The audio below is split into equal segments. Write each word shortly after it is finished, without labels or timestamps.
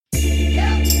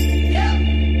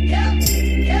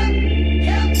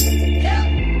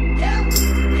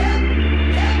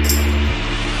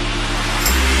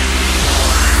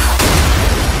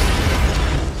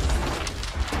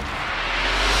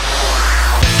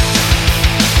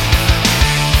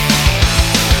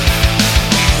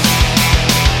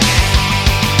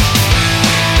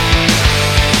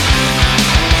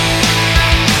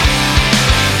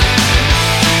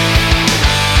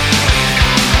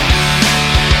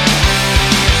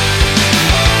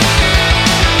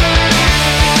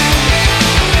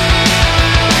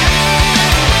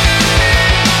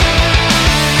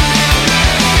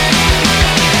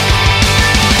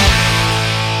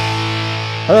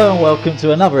welcome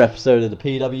to another episode of the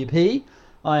PWP.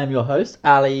 I am your host,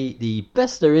 Ali, the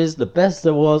best there is, the best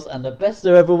there was, and the best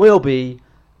there ever will be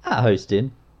at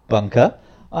hosting Bunker.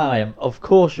 I am, of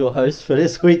course, your host for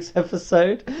this week's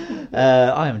episode.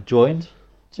 I am joined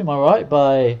to my right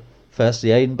by, firstly,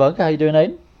 Aiden Bunker. How you doing,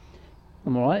 Aiden?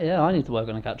 I'm alright, yeah. I need to work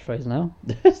on a catchphrase now.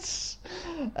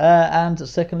 And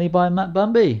secondly, by Matt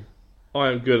Bumby. I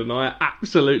am good, and I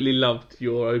absolutely loved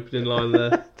your opening line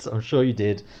there. I'm sure you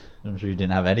did. I'm sure you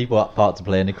didn't have any part to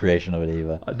play in the creation of it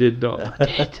either. I did not.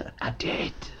 I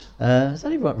did. There's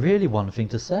only really one thing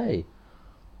to say.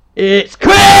 It's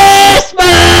Christmas!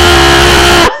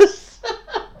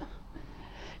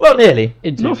 Well, nearly.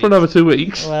 Not for another 2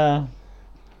 weeks. Well,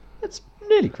 it's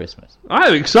nearly Christmas. I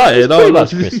am excited. It's pretty much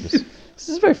Christmas. This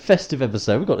is a very festive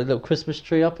episode. We've got a little Christmas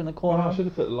tree up in the corner. Oh, I should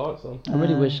have put the lights on. I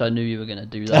really wish I knew you were going to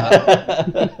do that.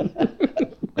 I'm going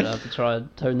to have to try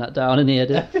and tone that down in the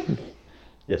edit.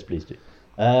 Yes, please do.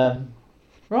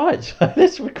 Right, so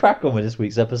let's crack on with this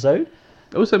week's episode.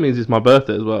 It also means it's my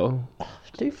birthday as well. I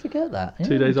do forget that. Yeah.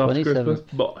 2 days after 27th. Christmas.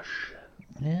 Bosh.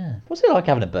 Yeah. What's it like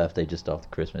having a birthday just after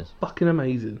Christmas? Fucking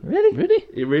amazing. Really? Really?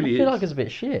 It really I feel is. like it's a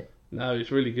bit shit. No,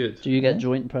 it's really good. Do you get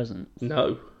joint presents?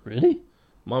 No. Really?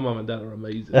 My mum and dad are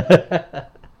amazing.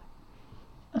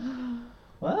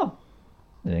 Well,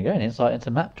 there you go. An insight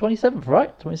into Matt. 27th,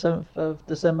 right? 27th of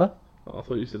December. Oh, I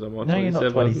thought you said I'm on No, 27. you're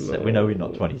not 27. We know you're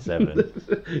not 27.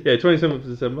 Yeah, 27th of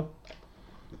December.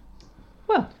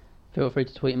 Well, feel free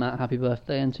to tweet Matt happy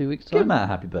birthday in 2 weeks' time. Give Matt a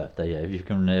happy birthday, yeah. If you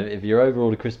can, if you're over all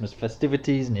the Christmas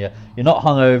festivities and you're not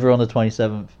hungover on the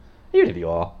 27th, even if you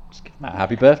are, just give Matt a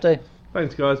happy birthday.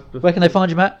 Thanks, guys. Where can they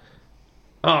find you, Matt?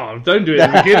 Oh, don't do it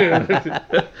at the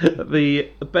beginning. The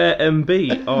Bear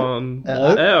MB on...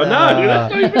 No,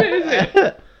 that's not even it, is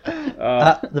it?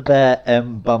 At the Bear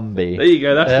M Bumby. There you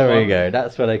go, that's there the we one. go.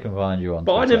 That's where they can find you on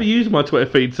But I Twitter. never use my Twitter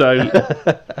feed, so...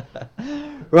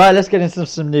 Right, let's get into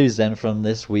some news then from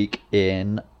this week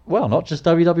in, well, not just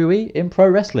WWE, in pro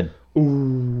wrestling.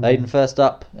 Ooh. Aiden, first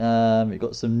up, we've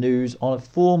got some news on a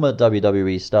former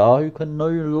WWE star who can no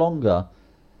longer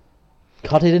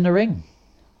cut it in the ring.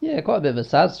 Yeah, quite a bit of a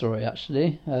sad story,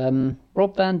 actually.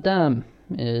 Rob Van Dam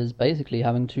is basically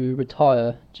having to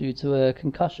retire due to a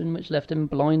concussion which left him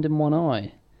blind in one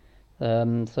eye.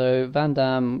 So Van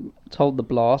Dam told The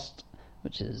Blast,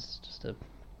 which is just a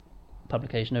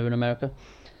publication over in America,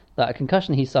 that a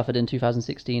concussion he suffered in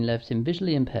 2016 left him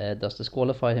visually impaired, thus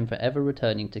disqualified him from ever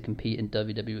returning to compete in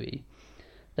WWE.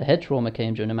 The head trauma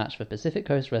came during a match for Pacific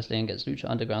Coast Wrestling against Lucha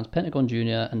Underground's Pentagon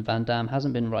Jr., and Van Dam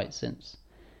hasn't been right since.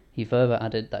 He further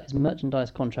added that his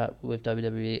merchandise contract with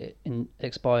WWE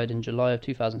expired in July of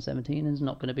 2017 and is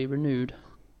not going to be renewed.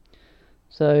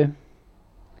 So,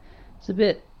 it's a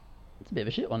bit of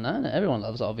a shit one now, isn't it? Everyone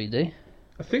loves RVD.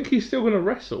 I think he's still going to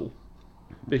wrestle,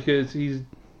 because he's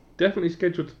definitely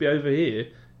scheduled to be over here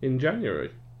in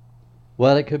January.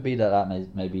 Well, it could be that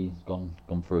maybe gone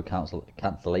through a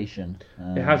cancellation.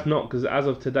 It has not, because as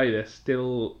of today, they're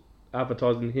still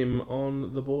advertising him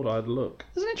on the board. I had a look.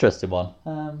 It's an interesting one.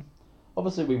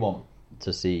 Obviously, we want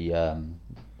to see,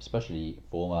 especially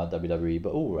former WWE,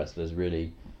 but all wrestlers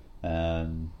really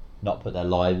not put their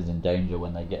lives in danger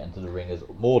when they get into the ring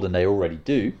more than they already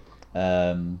do.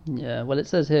 Yeah, well, it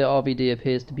says here RVD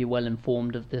appears to be well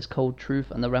informed of this cold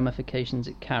truth and the ramifications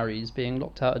it carries. Being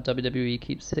locked out of WWE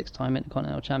keeps six-time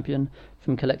Intercontinental Champion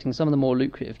from collecting some of the more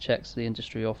lucrative checks the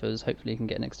industry offers. Hopefully he can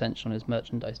get an extension on his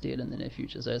merchandise deal in the near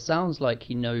future. So it sounds like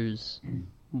he knows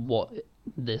what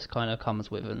this kind of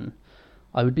comes with, and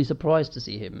I would be surprised to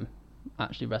see him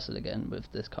actually wrestle again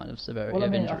with this kind of severity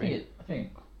of injury. I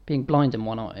think Being blind in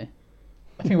one eye.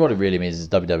 I think what it really means is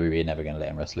WWE are never going to let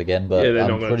him wrestle again, but Yeah, they're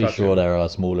not I'm gonna pretty touch sure him. there are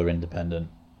smaller independent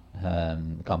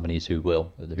companies who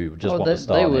just want they, to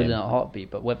start they would him. in a heartbeat,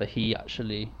 but whether he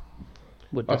actually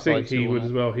would I decide think he to or would not.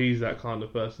 as well. He's that kind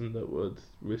of person that would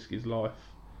risk his life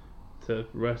to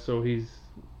wrestle. He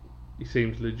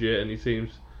seems legit, and he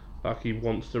seems like he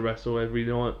wants to wrestle every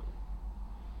night.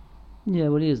 Yeah,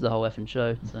 well, he is the whole effing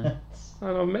show. So.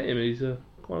 And I've met him. He's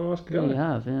quite a nice guy. Yeah, you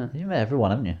have, yeah. You've met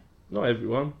everyone, haven't you? Not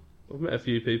everyone. I've met a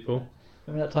few people.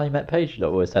 Remember that time you met Paige that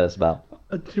always tell us about?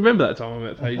 Do you remember that time I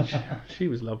met Paige? She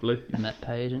was lovely. You met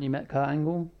Paige and you met Kurt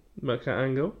Angle. Met Cat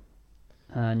Angle.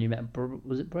 And you met,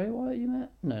 was it Bray Wyatt you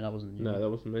met? No, that wasn't you. No, that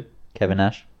wasn't me. Kevin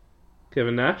Nash.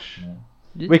 Kevin Nash.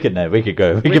 We could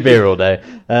be here all day.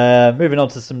 Moving on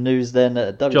to some news then.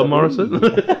 WWE. John Morrison.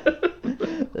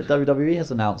 The WWE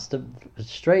has announced a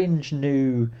strange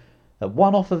new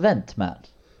one-off event, Matt.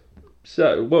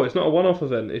 So, well, it's not a one-off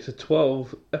event. It's a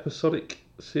 12 episodic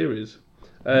series.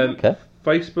 Okay.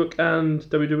 Facebook and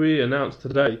WWE announced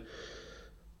today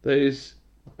there's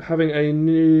having a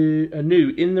new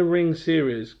in the ring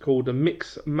series called a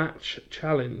Mix Match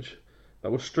Challenge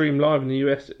that will stream live in the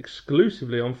US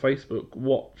exclusively on Facebook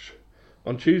Watch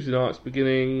on Tuesday nights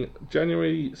beginning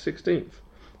January 16th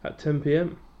at 10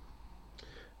 p.m.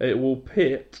 It will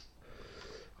pit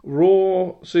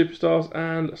Raw superstars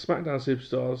and SmackDown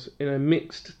superstars in a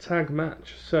mixed tag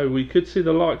match. So we could see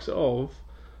the likes of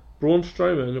Braun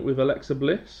Strowman with Alexa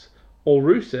Bliss or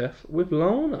Rusev with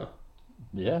Lana.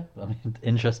 Yeah, I mean,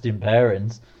 interesting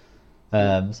pairings.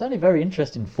 Certainly a very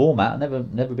interesting format. Never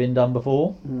been done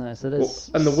before. No, so there's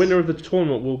And the winner of the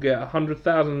tournament will get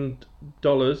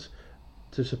 $100,000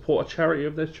 to support a charity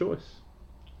of their choice.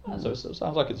 So it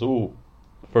sounds like it's all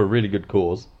for a really good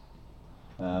cause.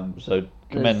 So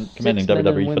commending 6 men and WWE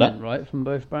for women, that. right, from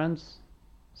both brands.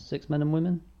 6 men and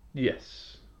women.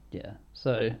 Yes. Yeah,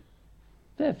 so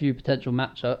fair few potential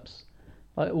matchups.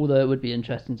 Although it would be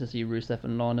interesting to see Rusev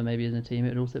and Lana maybe in the team, it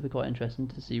would also be quite interesting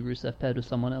to see Rusev paired with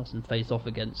someone else and face off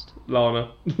against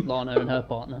Lana. Lana and her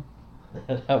partner.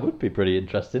 That would be pretty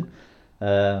interesting.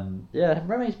 Yeah,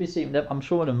 remains to be seen. I'm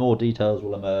sure the more details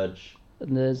will emerge.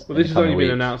 And there's Well, this has coming only been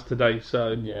weeks. announced today,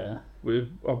 so yeah. we're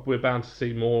bound to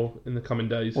see more in the coming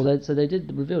days. Well, they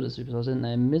did reveal the superstars, didn't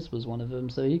they? Miz was one of them,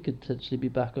 so he could potentially be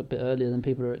back a bit earlier than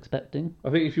people are expecting.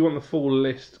 I think if you want the full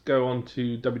list, go on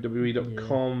to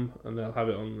WWE.com and they'll have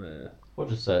it on there. Or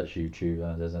just search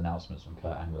YouTube. There's announcements from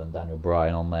Kurt Angle and Daniel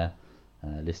Bryan on there,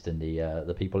 listing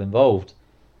the people involved.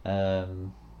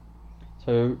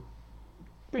 So,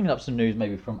 bringing up some news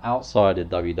maybe from outside of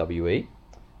WWE.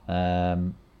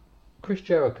 Chris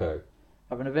Jericho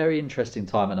having a very interesting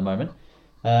time at the moment.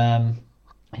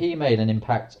 He made an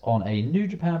impact on a New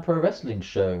Japan Pro Wrestling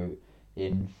show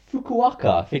in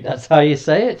Fukuoka. I think that's how you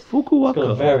say it. Fukuoka. It's got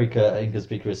a very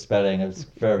inconspicuous spelling. It's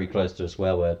very close to a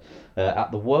swear word. At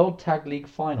the World Tag League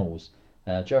Finals,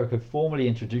 Jericho formally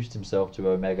introduced himself to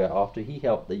Omega after he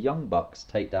helped the Young Bucks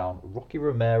take down Rocky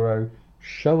Romero,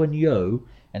 Sho and Yo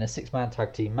in a 6-man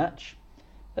tag team match.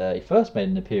 He first made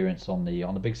an appearance on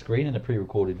the big screen in a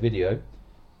pre-recorded video,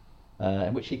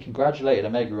 in which he congratulated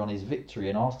Omega on his victory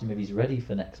and asked him if he's ready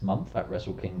for next month at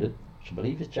Wrestle Kingdom, which I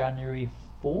believe is January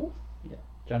 4th. Yeah,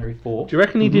 January 4th. Do you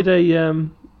reckon he did a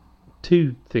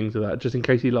 2 things of that just in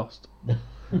case he lost?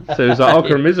 So it was like,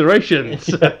 commiserations.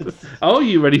 Yes. Are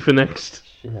you ready for next?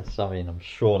 Yes, I mean, I'm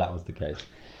sure that was the case.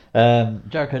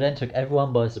 Jericho then took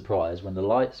everyone by surprise when the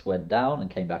lights went down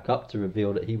and came back up to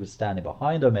reveal that he was standing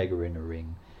behind Omega in the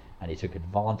ring, and he took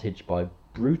advantage by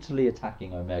brutally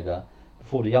attacking Omega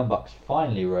before the Young Bucks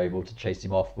finally were able to chase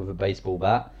him off with a baseball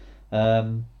bat.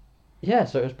 Yeah,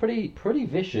 so it was pretty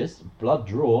vicious, blood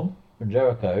drawn from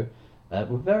Jericho.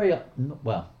 With very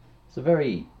it's a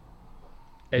very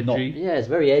Edgy. it's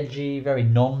very edgy, very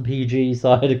non-PG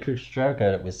side of Chris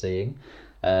Jericho that we're seeing.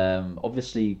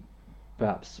 Obviously,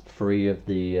 perhaps free of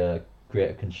the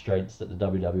creative constraints that the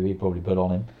WWE probably put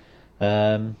on him.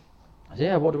 So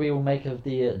yeah, what do we all make of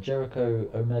the Jericho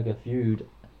Omega feud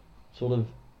sort of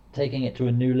taking it to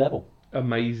a new level?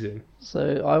 Amazing.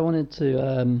 So I wanted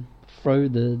to throw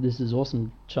the "This is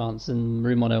awesome" chants in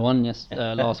Room 101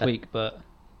 last week, but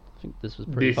I think this was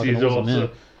pretty This fucking is awesome.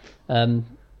 awesome.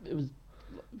 Yeah.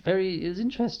 It was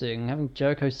interesting having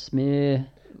Jericho smear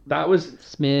That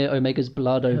was Omega's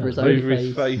blood over his own over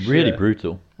his face. Really yeah.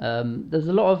 brutal. There's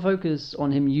a lot of focus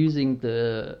on him using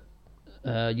the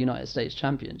United States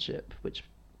Championship, which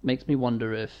makes me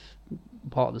wonder if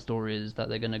part of the story is that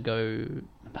they're going to go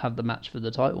have the match for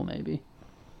the title, maybe.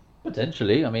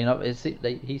 Potentially. I mean,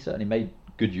 he certainly made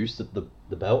good use of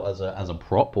the belt as a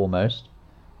prop almost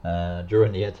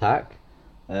during the attack.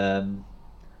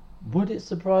 Would it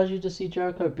surprise you to see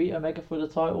Jericho beat Omega for the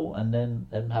title and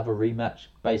then have a rematch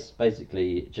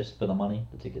basically just for the money,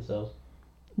 the ticket sales?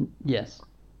 Yes.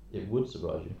 It would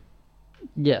surprise you.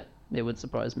 Yeah, it would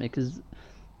surprise me because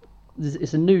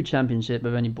it's a new championship.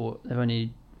 They've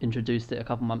only introduced it a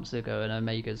couple months ago, and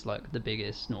Omega's like the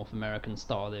biggest North American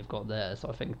star they've got there. So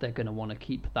I think they're going to want to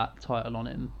keep that title on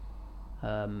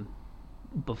him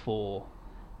before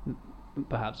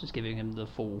perhaps just giving him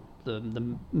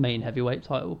the main heavyweight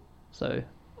title. So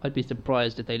I'd be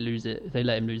surprised if they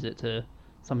let him lose it to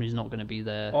somebody who's not going to be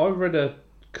there. I've read a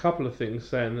couple of things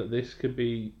saying that this could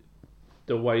be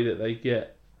the way that they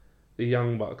get the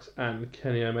Young Bucks and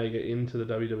Kenny Omega into the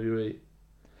WWE.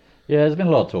 Yeah, there's been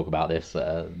a lot of talk about this.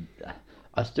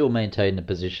 I still maintain the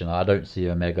position. I don't see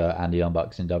Omega and the Young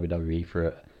Bucks in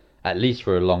WWE at least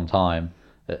for a long time,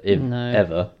 if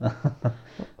ever.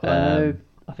 I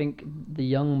think the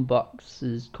Young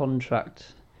Bucks'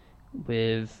 contract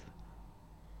with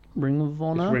Ring of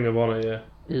Honor, It's Ring of Honor, yeah.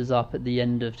 is up at the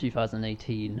end of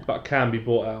 2018. But can be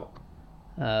bought out.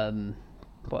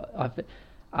 But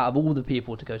out of all the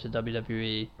people to go to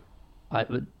WWE, I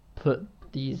would put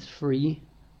these three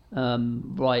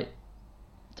right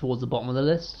towards the bottom of the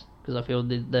list, because I feel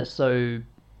they're so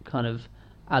kind of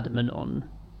adamant on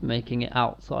making it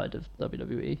outside of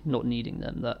WWE, not needing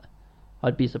them, that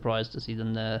I'd be surprised to see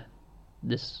them there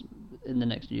in the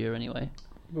next year anyway.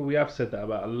 But we have said that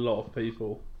about a lot of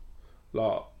people.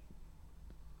 Like,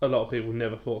 a lot of people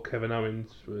never thought Kevin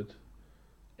Owens would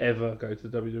ever go to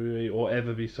WWE or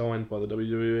ever be signed by the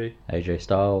WWE. AJ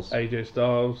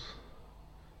Styles,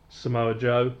 Samoa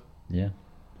Joe. Yeah.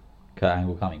 Kurt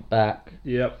Angle coming back.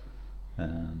 Yep.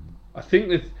 I think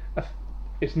that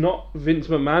it's not Vince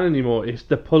McMahon anymore. It's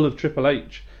the pull of Triple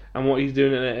H and what he's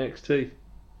doing at NXT.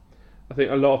 I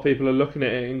think a lot of people are looking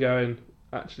at it and going,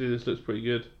 actually, this looks pretty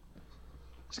good.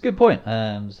 It's a good point.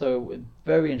 So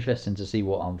very interesting to see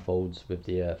what unfolds with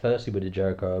firstly with the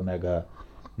Jericho Omega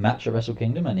match at Wrestle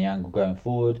Kingdom and the angle going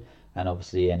forward, and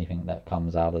obviously anything that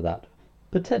comes out of that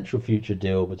potential future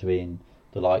deal between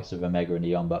the likes of Omega and the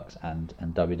Young Bucks and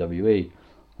WWE.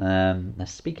 Now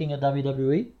speaking of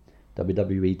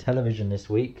WWE television this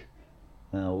week,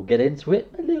 we'll get into it.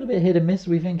 A little bit hit and miss,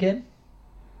 we thinking.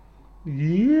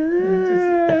 Yes.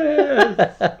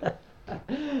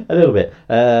 A little bit.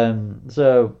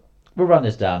 So we'll run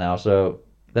this down now. So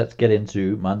let's get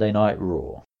into Monday Night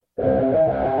Raw. Where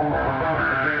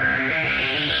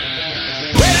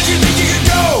did you think you could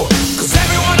go? 'Cause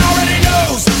everyone already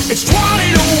knows it's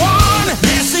 20 to 1.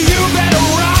 Yeah, so you better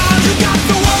run. You got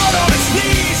the world on its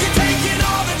knees. You're taking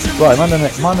all that you Right,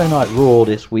 Monday Night Raw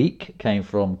this week came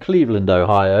from Cleveland,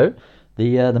 Ohio,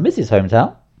 the Miz's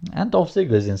hometown, and Dolph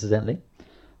Ziggler's, incidentally.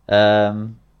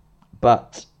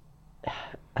 But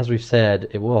as we've said,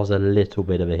 it was a little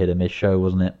bit of a hit and miss show,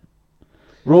 wasn't it?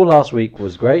 Raw last week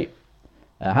was great.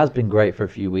 It has been great for a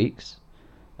few weeks.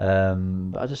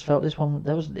 But I just felt this one,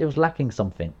 it was lacking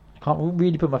something. I can't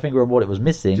really put my finger on what it was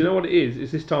missing. Do you know what it is?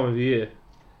 It's this time of year.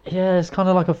 Yeah, it's kind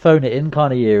of like a phone it in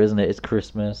kind of year, isn't it? It's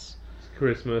Christmas.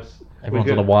 Christmas.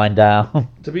 Everyone's on a wind down.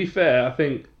 To be fair, I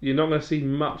think you're not going to see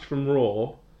much from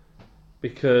Raw,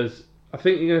 because I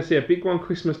think you're going to see a big one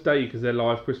Christmas Day, because they're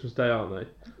live Christmas Day, aren't they?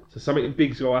 So something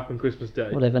big's got to happen Christmas Day.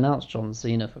 Well, they've announced John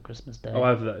Cena for Christmas Day. Oh,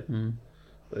 have they? Mm.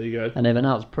 There you go. And they've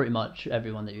announced pretty much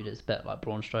everyone that you'd expect, like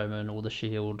Braun Strowman, all the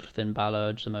Shield, Finn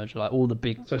Balor, Samoa Joe, like all the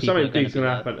big. So people something big's going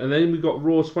to happen. And then we've got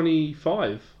Raw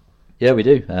 25. Yeah, we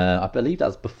do. I believe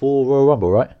that's before Royal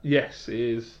Rumble, right? Yes, it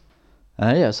is.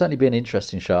 Yeah, it's certainly been an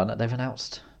interesting show. And they've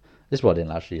announced... This is what I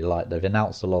didn't actually like. They've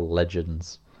announced a lot of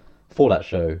legends for that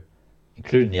show,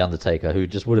 including The Undertaker, who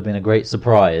just would have been a great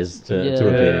surprise to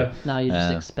appear. Now you're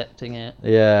just expecting it.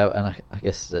 Yeah, and I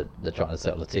guess they're trying to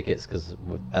sell the tickets, because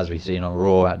as we've seen on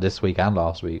Raw this week and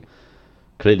last week,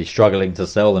 clearly struggling to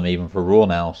sell them even for Raw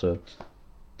now. So,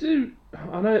 Dude,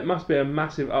 I know it must be a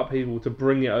massive upheaval to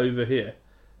bring it over here,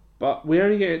 but we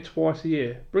only get it twice a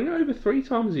year. Bring it over 3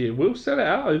 times a year. We'll sell it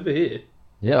out over here.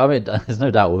 yeah, I mean, there's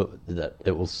no doubt that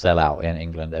it will sell out in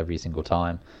England every single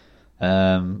time.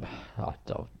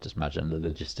 I'll just imagine the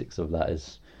logistics of that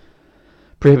is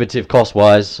prohibitive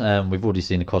cost-wise. We've already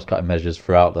seen the cost-cutting measures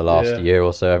throughout the last year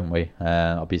or so, haven't we?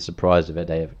 I'll be surprised if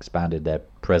they have expanded their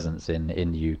presence in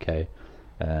the UK.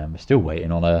 We're still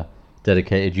waiting on a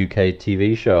dedicated UK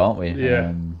TV show, aren't we?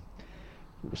 Yeah.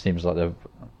 It seems like they're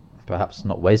perhaps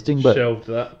not wasting, but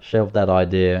shelved that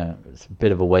idea. It's a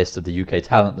bit of a waste of the UK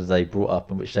talent that they brought up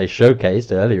and which they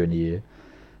showcased earlier in the year,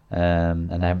 and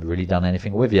they haven't really done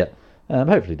anything with yet.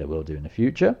 Hopefully they will do in the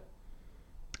future.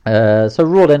 So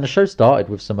Raw then, the show started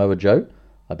with Samoa Joe,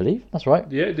 I believe. That's right.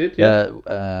 Yeah, it did. Yeah.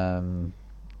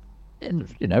 We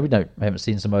haven't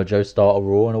seen Samoa Joe start a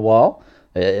Raw in a while,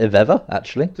 if ever,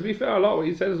 actually. To be fair, I like what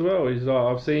he said as well. He's like,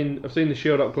 I've seen the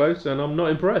Shield up close, and I'm not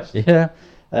impressed. Yeah.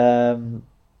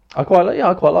 I quite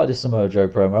like this Samoa Joe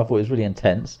promo. I thought it was really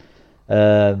intense.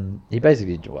 He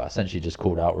basically, essentially just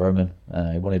called out Roman.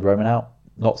 He wanted Roman out,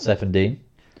 not Seth and Dean.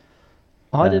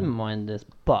 I didn't mind this,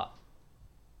 but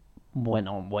went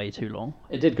on way too long.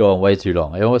 It did go on way too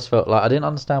long. I always felt like I didn't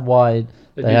understand why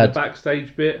they had the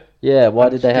backstage bit. Yeah, why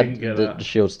did they have the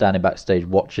Shield standing backstage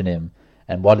watching him,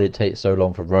 and why did it take so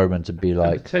long for Roman to be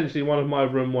like... And potentially one of my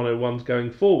Room 101s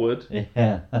going forward.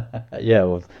 Yeah, yeah.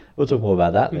 We'll talk more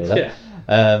about that later.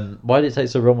 Yeah. Why did it take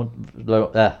so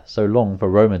long for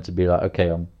Roman to be like, okay,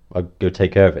 I'll go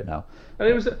take care of it now? And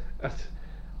it was...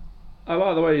 I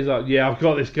like the way he's like, yeah, I've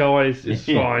got this, guys. It's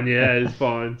fine. Yeah, it's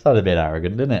fine. Sounded a bit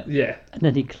arrogant, didn't it? Yeah. And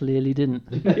then he clearly didn't.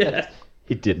 Yeah.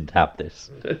 He didn't have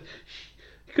this.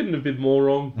 He couldn't have been more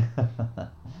wrong.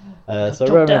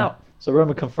 So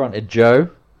Roman confronted Joe,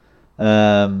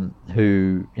 who,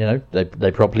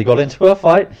 they properly got into a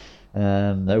fight.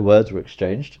 No words were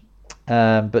exchanged.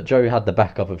 but Joe had the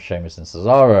backup of Sheamus and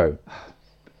Cesaro.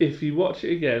 If you watch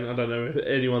it again, I don't know if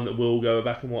anyone that will go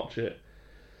back and watch it.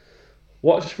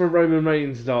 Watch for Roman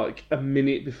Reigns like a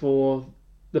minute before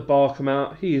the bar come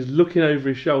out. He is looking over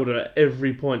his shoulder at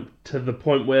every point to the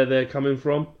point where they're coming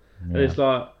from, and it's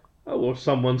like, oh well,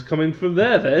 someone's coming from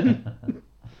there then.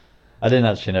 I didn't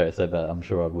actually notice it, but I'm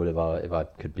sure I would if I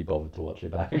could be bothered to watch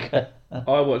it back.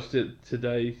 I watched it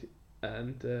today,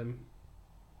 and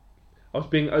I was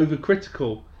being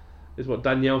overcritical, is what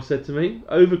Danielle said to me.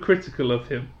 Overcritical of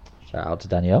him. Shout out to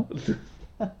Danielle.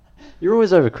 You're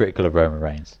always overcritical of Roman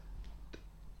Reigns.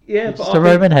 Yeah, You're but just a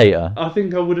Roman hater. I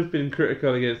think I would have been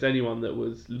critical against anyone that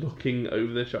was looking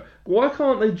over their shoulder. Why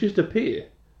can't they just appear?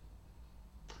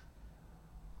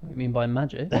 What do you mean by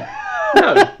magic?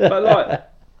 No, but like,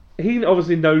 he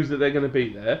obviously knows that they're going to be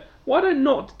there. Why don't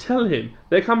not tell him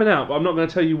they're coming out, but I'm not going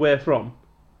to tell you where from?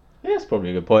 Yeah, that's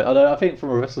probably a good point. Although I think from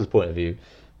a wrestler's point of view,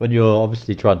 when you're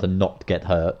obviously trying to not get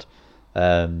hurt,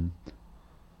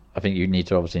 I think you need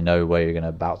to obviously know where you're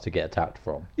about to get attacked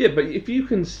from. Yeah, but if you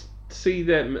can see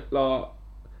them, like,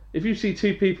 if you see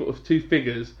two people, two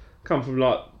figures come from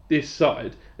like this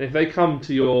side, and if they come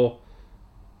to your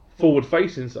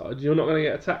forward-facing side, you're not going to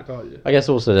get attacked, are you? I guess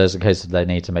also there's a case of they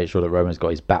need to make sure that Roman's got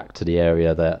his back to the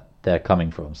area that they're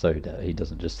coming from, so that he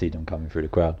doesn't just see them coming through the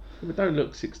crowd. But don't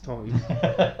look 6 times.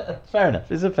 Fair enough.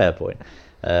 It's a fair point.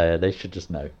 They should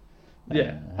just know.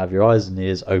 Yeah. Have your eyes and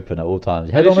ears open at all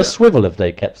times. Head on a swivel, if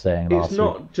they kept saying last week. It's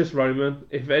not just Roman.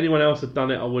 If anyone else had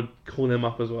done it, I would call them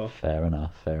up as well. Fair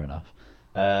enough.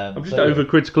 I'm just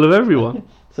overcritical of everyone.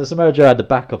 So Samoa Joe had the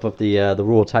backup of the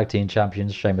Raw Tag Team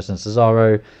Champions, Sheamus and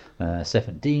Cesaro. Seth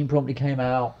and Dean promptly came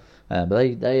out. But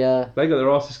they got their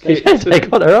asses kicked. they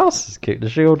got their asses kicked. The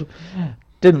Shield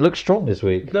didn't look strong this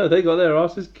week. No, they got their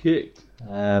asses kicked.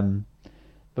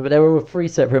 But there were 3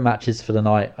 separate matches for the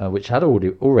night, which had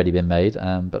already been made.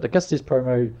 But I guess this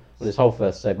promo, this whole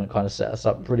first segment, kind of set us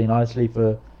up pretty nicely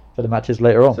for the matches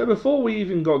later on. So before we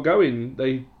even got going,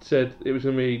 they said it was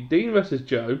going to be Dean versus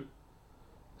Joe,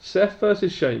 Seth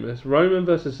versus Sheamus, Roman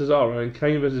versus Cesaro, and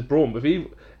Kane versus Braun. But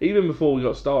even before we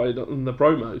got started on the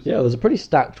promos. Yeah, it was a pretty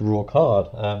stacked Raw card.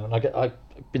 And I've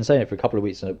been saying it for a couple of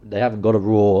weeks, and they haven't got a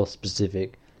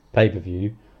Raw-specific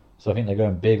pay-per-view. So I think they're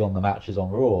going big on the matches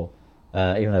on Raw.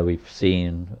 Even though we've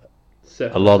seen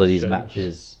a lot of these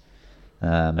matches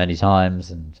many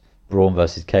times, and Braun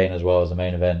versus Kane as well as the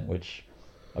main event, which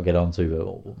I'll get on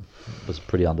to, but was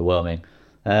pretty underwhelming.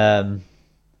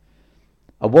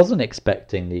 I wasn't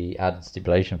expecting the added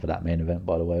stipulation for that main event,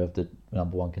 by the way, of the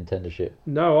number 1 contendership.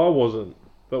 No, I wasn't.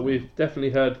 But we've definitely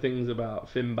heard things about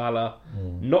Finn Balor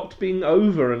not being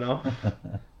over enough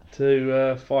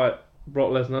to fight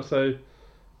Brock Lesnar. So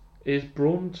is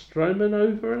Braun Strowman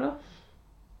over enough?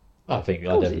 I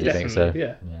definitely think so.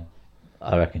 Yeah.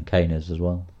 I reckon Kane is as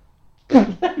well.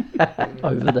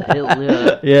 Over the hill,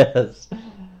 yeah. Yes.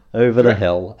 Over the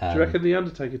hill. Do you reckon The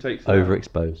Undertaker takes him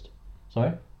overexposed. Sorry?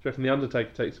 Do you reckon The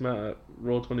Undertaker takes him out at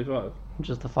Raw 25?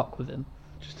 Just to fuck with him.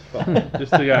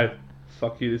 Just to go,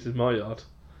 fuck you, this is my yard.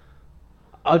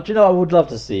 Do you know, I would love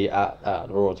to see at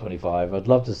Raw 25, I'd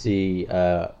love to see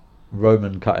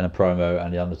Roman cutting a promo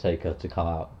and The Undertaker to come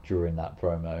out during that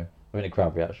promo. I think the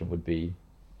crowd reaction would be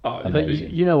But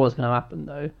you know what's going to happen,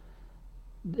 though?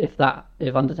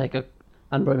 If Undertaker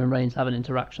and Roman Reigns have an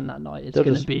interaction that night, it's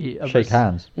going to be shake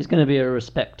hands. It's going to be a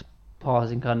respect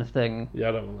passing kind of thing. Yeah,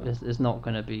 I don't want that. It's not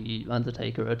going to be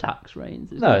Undertaker attacks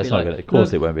Reigns. No, it's not going to. Of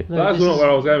course, it won't be. That's not where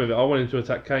I was going with it. I wanted to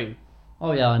attack Kane.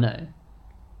 Oh yeah, I know.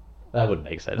 That wouldn't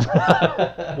make sense.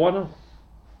 Why not?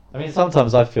 I mean,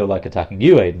 sometimes I feel like attacking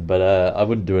you, Aiden, but I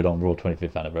wouldn't do it on Raw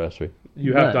 25th anniversary.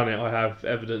 You have done it. I have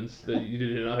evidence that you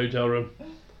did it in a hotel room.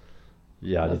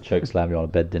 Yeah, I did choke slam you on a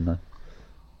bed, didn't I?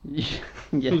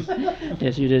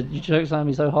 Yes, you did. You choke slammed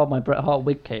me so hard my Bret Hart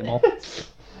wig came off.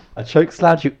 I choke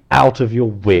slammed you out of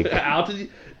your wig.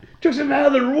 Took him out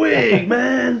of the wig,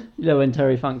 man. You know when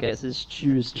Terry Funk gets his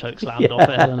shoes choke slammed off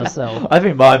at Hell in a Cell. I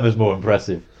think mine was more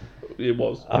impressive. It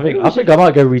was. I think I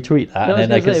might go retweet that, and then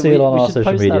they can see it on our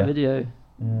social media. That video.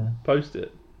 Yeah. Post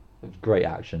it. Great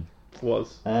action. It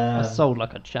was. I sold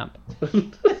like a champ.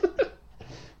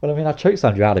 Well, I mean, I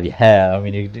chokeslammed you out of your hair. I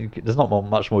mean, there's not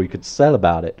much more you could sell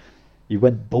about it. You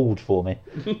went bald for me.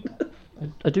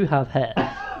 I do have hair.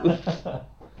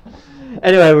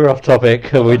 Anyway, we're off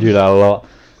topic. We do that a lot.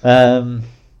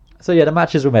 So yeah, the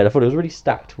matches were made. I thought it was a really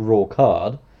stacked Raw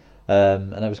card,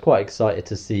 and I was quite excited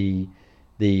to see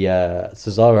the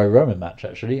Cesaro Roman match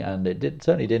actually, and it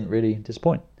certainly didn't really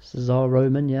disappoint. Cesaro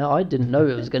Roman, yeah, I didn't know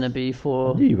it was going to be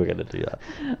for. I knew you were going to do that.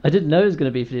 I didn't know it was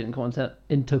going to be for the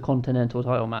Intercontinental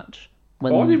title match. I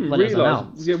didn't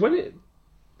realise. Yeah, when it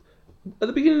At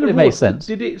the beginning of It Raw, makes sense.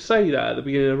 Did it say that at the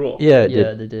beginning of Raw? Yeah, it Yeah,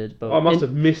 did. they did. But I must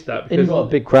have missed that It because got a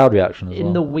big crowd reaction as well.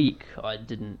 in the week, I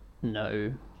didn't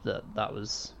know that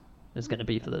was going to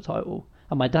be for the title.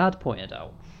 And my dad pointed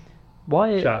out,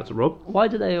 shout out to Rob. why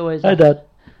do they always... Hi, Dad.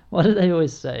 Why do they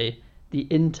always say the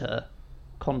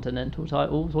intercontinental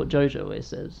title? Is what Jojo always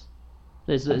says.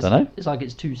 dunno. It's like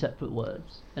it's two separate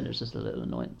words, and it's just a little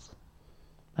annoyance.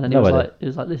 And then No idea. it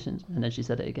was like, listen, and then she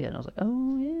said it again. And I was like,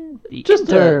 oh yeah, the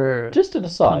Just an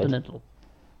aside. intercontinental.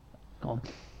 Go on.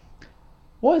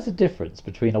 What is the difference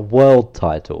between a world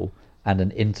title and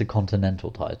an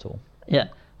intercontinental title? Yeah,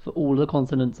 for all the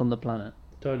continents on the planet.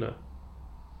 Don't know.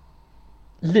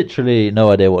 Literally no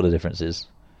idea what the difference is.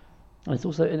 And it's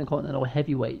also Intercontinental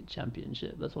Heavyweight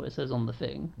Championship. That's what it says on the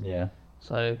thing. Yeah.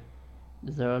 So,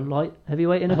 is there a light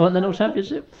heavyweight Intercontinental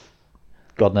Championship?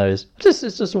 God knows. It's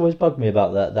just always bugged me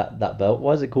about that belt.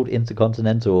 Why is it called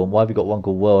Intercontinental, and why have you got one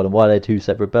called World, and why are they two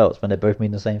separate belts when they both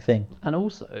mean the same thing? And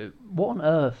also, what on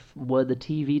earth were the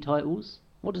TV titles?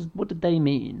 What did they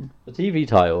mean? The TV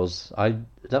titles,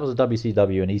 that was a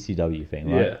WCW and ECW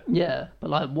thing, right? Yeah. Yeah, but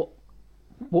like,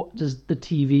 what does the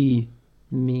TV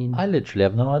mean? I literally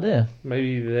have no idea.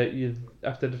 Maybe that you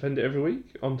have to defend it every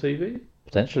week on TV.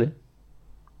 Potentially.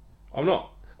 I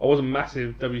wasn't a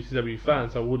massive WCW fan,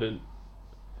 so I wouldn't.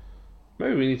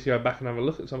 Maybe we need to go back and have a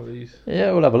look at some of these.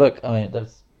 Yeah, we'll have a look. I mean,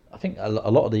 I think a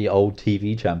lot of the old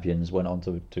TV champions went on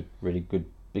to really good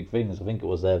big things. I think it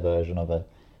was their version of a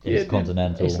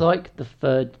Intercontinental. It's like the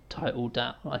third title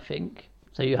down, I think.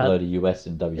 So you a load had of US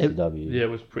and WCW. Yeah, it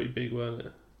was pretty big, wasn't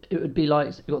it? it would be like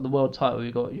you got the world title,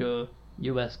 you got your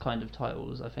US kind of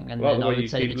titles, I think, and Like then the I way would you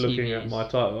say keep the looking TVs. at my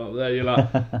title up there, you're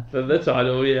like, the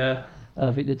title, yeah.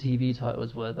 I think the TV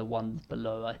titles were the ones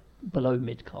below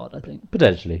mid card, I think.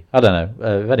 Potentially. I don't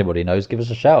know. If anybody knows, give us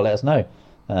a shout. Let us know.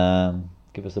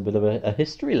 Give us a bit of a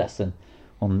history lesson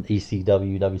on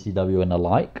ECW, WCW, and the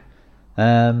like.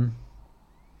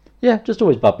 Yeah, just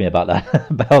always bugged me about that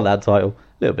about that title. A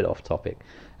little bit off topic.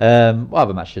 What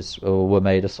other matches were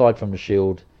made aside from the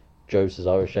Shield, Joe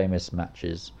Cesaro, Sheamus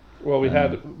matches? Well, we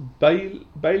had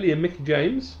Bailey and Mickey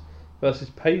James versus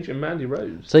Paige and Mandy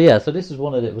Rose. So yeah, so this is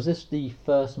one of the. Was this the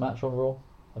first match on Raw?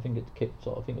 I think it kicked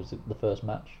off. I think it was the first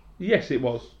match. Yes, it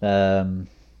was.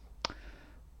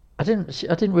 I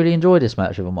didn't really enjoy this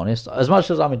match, if I'm honest. As much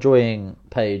as I'm enjoying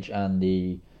Paige and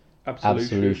the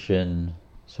Absolution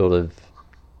sort of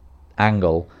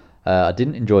angle, I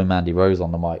didn't enjoy Mandy Rose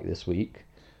on the mic this week.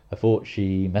 I thought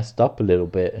she messed up a little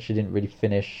bit. She didn't really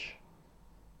finish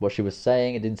what she was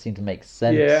saying. It didn't seem to make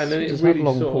sense. Yeah, and then It it just really had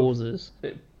long sort of- pauses.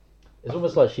 It's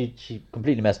almost like she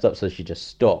completely messed up, so she just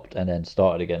stopped and then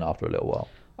started again after a little while.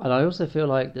 And I also feel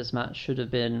like this match should have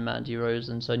been Mandy Rose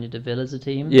and Sonya Deville as a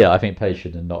team. Yeah, I think Paige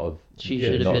should have not have. She Yeah,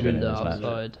 should not have been in the this match.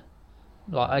 outside.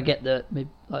 Like, I get that maybe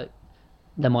like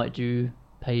they might do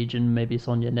Paige and maybe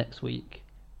Sonya next week,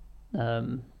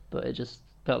 but it just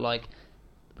felt like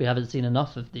we haven't seen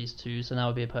enough of these two, so now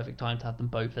would be a perfect time to have them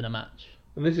both in a match.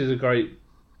 And this is a great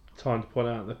time to point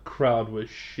out the crowd was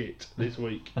shit this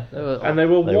week. They were- And they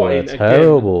were They were whining again.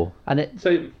 terrible. and it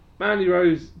So Mandy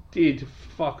Rose did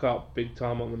fuck up big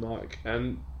time on the mic,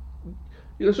 and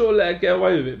you can sort of let her get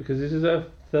away with it because this is her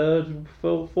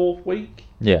fourth week.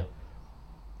 Yeah.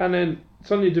 And then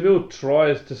Sonya Deville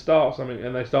tries to start something,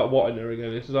 and they start watching her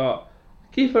again. It's like,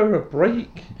 give her a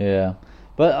break. Yeah.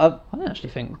 But I don't actually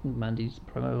think Mandy's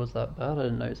promo was that bad. I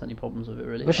didn't notice any problems with it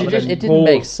really. but she Other just than it didn't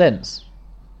make pause. sense.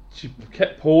 She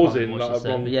kept pausing what like she a said,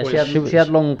 wrong but yeah, point. she had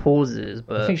long pauses,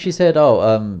 but I think she said,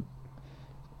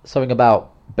 something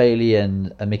about Bailey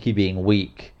and Mickey being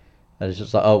weak. And it's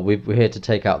just like, we're here to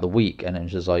take out the weak. And then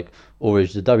it's just like, or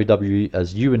is the WWE,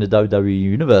 as you in the WWE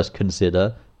universe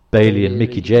consider Bailey and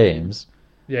Mickey James?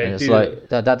 Yeah, And it's did. like,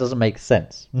 that doesn't make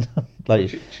sense. Like,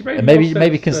 She made and more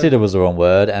maybe sense consider was the wrong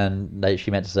word, and she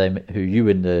meant to say who you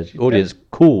in the audience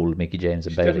call Micky James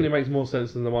and She definitely Bailey. makes more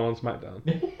sense than the one on SmackDown.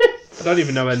 I don't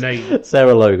even know her name.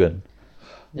 Sarah Logan.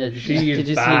 yeah, did She you, is did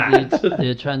you bad. see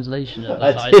the translation of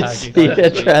that? I I did tagged see you guys a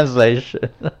this week? translation.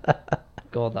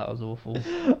 God, that was awful.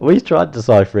 We tried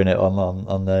deciphering it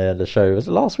on the show. Was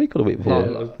it last week or the week before?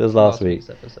 It was last week. week's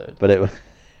episode. But it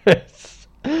was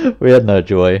we had no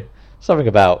joy. Something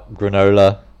about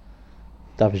granola,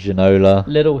 Daviginola.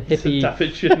 Little hippie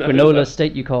granola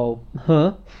steak you call,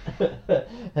 huh?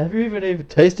 Have you even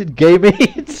tasted gay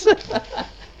meat?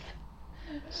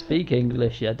 Speak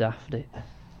English, you daffy.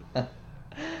 Oh,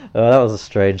 that was a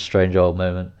strange old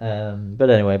moment. But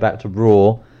anyway, back to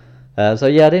Raw. So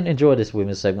yeah, I didn't enjoy this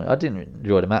women's segment. I didn't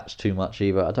enjoy the match too much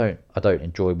either. I don't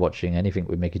enjoy watching anything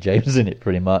with Mickey James in it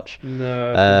pretty much.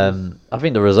 No. I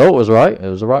think the result was right. It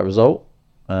was the right result.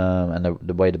 and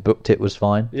the way they booked it was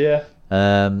fine. Yeah.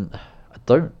 I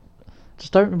don't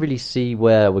really see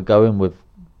where we're going with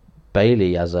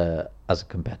Bailey as a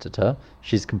competitor.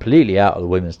 She's completely out of the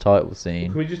women's title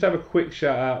scene. Can we just have a quick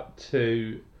shout out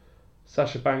to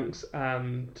Sasha Banks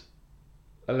and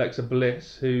Alexa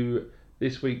Bliss, who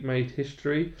this week made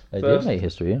history. They did make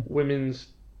history, yeah.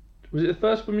 Was it the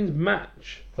first women's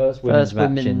match? First women's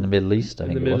match in the Middle East, I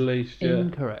think. In the Middle East, yeah.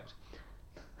 Incorrect.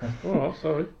 Oh,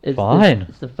 sorry. Fine.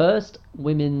 It's the first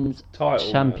women's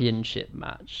Title championship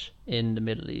match in the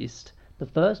Middle East. The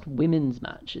first women's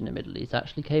match in the Middle East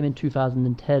actually came in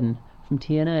 2010 from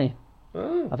TNA.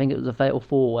 Oh. I think it was a fatal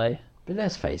 4-way. But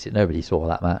let's face it, nobody saw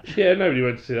that match. Yeah, nobody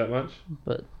went to see that match.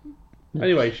 But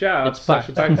anyway, shout out to it's Sasha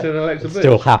fact. Banks and Alexa It Bliss.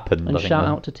 still happened. and I think, shout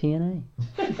though. out to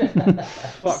TNA.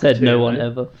 Fuck Said no TNA. one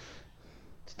ever.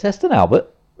 To Test and Albert.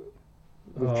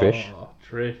 With Oh, Trish.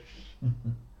 Trish.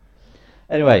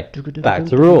 Anyway, back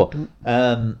to Raw.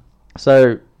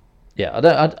 So, yeah,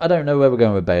 I don't know where we're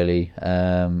going with Bailey.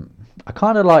 I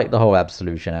kind of like the whole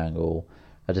absolution angle.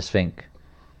 I just think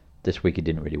this week it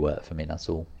didn't really work for me. That's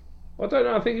all. I don't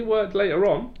know. I think it worked later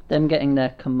on. Them getting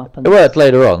their comeuppance. It worked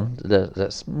later on.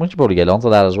 We should probably get onto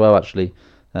that as well, actually.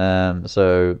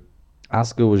 So,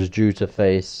 Asuka was due to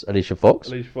face Alicia Fox.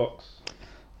 Alicia Fox.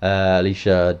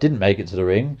 Alicia didn't make it to the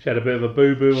ring. She had a bit of a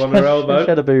boo-boo on her elbow. She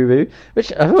had a boo-boo, which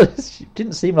she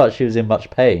didn't seem like she was in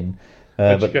much pain.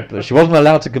 But she wasn't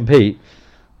allowed to compete.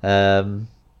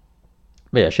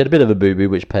 But yeah, she had a bit of a boo-boo,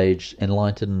 which Paige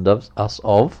enlightened us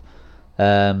of.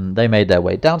 They made their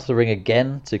way down to the ring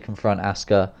again to confront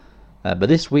Asuka. But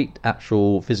this week,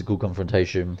 actual physical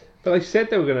confrontation. But they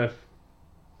said they were going to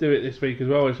do it this week as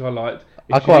well, which I liked.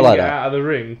 If I she quite didn't like get that. out of the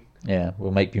ring. Yeah,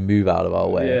 we'll make you move out of our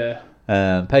way. Yeah.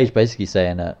 Paige basically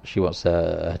saying that she wants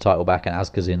her title back and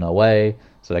Asuka's in her way,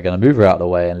 so they're going to move her out of the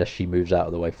way unless she moves out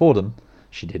of the way for them.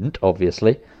 She didn't,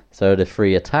 obviously. So the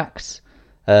 3 attacks.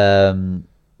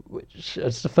 Which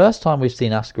it's the first time we've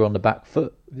seen Asuka on the back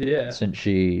foot since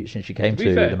she came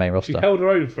to the main roster. She held her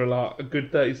own for like a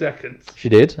good 30 seconds. She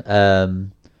did,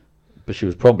 but she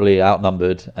was promptly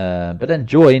outnumbered, but then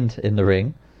joined in the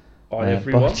ring By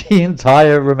everyone. by the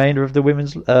entire remainder of the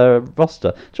women's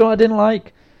roster. Do you know what I didn't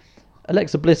like?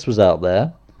 Alexa Bliss was out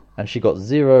there, and she got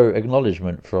zero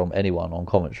acknowledgement from anyone on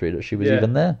commentary that she was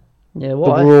even there. Yeah, The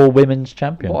what Raw Women's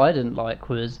Champion. I didn't like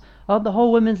was, the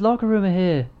whole women's locker room are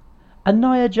here. And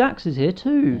Nia Jax is here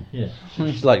too. Yeah,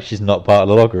 she's like she's not part of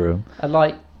the locker room. And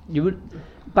like, you would,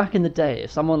 back in the day,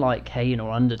 if someone like Kane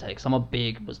or Undertaker, someone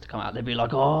big was to come out, they'd be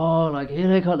like, oh, like, here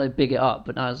they come, they big it up.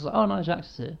 But now it's like, oh, Nia Jax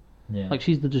is here. Yeah. Like,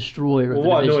 she's the destroyer Well, of the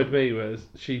what division. annoyed me was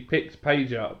she picked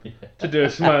Paige up to do a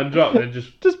Samoan drop and then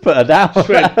just put her down. went,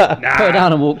 nah, Put her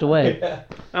down and walked away.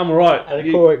 I'm alright.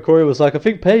 And Corey was like, I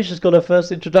think Paige just got her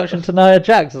first introduction to Nia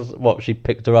Jax. What, she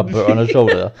picked her up, put her on her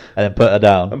shoulder, and then put her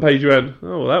down. And Paige went,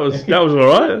 oh, that was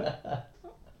alright.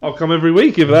 I'll come every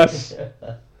week if that's...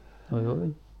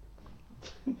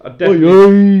 I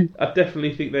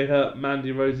definitely think they hurt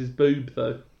Mandy Rose's boob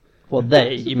though. Well,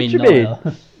 you mean What do you Nia?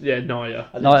 Yeah, Nia.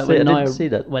 Nia, when I Nia didn't see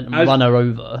that. went and As- run her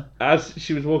over. As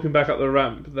she was walking back up the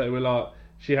ramp, they were like,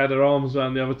 she had her arms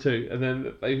around the other two, and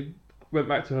then they went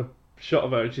back to a shot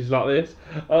of her, and she's like this.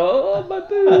 Oh, my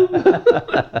boob!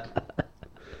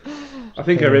 I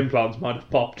think her implants might have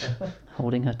popped.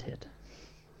 Holding her tit.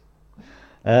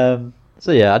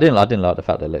 So yeah, I didn't like the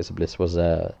fact that Alexa Bliss was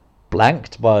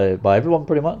blanked by everyone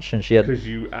pretty much, and she had Because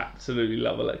you absolutely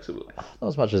love Alexa Bliss. not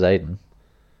as much as Aiden.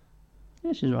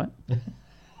 Yeah, she's right.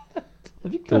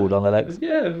 Have you called on Alexa?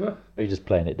 Yeah, Or are you just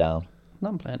playing it down? No,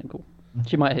 I'm playing it cool.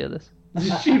 She might hear this.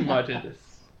 she might do this.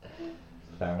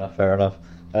 Fair enough.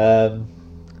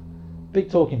 Big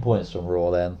talking points from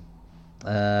Raw then.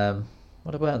 Well,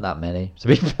 there weren't that many, to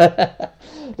be fair.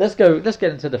 Let's get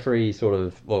into the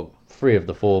three of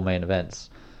the 4 main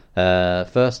events.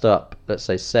 First up, let's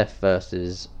say Seth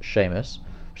versus Sheamus,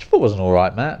 which I thought was an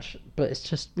alright match, but it's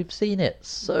just, we've seen it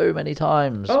so many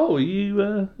times. Oh,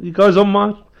 you guys on my...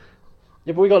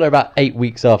 Yeah, but we got there about 8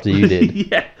 weeks after you did.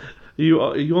 Yeah.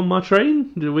 Are you on my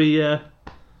train? Do we...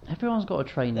 Everyone's got a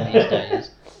train these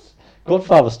days.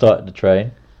 Godfather started the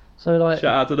train. So, like,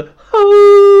 Shout out to the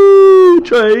Ho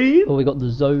train. well, we got the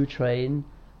Zoe train.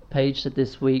 Paige said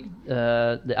this week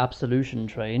the Absolution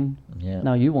train. Yeah.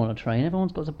 Now you want a train.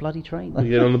 Everyone's got a bloody train. You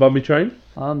get on the Bumby train?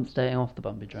 I'm staying off the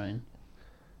bumpy train.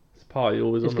 It's party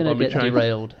always It's on the going to Bumby get train.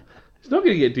 derailed. It's not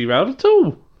going to get derailed at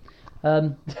all.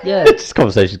 Yeah, This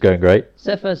conversation's going great.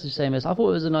 Seth versus Sheamus. I thought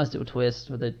it was a nice little twist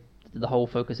with the whole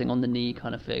focusing on the knee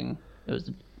kind of thing. It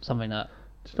was something that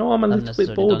Do you know what I'm a I little haven't bit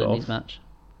necessarily bored done in of? these match.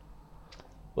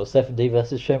 Well, Stephen D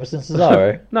versus Sheamus and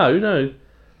Cesaro. No.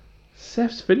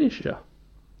 Seth's finisher.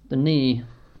 The knee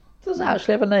Does it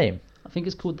actually have a name? I think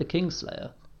it's called the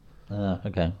Kingslayer.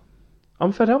 Okay.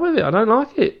 I'm fed up with it. I don't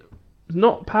like it. It's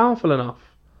not powerful enough.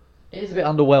 It is a bit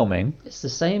underwhelming. It's the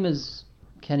same as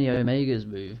Kenny Omega's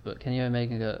move, but Kenny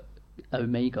Omega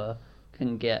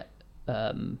can get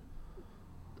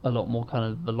a lot more kind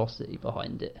of velocity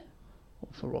behind it, or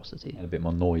ferocity. And a bit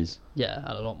more noise. Yeah,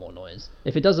 and a lot more noise.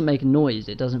 If it doesn't make a noise,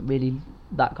 it doesn't really.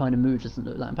 That kind of move doesn't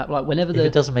look that impact. Like whenever If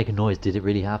it doesn't make a noise, did it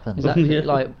really happen? exactly Yeah.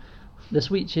 like the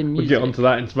switch in We'll music. get onto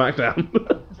that in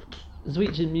SmackDown. The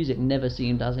switch in music never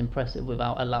seemed as impressive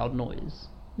without a loud noise.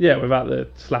 Yeah, without the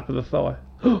slap of the thigh.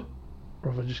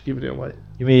 Rather just giving it away.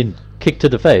 You mean kick to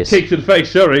the face? Kick to the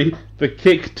face, sorry. The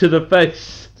kick to the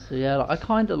face. So yeah, like, I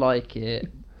kind of like it,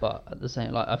 but at the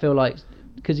same, I feel like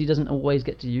because he doesn't always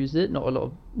get to use it. Not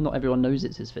everyone knows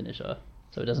it's his finisher,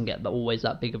 so it doesn't get always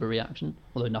that big of a reaction.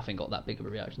 Although nothing got that big of a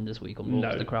reaction this week on Raw.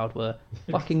 No. The crowd were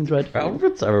fucking dreadful. Crowd were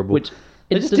terrible. Which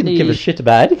They just didn't give a shit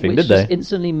about anything, which did they? just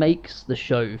instantly makes the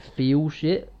show feel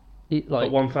shit.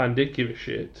 But one fan did give a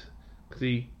shit because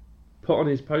he put on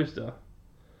his poster.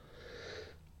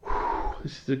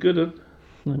 This is a good one.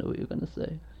 I know what you're gonna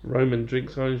say. Roman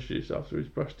drinks orange juice after he's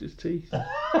brushed his teeth.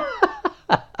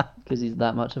 Because he's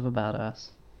that much of a badass.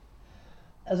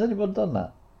 Has anyone done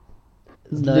that?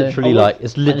 It's No. literally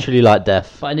Oh, like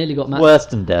death. But I nearly got Matt. Worse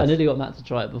than I death. nearly got Matt to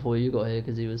try it before you got here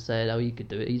because he was saying, "Oh, you could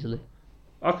do it easily."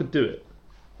 I could do it.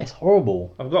 It's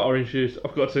horrible. I've got orange juice.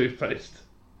 I've got toothpaste.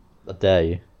 I dare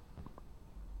you.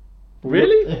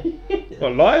 Really?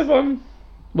 What, live on?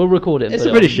 We'll record it. and It's put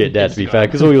a it pretty on shit dare, to be Instagram. fair,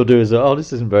 because all you'll do is, oh,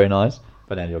 this isn't very nice.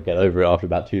 But then you'll get over it after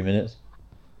about 2 minutes.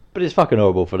 But it's fucking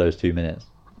horrible for those 2 minutes.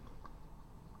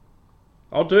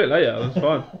 I'll do it later. That's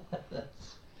fine.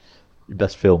 You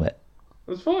best film it.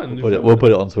 That's fine. We'll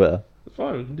put it on Twitter. That's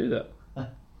fine. We can do that.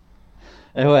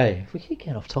 Anyway, we keep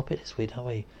getting off topic this week, don't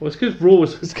we? Well, it's because Raw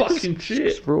was fucking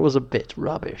shit. Raw was a bit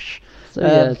rubbish. So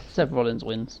yeah, Seth Rollins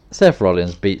wins. Seth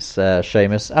Rollins beats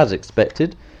Sheamus as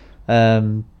expected.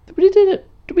 Did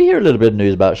we hear a little bit of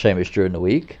news about Sheamus during the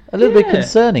week? A little bit Yeah.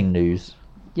 concerning news.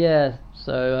 Yeah.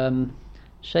 So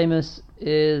Sheamus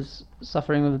is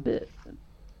suffering with a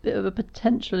bit of a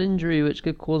potential injury which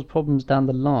could cause problems down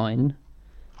the line.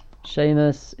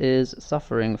 Sheamus is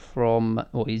suffering from,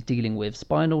 or he's dealing with,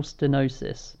 spinal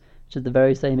stenosis, which is the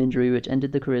very same injury which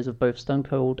ended the careers of both Stone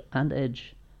Cold and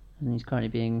Edge. And he's currently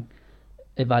being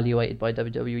evaluated by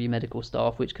WWE medical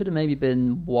staff, which could have maybe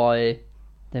been why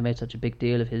they made such a big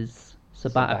deal of his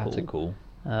sabbatical.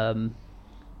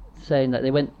 Saying that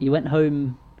he went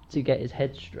home to get his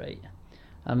head straight.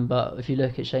 But if you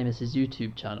look at Sheamus's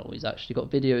YouTube channel, he's actually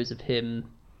got videos of him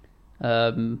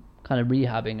kind of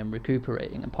rehabbing and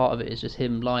recuperating, and part of it is just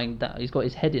him lying down. He's got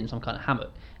his head in some kind of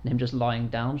hammock, and him just lying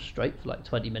down straight for like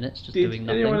 20 minutes, just doing Did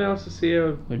nothing. anyone else see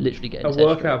a We're literally getting his head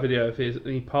workout video of his and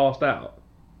he passed out?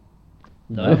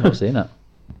 No, I've not seen it.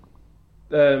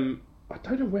 I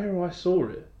don't know where I saw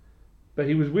it, but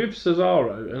he was with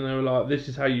Cesaro and they were like, "This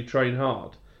is how you train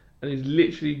hard," and he's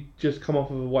literally just come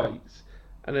off of the weights,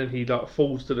 and then he like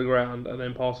falls to the ground and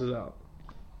then passes out.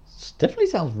 It definitely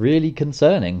sounds really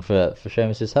concerning for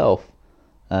Sheamus' health,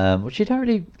 which you don't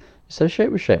really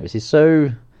associate with Sheamus. He's so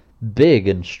big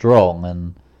and strong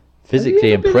and physically Has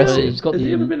he ever been impressive. out- He's got Has the-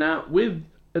 he ever been out with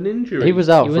an injury? He was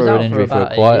out He for was an out injury for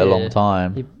about quite a year. long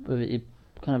time. He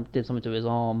kind of did something to his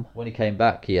arm. When he came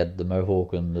back, he had the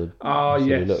mohawk and the. Ah, so he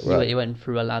yes. looked He right. went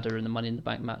through a ladder in the Money in the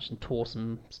Bank match and tore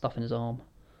some stuff in his arm,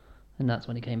 and that's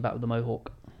when he came back with the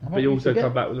mohawk. But he also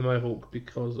came back with a mohawk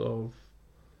because of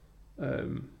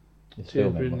His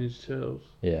Timber filming, in but- his tails.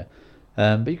 Yeah,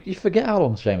 but you forget how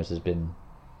long Sheamus has been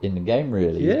in the game.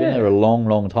 Really, he's been Yeah. there a long,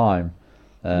 long time.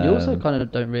 You also kind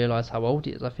of don't realise how old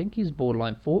he is. I think he's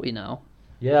borderline 40 now.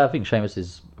 Yeah, I think Sheamus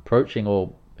is approaching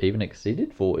or even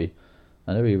exceeded 40.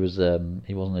 I know he wasn't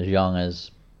as young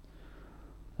as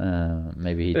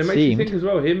maybe he'd It makes you seemed. think as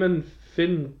well. Him and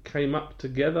Finn came up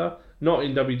together, not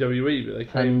in WWE, but they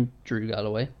came. And Drew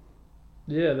Galloway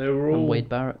Yeah, they were all and Wade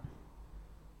Barrett.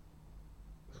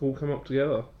 all come up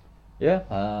together. Yeah,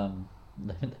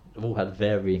 they've all had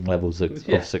varying levels of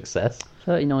Yeah. success.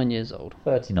 39 years old.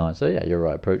 39, so yeah, you're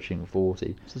right, approaching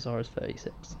 40. Cesaro's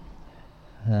 36.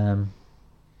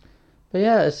 But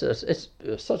yeah, it's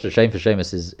such a shame for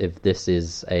Sheamus if this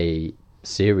is a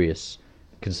serious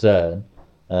concern.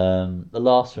 The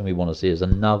last thing we want to see is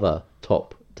another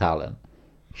top talent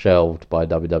shelved by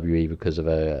WWE because of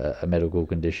a medical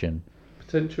condition.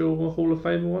 Potential Hall of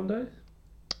Famer one day.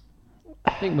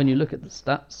 I think when you look at the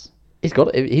stats,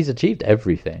 He's achieved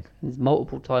everything. he's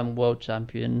multiple-time world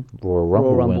champion, Royal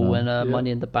Royal Rumble, Rumble winner. winner, Yeah.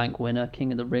 Money in the Bank winner,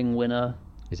 King of the Ring winner.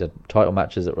 He's had title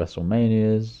matches at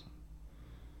WrestleManias.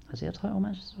 Has he had title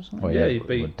matches or something? Well, Yeah, yeah, he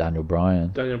beat with Daniel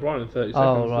Bryan. Daniel Bryan in 30 seconds.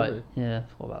 Oh right, didn't yeah,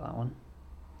 I forgot about that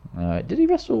one. Did he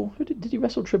wrestle? Did he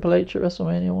wrestle Triple H at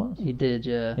WrestleMania once? He did,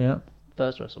 yeah. Yeah.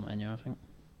 First WrestleMania, I think.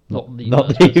 Not first the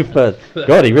WrestleMania. first.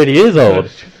 God, he really is old.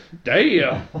 he?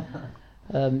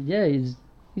 Damn. Yeah, he's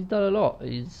done a lot.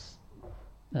 He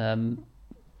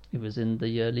was in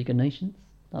the League of Nations.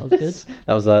 That was good.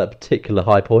 That was a particular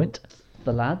high point.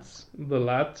 The lads. The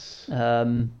lads.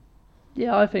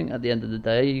 Yeah, I think at the end of the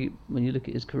day, when you look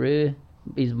at his career,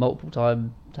 he's a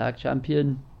multiple-time tag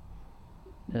champion,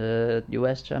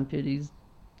 US champion. He's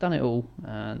done it all,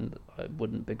 and I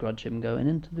wouldn't begrudge him going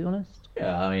in, to be honest.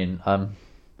 Yeah, I mean, I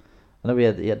know he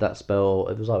had that spell.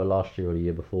 It was either last year or the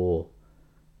year before.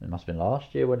 It must have been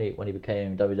last year when he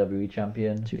became WWE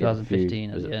champion. 2015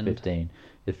 at was the it end. 15?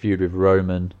 The feud with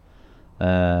Roman.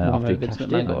 After he Vince cashed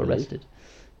McMahon in, I got believe. arrested.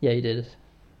 Yeah, he did.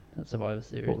 At Survivor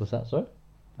Series. What was that? Sorry,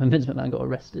 When Vince McMahon got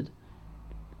arrested.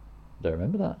 don't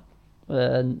remember that.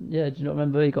 Yeah, do you not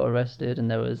remember he got arrested and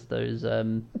there was those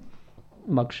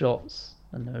mug shots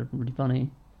and they were really funny.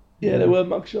 Yeah, there were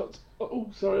mugshots.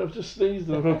 Oh, sorry, I've just sneezed.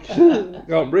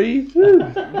 Can't breathe. Woo.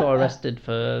 Got arrested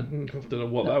for I don't know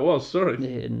what that was. Sorry.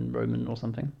 hitting Roman or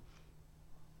something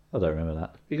I don't remember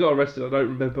that. He got arrested. I don't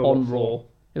remember. on what Raw. for.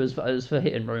 It was for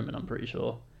hitting Roman, I'm pretty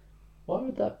sure. Why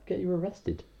would that get you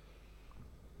arrested?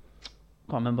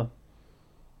 Can't remember.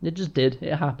 It just did.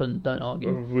 It happened. Don't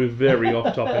argue. We're very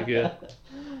off topic here.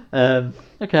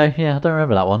 Okay, yeah, I don't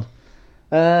remember that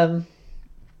one.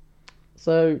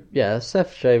 So yeah,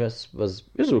 Seth Sheamus it was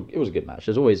a good match.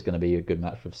 There's always going to be a good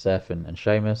match with Seth and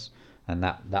Sheamus, and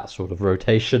that sort of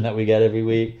rotation that we get every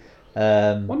week.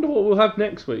 Wonder what we'll have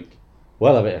next week.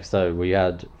 Well, I mean, so we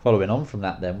had, following on from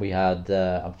that, then we had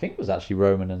I think it was actually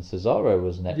Roman and Cesaro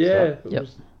was next Yeah. up, it Yep.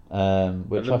 was-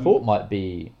 which I thought might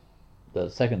be the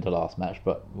second to last match,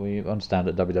 but we understand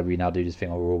that WWE now do this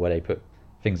thing overall where they put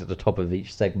things at the top of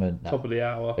each segment. top of the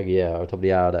hour. Yeah, or top of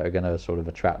the hour that are going to sort of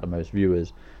attract the most viewers.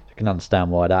 So you can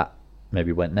understand why that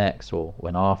maybe went next or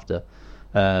went after.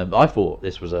 I thought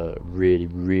this was a really,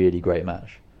 really great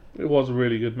match. It was a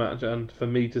really good match, and for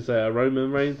me to say a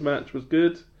Roman Reigns match was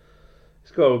good,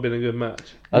 it's got to have been a good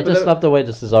match. I But just then- love the way that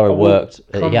I Cesaro will worked.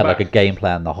 He come had like a back- game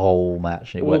plan the whole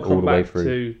match, and it We'll went all come the way back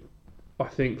through. to, I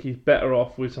think he's better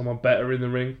off with someone better in the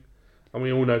ring, and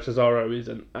we all know Cesaro is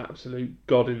an absolute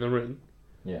god in the ring.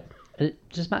 Yeah.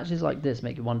 Just matches like this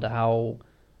make you wonder how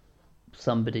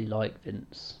somebody like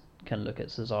Vince can look at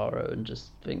Cesaro and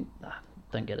just think,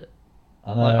 don't get it.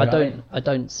 I know, Like, I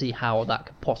don't see how that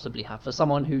could possibly happen for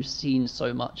someone who's seen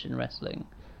so much in wrestling.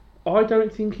 I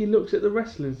don't think he looks at the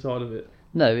wrestling side of it.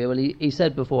 No, well, he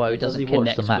said before he Does doesn't he watch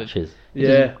connect the with matches? he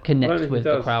doesn't Yeah, I don't connect think he with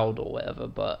the does. crowd or whatever.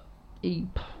 But I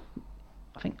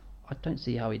don't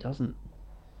see how he doesn't.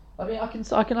 I mean,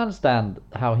 I can understand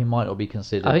how he might not be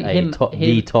considered I think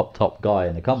the top guy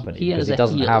in the company he because as he a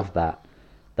doesn't heel- have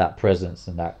that presence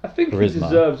and that I think charisma. he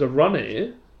deserves a run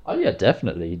here. Oh yeah,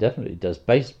 definitely, he definitely does,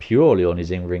 based purely on his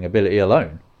in-ring ability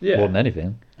alone, Yeah. more than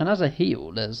anything. And as a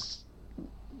heel, there's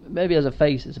maybe as a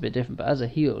face it's a bit different, but as a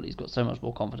heel, he's got so much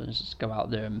more confidence just to go out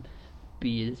there and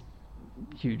be this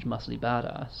huge, muscly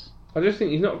badass. I just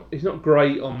think he's not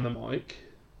great on the mic.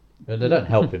 But they don't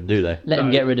help him, do they? Let him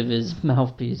No. get rid of his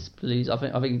mouthpiece, please. I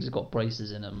think he's got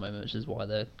braces in at the moment, which is why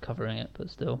they're covering it. But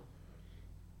still,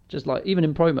 just like even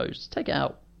in promos, just take it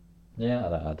out. Yeah, I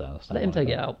don't understand. Let him why take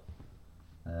not. it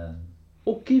out.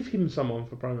 Or give him someone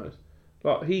for promos.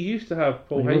 Like, he used to have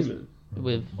Paul Well, he was- Heyman.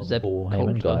 With Was Zeb Paul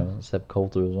Heyman guy, Coulter. wasn't Seb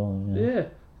Coulter as well. Yeah. Yeah.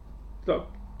 Like,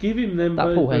 give him them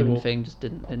That Paul people. Heyman thing just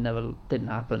didn't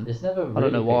happen. It's never really I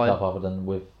don't know picked why. up other than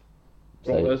with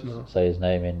Brock Lesnar. say his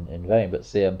name in vain, but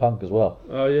CM Punk as well.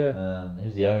 Oh, yeah.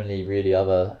 He's the only really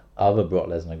other Brock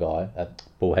Lesnar guy,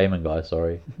 Paul Heyman guy,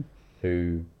 sorry,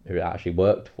 who actually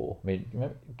worked for. I mean,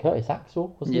 remember Curtis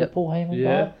Axel was he a Yep. Paul Heyman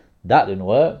Yeah. guy? That didn't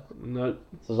work. No.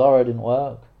 Cesaro didn't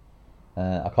work.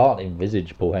 I can't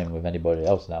envisage Paul Heyman with anybody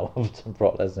else now other than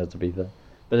Brock Lesnar, to be fair.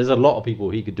 But there's a lot of people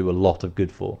he could do a lot of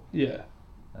good for. Yeah.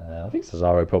 I think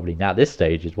Cesaro probably now at this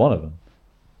stage is one of them.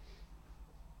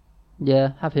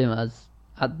 Yeah, have him as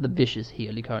the vicious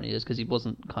heel he currently is, because he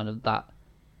wasn't kind of that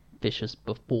vicious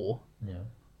before. Yeah.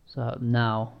 So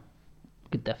now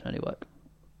could definitely work.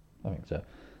 I think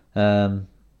so.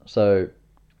 So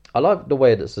I like the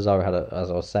way that Cesaro had as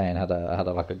I was saying, had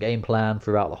a game plan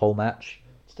throughout the whole match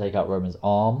to take out Roman's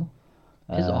arm.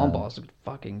 His armbars are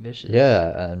fucking vicious.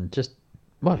 Yeah, and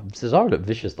Cesaro looked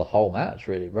vicious the whole match.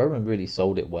 Really, Roman really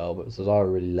sold it well, but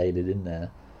Cesaro really laid it in there.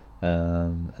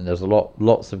 And there's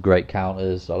lots of great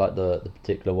counters. I like the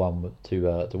particular one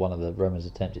to one of the Roman's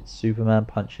attempted Superman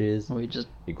punches. Or he just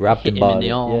He grabbed hit him him by in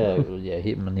the arm. Yeah,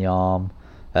 hit him in the arm.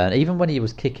 And even when he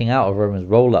was kicking out of Roman's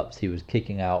roll-ups, he was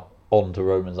kicking out onto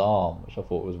Roman's arm, which I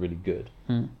thought was really good.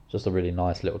 Just a really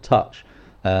nice little touch.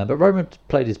 But Roman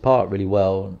played his part really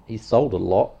well. He sold a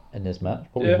lot in this match,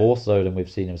 probably more so than we've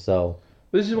seen him sell.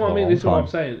 This is what I mean. This is what I'm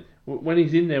saying. When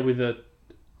he's in there with a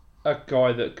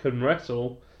guy that can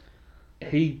wrestle,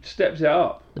 he steps it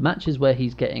up. The matches where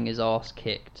he's getting his ass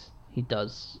kicked, he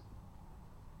does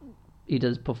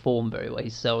perform very well. He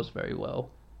sells very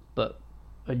well, but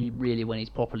only really when he's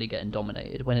properly getting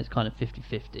dominated. When it's kind of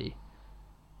 50-50,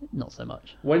 not so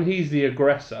much. When he's the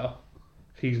aggressor,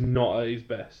 he's not at his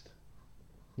best.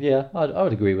 Yeah, I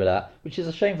would agree with that, which is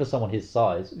a shame for someone his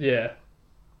size. Yeah.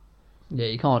 Yeah,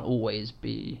 you can't always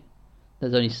be...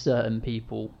 There's only certain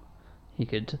people he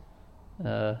could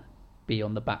be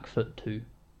on the back foot to.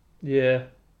 Yeah.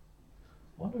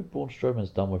 I wonder if Braun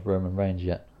Strowman's done with Roman Reigns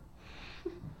yet.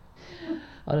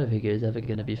 I don't think it's ever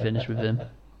going to be finished with him.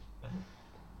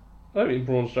 I don't think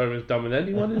Braun Strowman's done with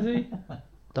anyone, is he?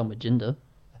 Done with Jinder.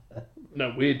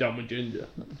 No, we're done with Ginger.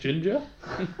 Ginger?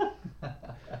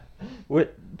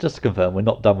 Just to confirm, we're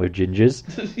not done with gingers.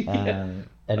 Yeah.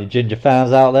 Any ginger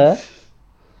fans out there?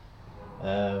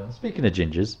 Speaking of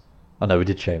gingers, I know we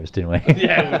did Sheamus, didn't we?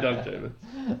 Yeah, we've done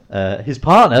Sheamus. His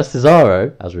partner,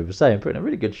 Cesaro, as we were saying, put in a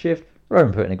really good shift.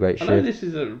 Roman put in a great shift. I know this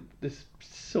is this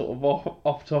sort of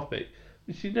off topic.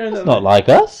 But you know It's that not like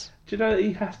us. Do you know that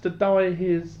he has to dye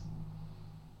his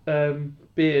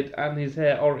beard and his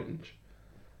hair orange?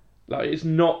 Like, it's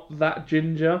not that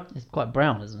ginger. It's quite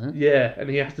brown, isn't it? Yeah, and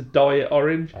he has to dye it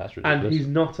orange. That's ridiculous. And he's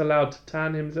not allowed to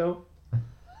tan himself.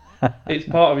 It's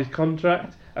part of his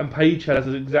contract. And Paige has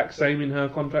the exact same in her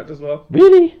contract as well.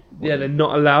 Really? Yeah, they're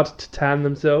not allowed to tan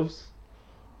themselves.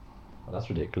 Well, that's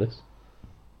ridiculous.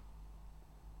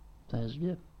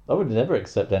 Yeah. I would never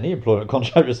accept any employment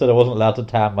contract that said I wasn't allowed to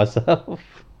tan myself.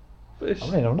 But I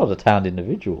mean, I'm not a tanned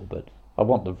individual, but I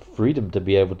want the freedom to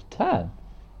be able to tan.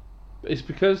 it's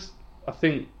because I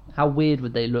think... How weird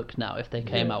would they look now if they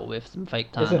came out with some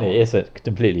fake tan? Isn't it? It's a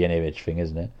completely an image thing,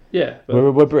 isn't it? Yeah. But,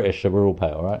 We're British, so we're all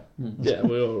pale, right? yeah,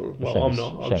 we're all... Well, I'm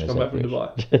not. I've just come back from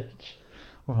Dubai.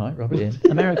 All right, rub it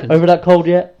in. Americans. Over that cold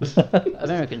yet?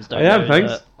 Americans don't I am, know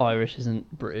thanks. that Irish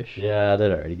isn't British. Yeah, they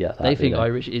don't really get that. They do think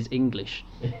Irish is English.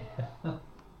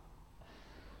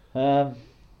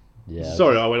 Yeah.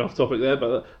 Sorry, I went off topic there,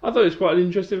 but I thought it was quite an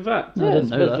interesting fact. I didn't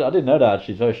know that. I didn't know that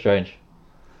actually. It's very strange.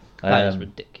 That is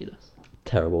ridiculous.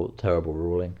 Terrible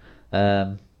ruling.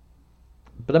 But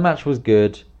the match was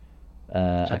good.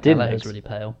 I Jack didn't. Gallagher's really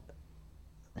pale.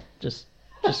 Just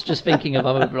thinking of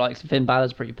other, like, Finn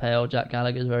Balor's pretty pale. Jack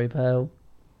Gallagher's very pale.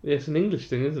 Yeah, it's an English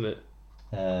thing, isn't it?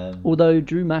 Although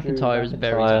Drew McIntyre is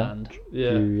very tanned.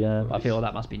 Yeah. I feel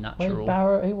that must be natural.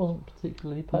 Barrett, he wasn't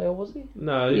particularly pale, was he?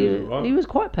 No, he was right. He was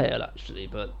quite pale actually,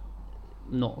 but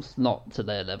not to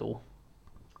their level.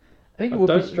 I think it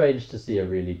would be strange to see a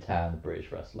really tanned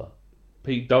British wrestler.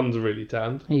 Pete Dunne's really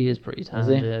tanned. He is pretty tanned.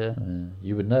 Is he? Yeah.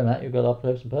 You would know, Matt. You've got up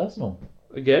close and personal.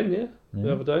 Again, yeah.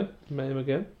 The other day, met him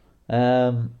again.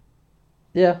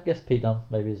 Yeah, I guess Pete Dunne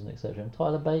maybe is an exception.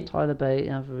 Tyler Bate.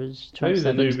 Average. Maybe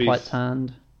the 27's newbies. quite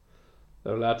tanned.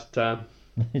 They're allowed to tan.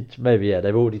 Maybe, yeah,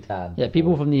 they've already tanned. Yeah,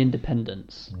 people from the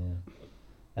independents.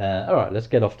 Yeah. Alright, let's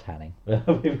get off tanning.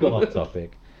 We've gone off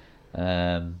topic.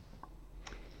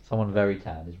 Someone very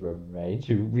tanned is Roman Reigns,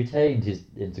 who retained his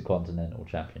Intercontinental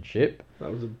Championship. That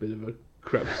was a bit of a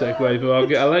crap segue,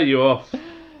 but I'll let you off.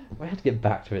 We had to get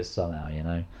back to it somehow, you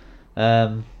know.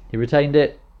 He retained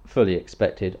it, fully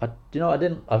expected. I thought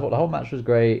the whole match was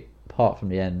great. Apart from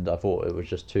the end, I thought it was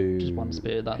just one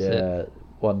spear. That's it. Yeah,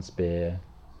 one spear,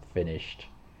 finished.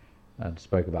 And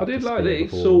spoke about. I did the like spear that it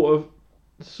before.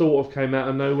 sort of came out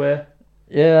of nowhere.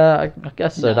 Yeah, I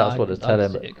guess so. No, That's what it's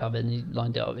telling. I see it coming. He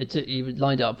lined it up. He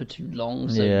lined it up for too long.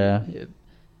 So Yeah.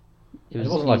 It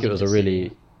wasn't like easy it was to a see.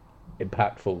 really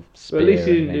impactful spear. But at least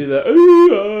he didn't or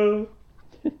do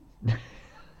anything.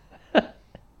 that.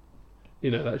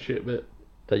 You know that shit bit.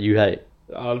 That you hate.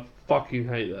 I fucking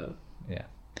hate that. Yeah.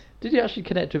 Did you actually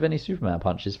connect with any Superman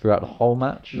punches throughout the whole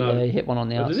match? No. Yeah, he hit one on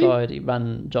the Oh, did he? outside. He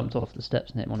jumped off the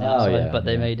steps and hit one on the outside. yeah, but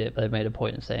they yeah. made a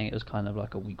point of saying it was kind of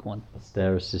like a weak one. A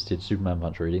stair-assisted Superman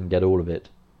punch where he didn't get all of it.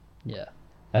 Yeah.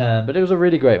 But it was a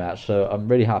really great match, so I'm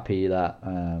really happy that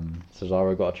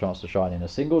Cesaro got a chance to shine in a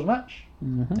singles match.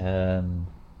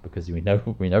 Because we know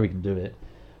we can do it.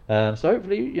 So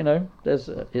hopefully, you know, that's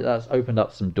opened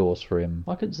up some doors for him.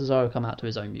 Why couldn't Cesaro come out to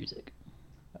his own music?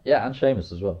 Yeah, and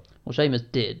Sheamus as well. Well, Sheamus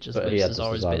did, just But with he had the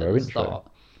Cesaro's bit Cesaro at the intro.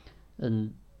 start.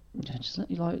 And just let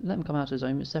him come out to his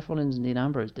own. Seth Rollins and Dean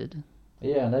Ambrose did.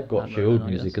 Yeah, and they've got Ambrose, Shield I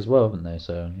music guess. as well, haven't they?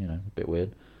 So, you know, a bit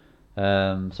weird.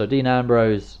 So Dean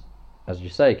Ambrose, as you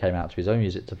say, came out to his own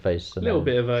music to face A little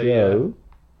bit of a Joe.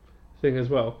 thing as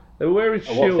well. They were wearing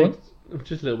A what shield,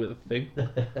 just a little bit of thing.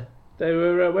 They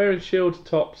were wearing shield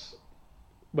tops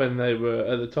when they were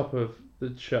at the top of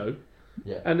the show,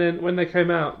 and then when they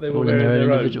came out, they were All in wearing their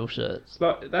their individual own. shirts.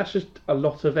 Like that's just a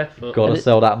lot of effort. Got to And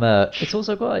sell that merch. It's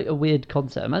also quite a weird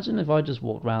concept. Imagine if I just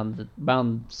walked round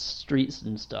streets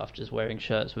and stuff, just wearing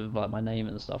shirts with like my name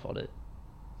and stuff on it.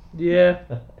 Yeah,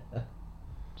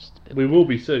 Just a bit we will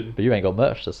be soon. But you ain't got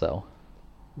merch to sell.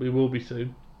 We will be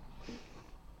soon.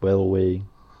 Will we?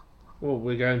 Well,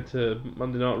 we're going to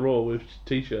Monday Night Raw with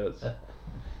t-shirts.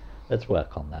 Let's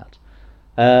work on that.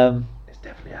 It's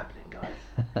definitely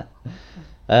happening,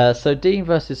 guys. So Dean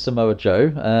versus Samoa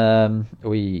Joe.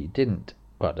 We didn't.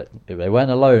 Well, they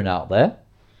weren't alone out there.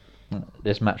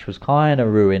 This match was kind of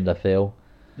ruined, I feel,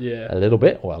 Yeah. a little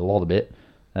bit, or a lot of it,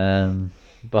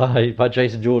 by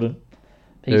Jason Jordan.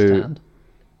 He's who- tanned.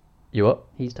 You what?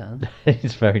 He's tanned.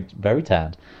 He's very, very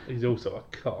tanned. He's also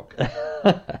a cock.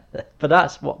 But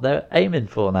that's what they're aiming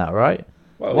for now, right?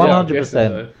 Well, yeah, I'm guessing 100%.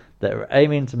 so. They're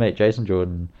aiming to make Jason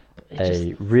Jordan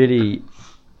It a really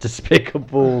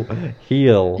despicable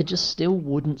heel. It just still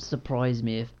wouldn't surprise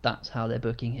me if that's how they're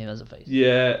booking him as a face.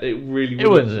 Yeah, it really It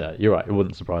wouldn't. wouldn't. You're right. It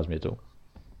wouldn't surprise me at all.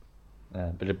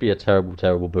 But it'd be a terrible,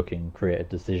 terrible booking, creative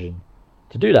decision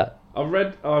to do that. I've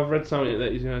read something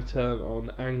that he's going to turn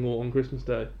on Angle on Christmas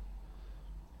Day.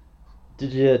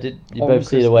 Did you On both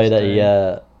see the way Christmas that he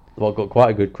Day. what got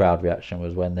quite a good crowd reaction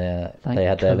was when Thank they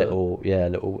had their Kurt.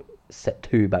 little set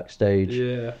two backstage,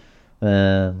 Yeah.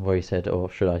 where he said, or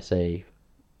should I say,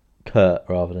 Kurt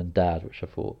rather than Dad, which I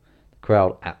thought the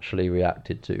crowd actually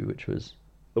reacted to, which was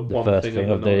The the one first thing thing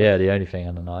of of the the night. the only thing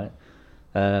on the night.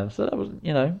 So that was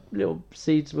little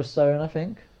seeds were sown, I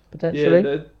think, potentially.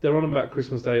 Yeah, they're on about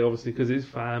Christmas Day, obviously, because it's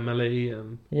family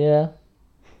and... Yeah.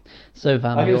 So I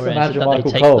family can just oriented imagine that they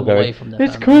Michael take Cole them going, away from their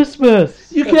 "It's family.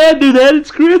 Christmas! You can't do that,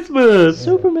 it's Christmas!"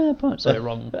 Superman punch. Sorry,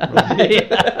 wrong.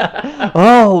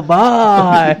 Oh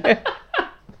my!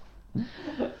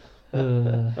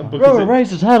 And Roman Booker Reigns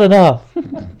has had enough.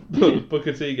 T,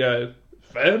 Booker T going,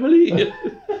 family?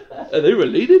 Are they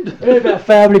related? What about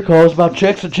family calls, about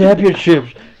checks and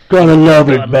championships? Gotta love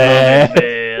it,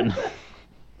 man.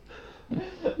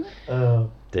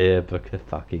 Oh dear, Booker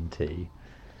fucking T.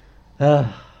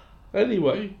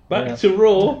 Anyway, back Yeah. to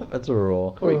Raw. That's a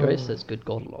Raw. Corey Grace says "Good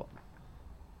God" a lot.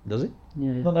 Does he?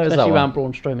 Yeah, Not noticed especially that around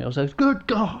one. Braun Strowman. Also, "Good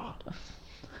God."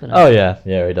 Oh yeah,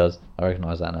 he does. I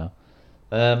recognise that now.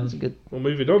 That's a good. Well,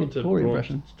 moving on Good to Tory Braun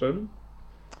impression. Strowman.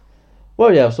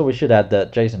 Well, yeah. So we should add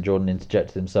that Jason Jordan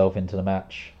interjected himself into the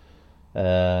match.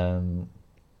 Dean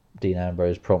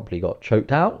Ambrose promptly got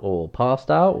choked out, or passed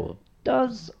out, or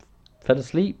fell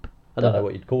asleep. I don't know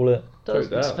what you'd call it. Does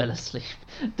Choked out. fell asleep?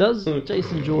 Does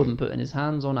Jason Jordan putting his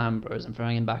hands on Ambrose and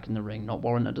throwing him back in the ring not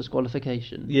warrant a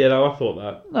disqualification? Yeah, no, I thought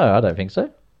that. No, I don't think so.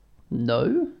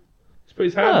 No. He's put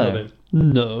his hands No. on him.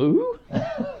 No.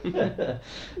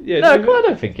 Yeah, No, I so-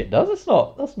 don't think it does. That's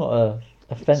not a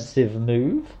offensive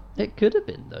move. It could have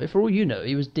been though. For all you know,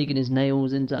 he was digging his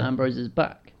nails into Ambrose's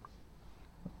back.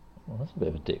 Well, that's a bit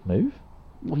of a dick move.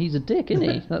 Well, he's a dick, isn't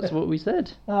he? That's what we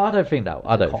said. No, I don't think that.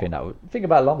 Think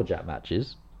about lumberjack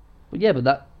matches. Well, yeah,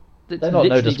 but it's They're not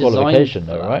no literally disqualification,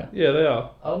 designed though, for that. right? Yeah, they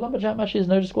are. Are lumberjack matches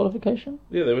no disqualification?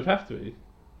 Yeah, they would have to be.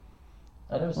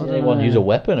 I never I seen don't anyone know. use a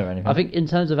weapon or anything. I think in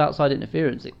terms of outside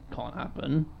interference, it can't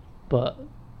happen. But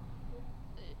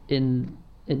in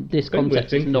this I think we're context,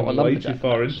 it's thinking not a way lumberjack too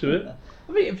far match. into it.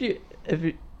 I mean,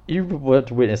 if you were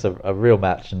to witness a real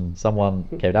match and someone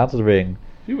came down to the ring,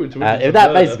 If you were to witness if a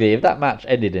that murder- if that match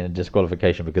ended in a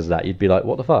disqualification because of that, you'd be like,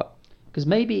 what the fuck? Because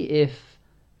maybe if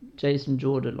Jason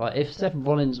Jordan, like if Seth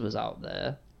Rollins was out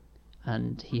there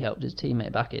and he helped his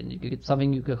teammate back in,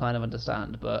 something you could kind of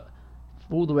understand. But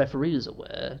for all the referees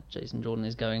aware, Jason Jordan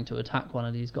is going to attack one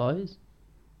of these guys.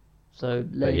 So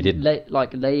But he didn't.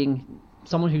 laying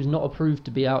someone who's not approved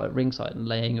to be out at ringside and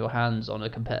laying your hands on a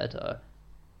competitor.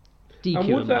 DQ And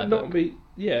in would my that not book. be...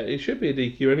 Yeah, it should be a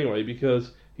DQ anyway,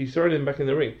 because he's thrown him back in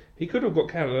the ring. He could have got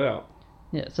counted out.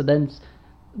 Yeah. So then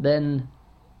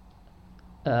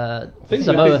think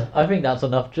I think that's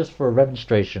enough just for a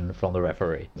remonstration from the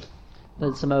referee.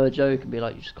 then Samoa Joe can be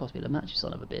like, "You just cost me the match, you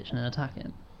son of a bitch," and then attack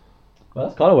him. Well,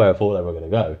 that's kind of where I thought they were going to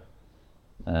go,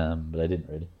 but they didn't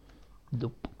really.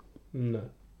 Nope. No.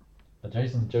 But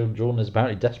Jason Jordan is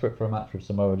apparently desperate for a match with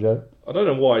Samoa Joe. I don't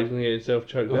know why he's going to get himself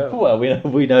choked out. Well,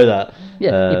 we know that.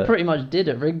 Yeah, he pretty much did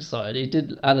at ringside. He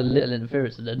did add a little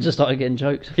interference and then just started getting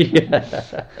choked.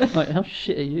 Yeah. Like, how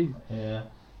shit are you? Yeah.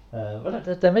 Well,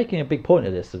 they're making a big point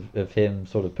of this, of him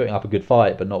sort of putting up a good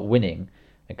fight but not winning.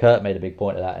 And Kurt made a big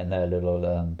point of that in their little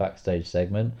backstage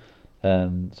segment.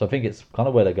 So I think it's kind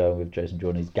of where they're going with Jason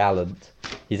Jordan. He's gallant.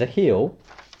 He's a heel,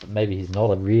 maybe he's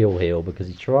not a real heel because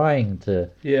he's trying to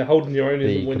Yeah, holding your own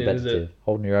be isn't winning, is competitive. it?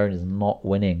 Holding your own is not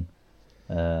winning.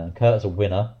 Kurt's a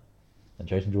winner, and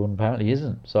Jason Jordan apparently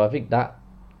isn't. So I think that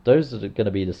those are going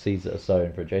to be the seeds that are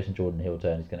sown for a Jason Jordan heel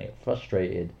turn. He's going to get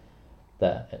frustrated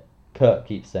that Kurt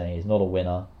keeps saying he's not a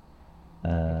winner.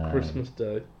 Christmas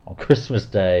Day. On Christmas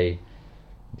Day,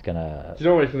 he's going to... Do you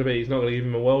know what it's going to be? He's not going to give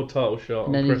him a world title shot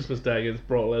And on then Christmas Day against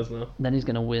Brock Lesnar. Then he's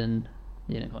going to win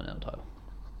the Intercontinental title.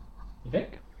 You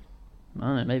think? I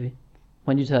don't know, maybe.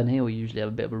 When you turn heel, you usually have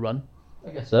a bit of a run.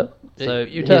 I guess so. So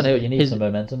you turn heel, you need some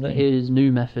momentum, don't you? His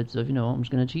new methods of, I'm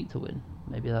just going to cheat to win.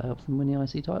 Maybe that helps him win the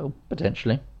IC title.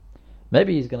 Potentially.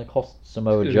 Maybe he's going to cost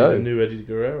Samoa He's Joe. the new Eddie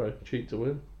Guerrero. Cheat to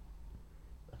win.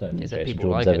 I don't think Is that Jason people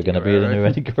Jordan's like ever Eddie going to be the Guerrero? new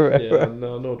Eddie Guerrero. Yeah,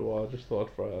 no, nor do I. I just thought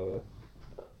I'd throw it out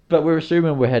there. But we're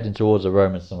assuming we're heading towards a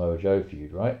Roman Samoa Joe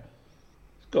feud, right?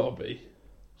 It's got to be.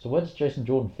 So where does Jason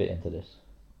Jordan fit into this?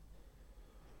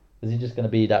 Is he just going to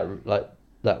be that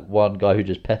one guy who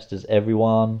just pesters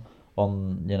everyone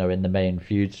on in the main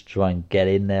feuds to try and get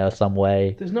in there some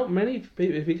way? There's not many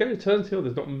people. If he goes turns heel,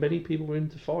 there's not many people willing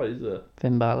to fight, is there?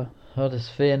 Finn Balor. Oh, there's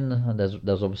Finn, and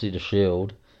there's obviously the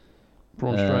Shield.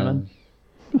 Braun Strowman.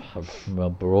 Well,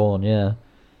 Braun, yeah.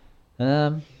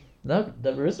 No,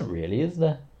 there isn't really, is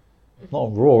there? Not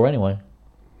on Raw, anyway.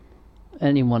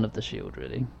 Any one of the Shield,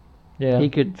 really. Yeah. He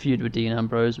could feud with Dean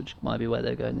Ambrose, which might be where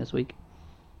they're going this week.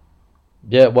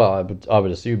 Yeah, well, I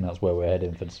would assume that's where we're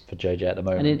heading for JJ at the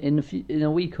moment. And in a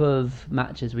week of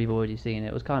matches we've already seen,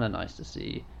 it was kind of nice to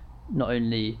see not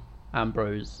only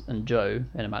Ambrose and Joe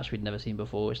in a match we'd never seen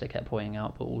before, which they kept pointing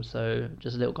out, but also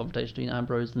just a little confrontation between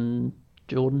Ambrose and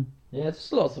Jordan. Yeah, there's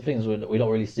just lots of things we're not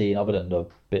really seeing other than the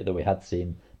bit that we had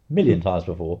seen a million times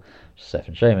before, Seth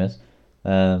and Sheamus.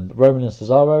 Roman and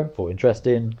Cesaro, thought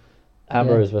interesting.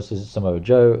 Ambrose versus Samoa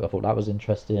Joe, I thought that was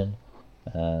interesting.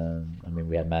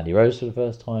 We had Mandy Rose for the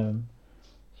first time.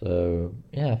 So,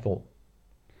 yeah, I thought...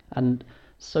 And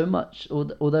so much,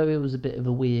 although it was a bit of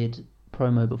a weird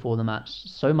promo before the match,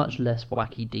 so much less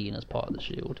wacky Dean as part of the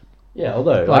Shield. Yeah,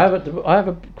 although I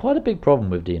have quite a big problem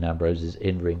with Dean Ambrose's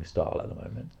in-ring style at the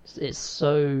moment. It's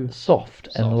so Soft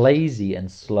and lazy and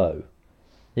slow.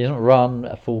 He doesn't run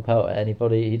a full pelt at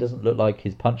anybody. He doesn't look like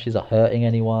his punches are hurting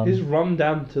anyone. His run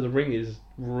down to the ring is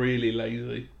really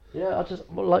lazy. Yeah,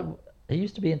 he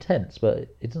used to be intense, but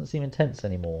it doesn't seem intense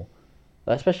anymore.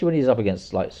 Especially when he's up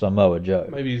against Samoa Joe.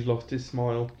 Maybe he's lost his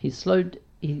smile. he's slowed.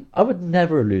 I would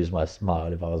never lose my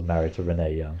smile if I was married to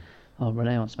Renee Young. Oh,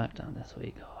 Renee on SmackDown this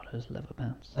week. Oh, those leather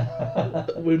pants.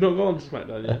 We've not gone to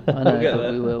SmackDown yet. I know, We'll get but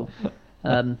there. we will.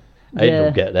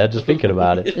 I'll get there just thinking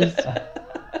about it.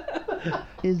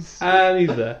 And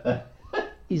he's there.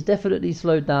 He's definitely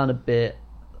slowed down a bit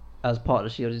as part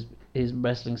of the Shield. His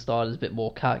wrestling style is a bit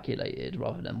more calculated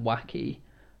rather than wacky.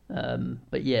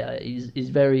 But yeah, he's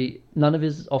very... None of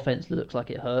his offense looks like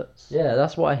it hurts. Yeah,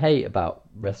 that's what I hate about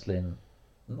wrestling.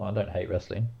 No, I don't hate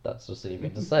wrestling. That's a silly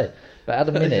thing to say. But at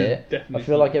the minute, I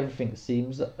feel like everything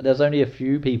seems... There's only a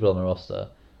few people on the roster,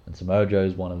 and Samoa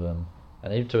Joe's one of them.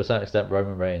 And even to a certain extent,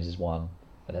 Roman Reigns is one.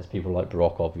 And there's people like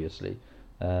Brock, obviously.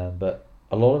 But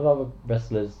a lot of other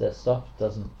wrestlers, their stuff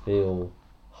doesn't feel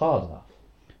hard enough.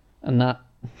 And that...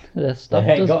 Their stuff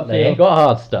They ain't got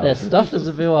hard stuff. Their stuff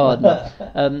doesn't feel hard.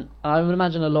 I would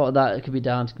imagine a lot of that could be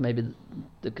down to maybe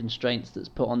the constraints that's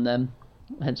put on them.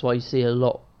 Hence why you see a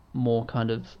lot more kind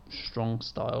of strong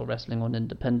style wrestling on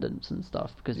independents and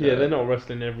stuff. Because they're not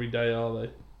wrestling every day, are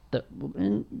they?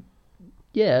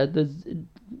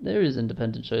 There is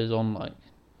independent shows on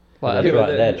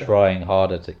they're trying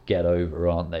harder to get over,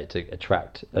 aren't they, to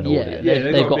attract an audience?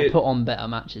 They've got to put on better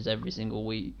matches every single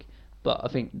week. But I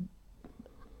think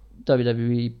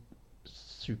WWE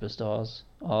superstars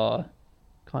are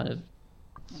kind of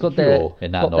got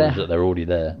in that knowledge that they're already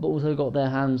there, but also got their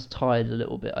hands tied a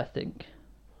little bit, I think.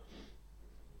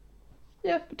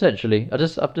 Yeah, potentially. I've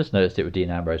just noticed it with Dean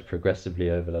Ambrose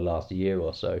progressively over the last year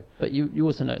or so. But you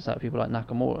also notice that people like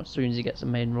Nakamura, as soon as he gets a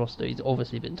main roster, he's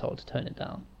obviously been told to turn it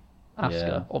down.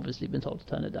 Asuka, obviously been told to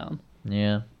turn it down.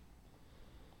 Yeah.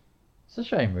 It's a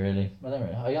shame, really.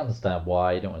 I understand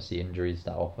why you don't want to see injuries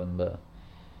that often, but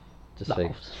just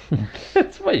think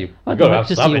it's why you've got to have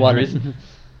some injuries.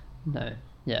 No,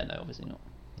 obviously not.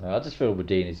 No, I just feel with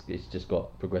Dean, he's just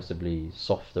got progressively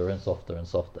softer and softer and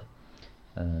softer.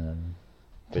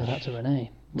 Shout out to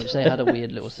Renee, which they had a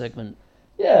weird little segment.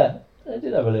 Yeah, they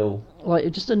did have a little... It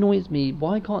just annoys me.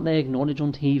 Why can't they acknowledge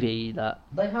on TV that...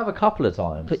 They have a couple of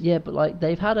times. But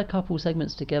they've had a couple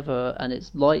segments together, and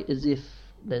it's as if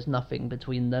there's nothing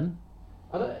between them.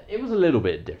 It was a little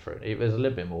bit different. It was a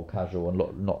little bit more casual and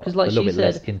not a little bit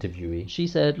less interviewee. She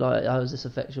said, how does this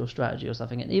affect your strategy or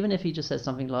something? And even if he just said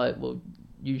something like, well,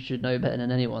 you should know better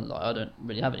than anyone. Like, I don't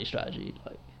really have any strategy.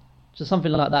 Like, just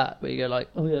something like that, where you go like,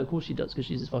 oh yeah, of course she does, because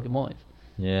she's his fucking wife.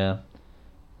 Yeah.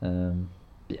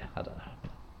 Yeah, I don't know.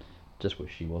 Just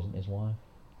wish she wasn't his wife.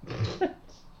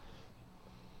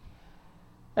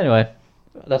 Anyway,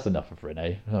 that's enough of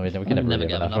Renee. I mean, we can I'll never never really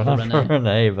get have enough enough of of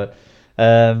Renee, but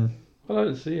I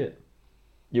don't see it.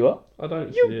 you what? I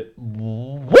don't see it.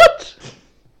 What?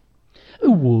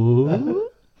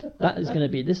 What? That is going to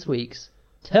be this week's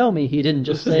Tell Me He Didn't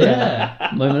Just Say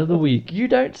That moment of the week. You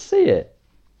don't see it?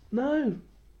 No.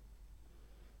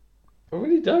 I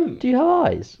really don't. Do you have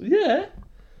eyes? Yeah.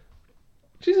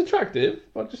 She's attractive,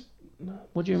 but just... No.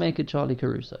 What do you make of Charlie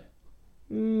Caruso?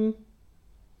 Mm.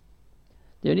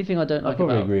 The only thing I don't I like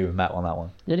probably about agree with Matt on that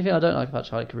one. the only thing I don't like about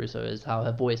Charlie Caruso is how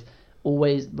her voice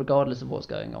always, regardless of what's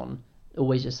going on,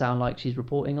 always just sound like she's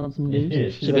reporting on some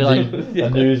news. She'll be like, a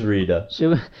newsreader.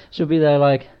 she'll be there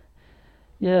like,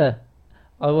 yeah,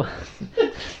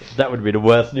 That would be the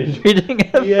worst news reading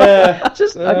ever. Yeah.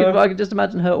 I can just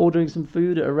imagine her ordering some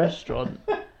food at a restaurant,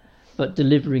 but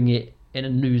delivering it in a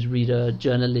newsreader,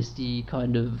 journalisty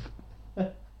kind of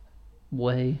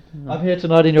way. I'm here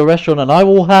tonight in your restaurant and I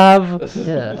will have...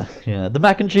 Yeah. the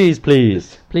mac and cheese,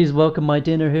 please. Please welcome my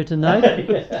dinner here tonight.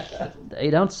 The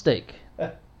 8-ounce steak.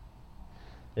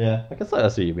 Yeah, I guess I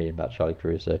see what you mean about Charlie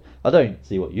Caruso. I don't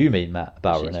see what you mean, Matt,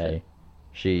 about She's Renee.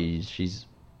 She's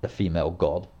a female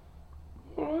god.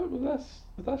 Alright, well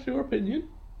that's your opinion.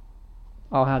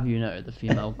 I'll have you know, the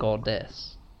female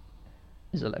goddess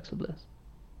is Alexa Bliss.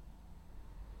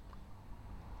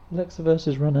 Alexa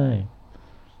versus Renee.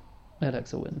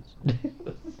 Alexa wins.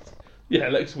 Yeah,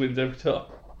 Lex wins every time.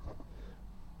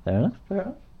 Fair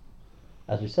enough.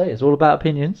 As you say, it's all about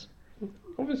opinions.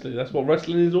 Obviously, that's what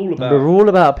wrestling is all about. We're all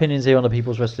about opinions here on the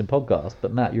People's Wrestling Podcast,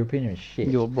 but Matt, your opinion is shit.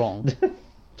 You're wrong.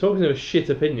 Talking of shit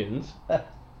opinions.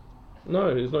 No,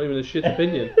 it's not even a shit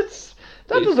opinion.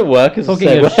 That doesn't work as Talking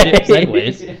a of shit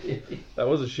segues. That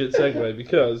was a shit segue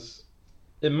because,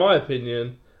 in my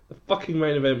opinion, the fucking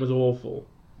main event was awful.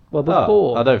 Well,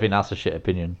 before... I don't think that's a shit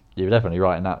opinion. You're definitely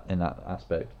right in that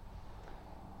aspect.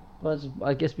 Well,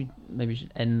 I guess we maybe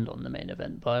should end on the main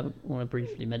event, but I want to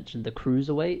briefly mention the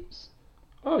cruiserweights.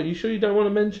 Oh, you sure you don't want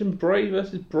to mention Bray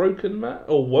versus Broken Matt?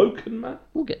 Or Woken Matt?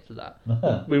 We'll get to that.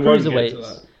 We won't get to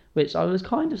Cruiserweights, that. which I was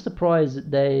kind of surprised that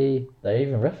they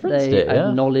even referenced they it, yeah.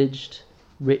 acknowledged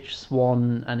Rich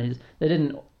Swann and his... They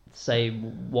didn't say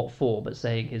what for, but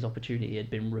saying his opportunity had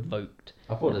been revoked.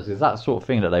 I thought this is that sort of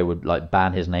thing that they would like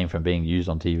ban his name from being used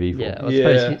on TV for. Yeah, I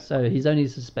Yeah. suppose so he's only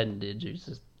suspended due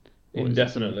to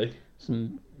Indefinitely.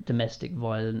 some domestic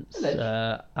violence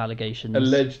allegations.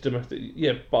 Alleged domestic...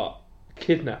 Yeah, but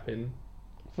kidnapping...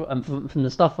 And from the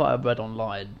stuff that I've read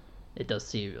online, it does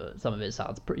seem some of it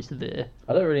sounds pretty severe.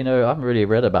 I don't really know. I haven't really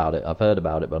read about it. I've heard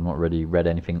about it, but I've not really read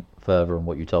anything further on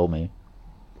what you told me.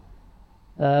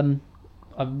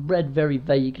 I've read very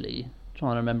vaguely,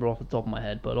 trying to remember off the top of my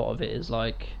head, but a lot of it is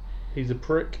like He's a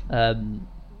prick.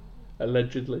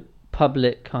 Allegedly.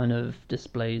 public kind of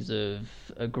displays of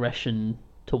aggression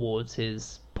towards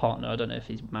his partner. I don't know if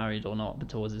he's married or not, but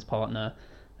towards his partner.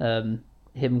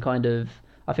 Him kind of...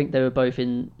 I think they were both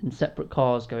in separate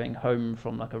cars going home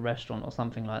from like a restaurant or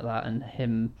something like that, and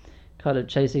him kind of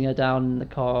chasing her down in the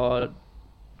car,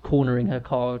 cornering her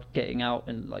car, getting out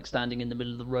and like standing in the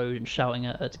middle of the road and shouting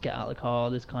at her to get out of the car,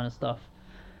 this kind of stuff.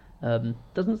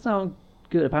 Doesn't sound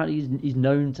good. Apparently he's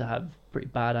known to have pretty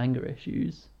bad anger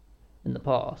issues in the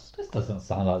past. This doesn't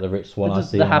sound like the Rich Swann I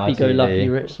Just see the on my happy-go-lucky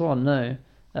TV. Rich Swann,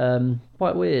 no.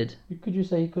 Quite weird. Could you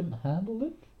say he couldn't handle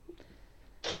it?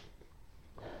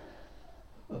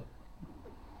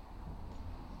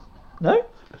 No?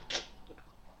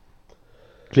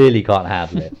 Clearly can't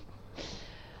handle it.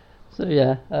 So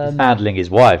yeah, He's handling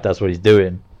his wife, that's what he's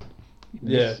doing.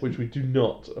 Yeah, which we do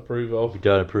not approve of. We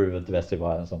don't approve of domestic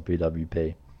violence on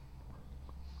PWP.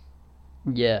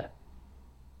 yeah.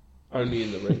 Only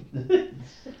in the ring.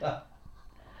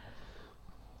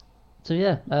 So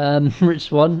yeah, Rich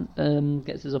Swann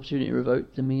gets his opportunity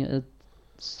revoked, and we get a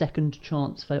second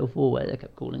chance fatal four-way, they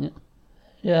kept calling it.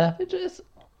 Yeah, it's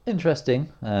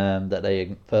interesting that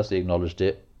they firstly acknowledged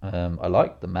it. I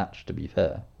liked the match, to be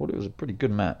fair. I thought it was a pretty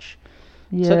good match.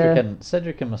 Yeah.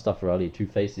 Cedric and Mustafa Ali, two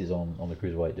faces on the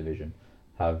cruiserweight division,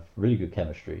 have really good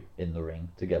chemistry in the ring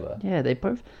together. Yeah, they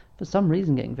both, for some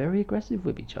reason, getting very aggressive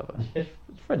with each other. It's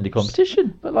friendly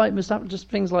competition. But like Mustafa, just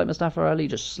things like Mustafa Ali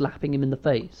just slapping him in the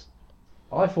face.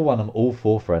 I, for one, am all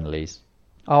for friendlies.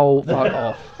 Oh, fuck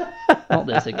off. Not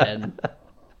this again.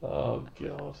 Oh,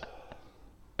 God.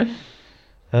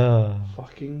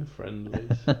 Fucking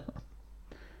friendlies.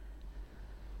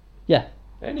 Yeah,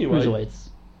 Anyway. cruiserweights.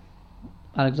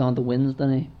 Alexander wins,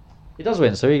 doesn't he? He does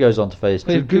win, so he goes on to face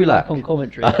Drew With Gulak Gulak on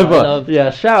commentary. Well, yeah,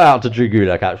 shout out to Drew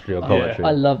Gulak actually on commentary. I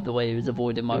love the way he was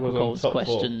avoiding Michael was on Cole's top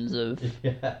questions of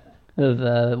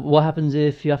Yeah. what happens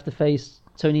if you have to face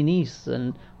Tony Nese,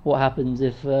 and what happens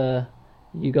if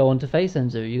you go on to face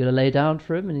Enzo. You're gonna lay down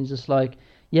for him, and he's just like,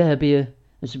 yeah, it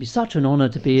should be such an honour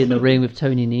to be in the ring with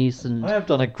Tony Nese, and I have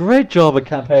done a great job of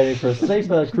campaigning for a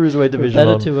safer cruiserweight division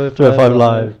better on 205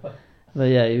 Live. But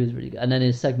yeah, he was really good. And then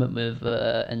his segment with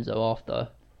Enzo after,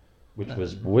 Which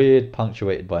was weird,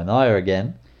 punctuated by Nia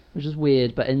again. which is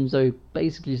weird, but Enzo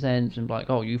basically saying to him like,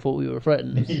 "Oh, you thought we were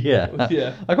friends." Yeah.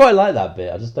 Yeah. I quite like that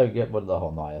bit. I just don't get what the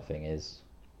whole Nia thing is.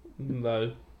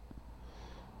 No.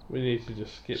 We need to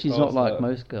just skip She's past not like that.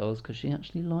 most girls because she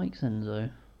actually likes Enzo.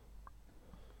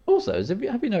 Also, have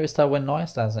you noticed how when Nia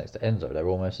stands next to Enzo, they're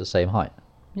almost the same height?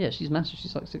 Yeah, she's massive.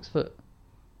 She's like 6 foot.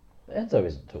 But Enzo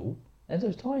isn't tall.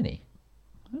 Enzo's tiny.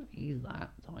 I don't think he's that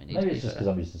tiny. Maybe to it's be just fair. because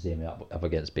I'm used to seeing him up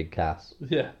against big Cass.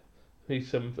 Yeah. He's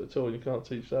 7 foot tall, you can't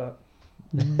teach that.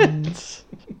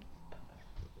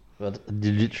 But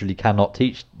you literally cannot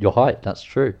teach your height. That's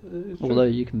true. It's true. Although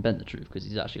you can bend the truth because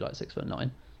he's actually like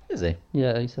 6'9". Is he?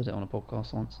 Yeah, he said it on a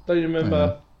podcast once. Don't you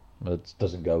remember? Well, it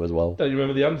doesn't go as well. Don't you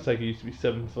remember the Undertaker used to be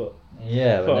 7 foot?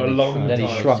 Yeah, For but a long then he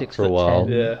time. shrunk 6 for a foot while.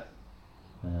 10. Yeah.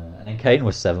 And then Kane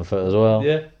was 7 foot as well.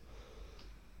 Yeah.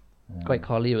 Great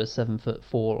Khali was 7'4"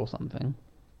 or something.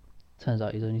 Turns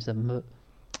out he's only 7 foot.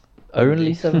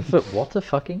 Only 7 foot. What a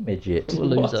fucking midget.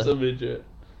 What a What's loser. a midget?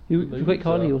 Great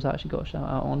Khali Loser. also actually got a shout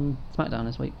out on SmackDown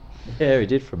this week. Yeah, he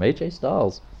did from AJ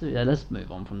Styles. So yeah, let's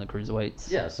move on from the cruiserweights.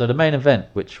 Yeah, so the main event,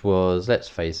 which was, let's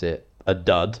face it, a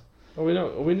dud. Are we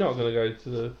not going to go to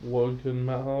the Woken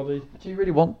Matt Hardy? Do you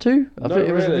really want to? I Not think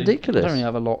it was really. I ridiculous. don't really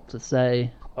have a lot to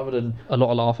say. Other than A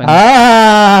lot of laughing.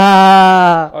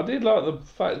 ah, I did like the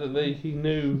fact that he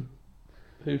knew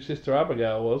who Sister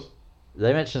Abigail was.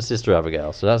 they mentioned Sister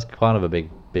Abigail, so that's kind of a big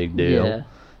deal. Yeah.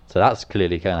 So that's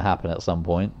clearly going to happen at some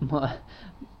point.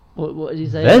 What did you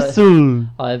say? Vessel.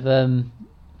 I've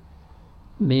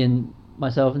me and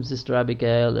myself and Sister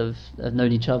Abigail have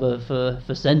known each other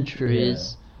for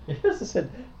centuries. Yes, I said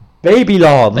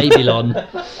Babylon. Babylon.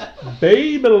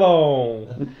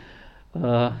 Babylon!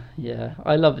 Yeah,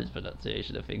 I love his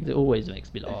pronunciation of things. It always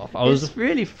makes me laugh. It's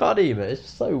really funny, but it's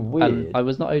so weird. I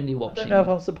was not only I watching. don't know if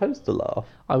I'm supposed to laugh.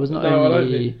 I was not No, I don't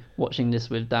only think- watching this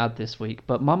with Dad this week,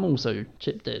 but Mum also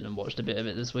chipped in and watched a bit of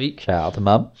it this week. Shout out to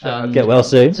Mum. Shout out Get to well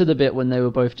soon. To the bit when they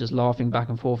were both just laughing back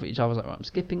and forth at each other. I was like, right, I'm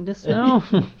skipping this now.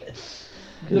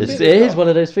 It is one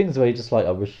of those things where you're just like,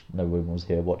 I wish no one was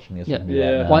here watching this Yeah. with me Yeah.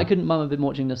 right now. Why couldn't Mum have been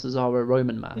watching the Cesaro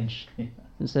Roman match?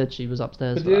 Instead, she was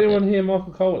upstairs. But for did that anyone bit. hear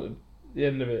Michael Cole at the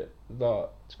end of it? Like,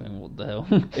 Just going, what the hell?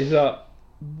 he's like,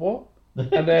 what?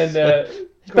 And then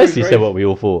He basically said what we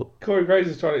all thought. Corey Graves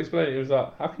is trying to explain it. He was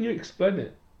like, how can you explain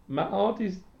it? Matt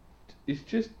Hardy's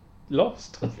just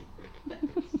lost.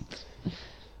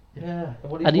 Yeah.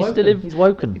 And he's still in. He's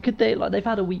woken. Could they they've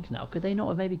had a week now? Could they not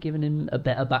have maybe given him a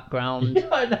better background? Yeah,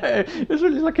 I know. It was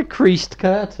really like a creased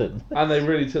curtain. And they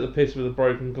really took the piss with a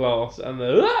broken glass. And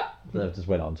the That just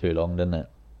went on too long, didn't it?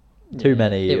 Too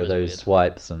many it of was those weird.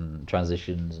 swipes and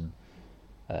transitions, and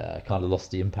kind of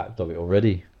lost the impact of it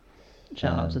already.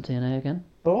 Shout out to TNA again.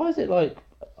 But why is it like?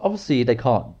 Obviously, they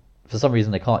can't. For some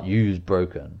reason, they can't use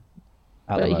broken.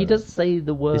 At the But he moment. does say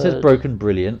the word. He says broken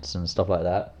brilliance and stuff like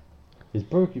that. He's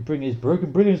broke. You bring his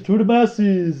broken brilliance to the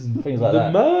masses and things like the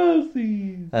that.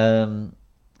 mercies.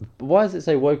 But why does it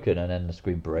say woken and then the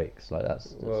screen breaks? Like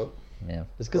that's Well, yeah.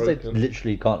 It's because they broken.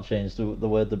 literally can't change the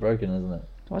word to broken, isn't it?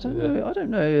 I don't know. I don't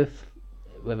know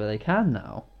whether they can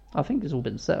now. I think it's all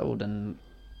been settled, and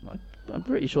I'm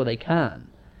pretty sure they can.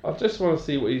 I just want to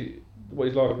see what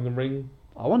he's like in the ring.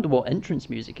 I wonder what entrance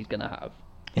music he's gonna have,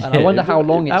 and I wonder how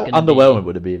long it's How gonna be. underwhelming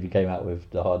would it be if he came out with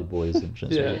the Hardy Boys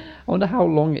entrance? Yeah. music? I wonder how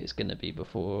long it's gonna be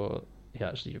before he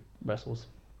actually wrestles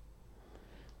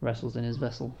in his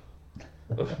vessel.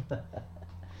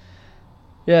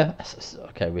 Yeah.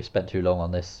 Okay, we spent too long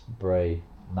on this Bray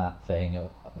Matt thing.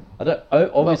 I don't.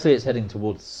 Obviously, it's heading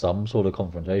towards some sort of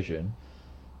confrontation.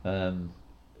 On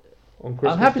I'm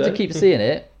Christmas happy to Day. keep seeing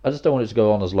it. I just don't want it to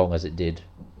go on as long as it did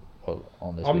on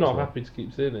this. I'm week's not Raw. happy to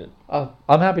keep seeing it.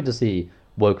 I'm happy to see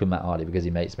Woken Matt Hardy because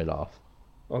he makes me laugh.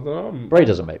 I don't know. Bray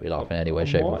doesn't make me laugh in any way, I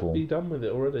shape, or might form. be done with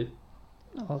it already.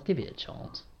 I'll give it a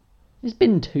chance. There's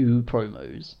been 2 promos.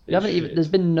 You It's haven't even. shit. There's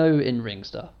been no in-ring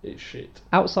stuff It's shit.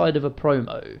 outside of a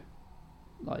promo.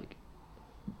 Like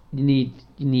you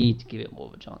need to give it more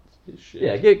of a chance. It's shit.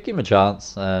 Yeah, give him a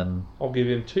chance. I'll give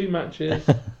him 2 matches.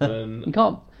 You And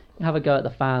can't have a go at the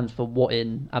fans for what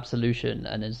in Absolution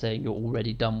and then saying you're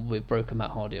already done with Broken Matt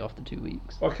Hardy after 2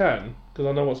 weeks. I can, because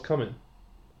I know what's coming.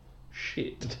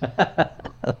 Shit.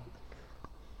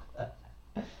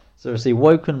 So we'll see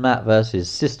Woken Matt versus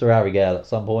Sister Abigail at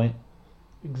some point.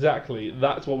 Exactly.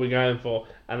 That's what we're going for,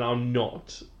 and I'm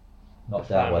not Not a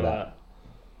down fan with of that.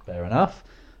 Fair enough.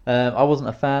 I wasn't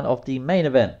a fan of the main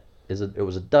event. It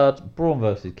was a dud. Braun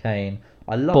versus Kane.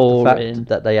 I love the Boring. fact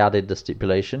that they added the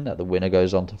stipulation that the winner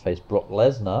goes on to face Brock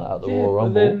Lesnar at the Yeah, Royal but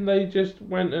Rumble. then they just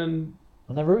went and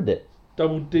And they ruined it.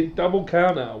 double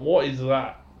count out. What is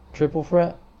that? Triple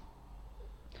threat.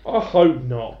 I hope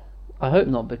not. I hope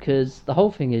not, because the whole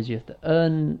thing is you have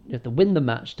to win the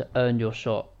match to earn your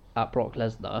shot at Brock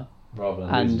Lesnar, Rather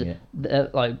than losing and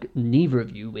it. like neither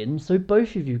of you win, so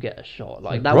both of you get a shot.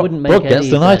 Like that Brock, wouldn't make Brock any gets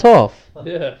the night sense. off.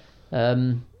 Yeah.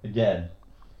 Again.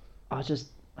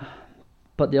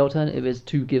 But the alternative is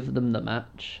to give them the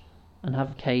match and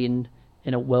have Kane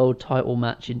in a world title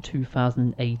match in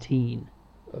 2018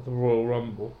 At the Royal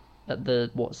Rumble. at the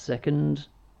second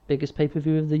biggest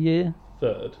pay-per-view of the year.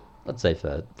 Third. I'd say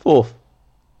third. Fourth.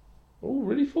 Oh,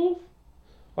 really? Fourth?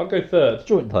 I'll go third.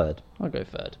 Joint third. I'll go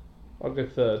third. I'll go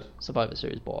third. Survivor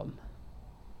Series bottom.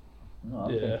 No,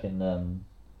 I'm Yeah. thinking.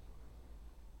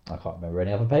 I can't remember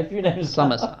any other pay-per-view names.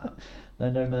 SummerSlam.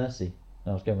 No Mercy.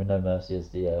 I was going with No Mercy as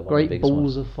the one of the Great biggest Balls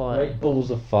ones. of Fire. Great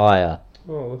Balls of Fire.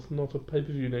 Oh, that's not a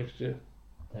pay-per-view next year.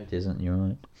 No, it isn't. You're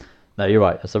right. No, you're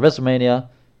right. So WrestleMania,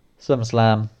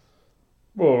 SummerSlam,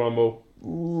 Royal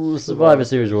Rumble. Survivor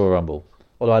Series, Royal Rumble.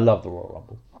 Although I love the Royal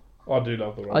Rumble. I do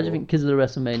love the Rumble. I just think because of the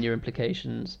WrestleMania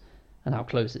implications and how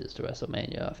close it is to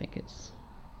WrestleMania, I think it's.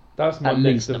 That's my at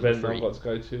next least number event 3. I've got to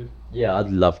go to. Yeah, I'd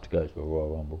love to go to a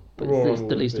Royal Rumble. But Royal it's Rumble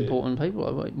the would least be- important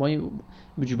people. Why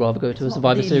would you rather go to a It's not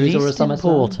Survivor the Series or a least SummerSlam?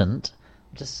 important.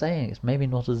 I'm just saying, it's maybe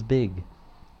not as big.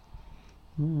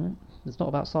 Alright. It's not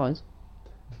about size.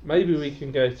 Maybe we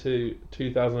can go to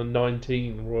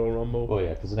 2019 Royal Rumble. Well,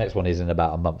 yeah, because the next one is in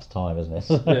about a month's time, isn't it?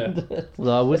 Yeah.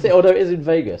 Although I would. Although it is in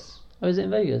Vegas. Oh, is it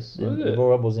in Vegas? Oh, is The it?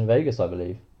 Royal Rumble's in Vegas, I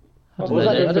believe. I I don't Was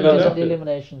know. that, I don't was know. that the Philadelphia.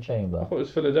 Elimination Chamber? I thought it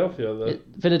was Philadelphia though.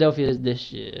 Philadelphia is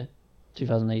this year,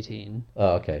 2018. Oh,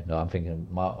 okay. No, I'm thinking.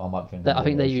 I might think. I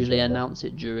think they Elimination usually Chamber. announce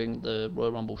it during the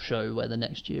Royal Rumble show where the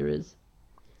next year is.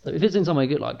 So if it's in somewhere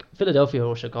good like Philadelphia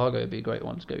or Chicago, it'd be a great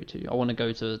one to go to. I want to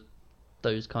go to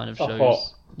those kind of A shows.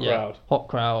 hot crowd. Hot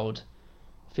crowd,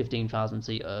 15,000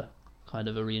 seater kind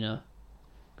of arena.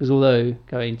 Because although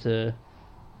going to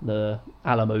the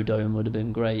Alamo Dome would have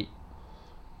been great,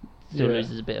 still Yeah.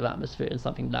 loses a bit of atmosphere in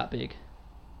something that big.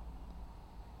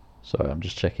 Sorry, I'm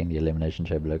just checking the Elimination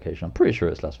Chamber location. I'm pretty sure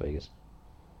it's Las Vegas.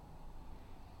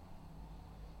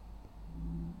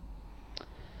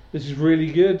 This is really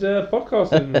good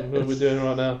podcasting that we're doing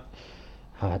right now.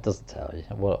 Ah, it doesn't tell you.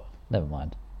 What? Never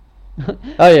mind.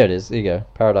 Oh, yeah, it is. There you go.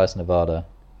 Paradise, Nevada.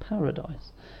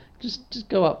 Paradise. Just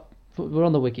go up. We're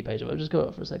on the wiki page of it. Just go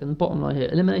up for a second. The bottom line here.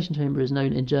 Elimination Chamber is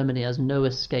known in Germany as No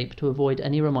Escape to avoid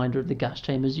any reminder of the gas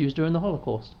chambers used during the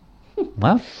Holocaust.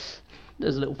 Well,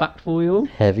 There's a little fact for you all.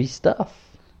 heavy stuff.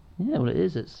 Yeah, well it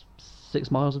is. It's 6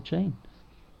 miles of chain.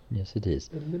 Yes, it is.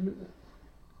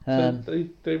 So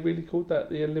they really called that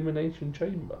the Elimination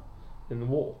Chamber in the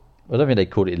war. I don't think they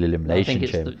called it an Elimination I think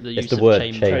it's Chamber. the It's use the of word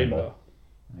chamber. chamber.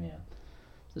 Yeah.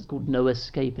 So it's called No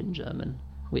Escape in German,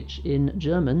 which in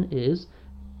German is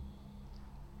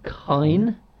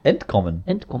kein Entkommen.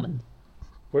 Entkommen.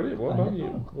 Brilliant. Well I done, know.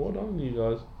 you. Well done, you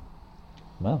guys.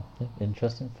 Well,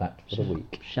 interesting fact for the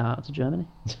week. Shout out to Germany.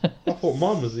 I thought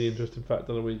mine was the interesting fact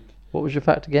of the week. What was your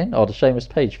fact again? Oh, the Seamus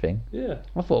Page thing. Yeah.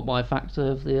 I thought my fact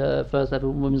of the first ever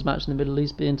women's match in the Middle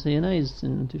East being TNA's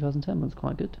in 2010 was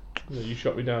quite good. Yeah, you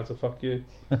shot me down, so fuck you.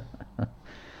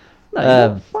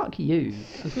 No, fuck you,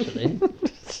 actually.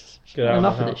 Get out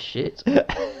Enough of of my this shit.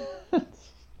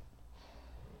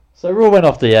 So Raw went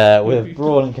off the air with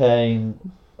Braun and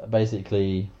Kane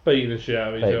basically beating the shit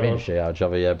out of each beating other. the shit out of each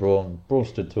other. Yeah, Braun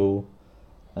stood tall.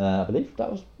 I believe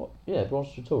that was what. Yeah, Braun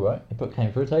stood tall, right? He put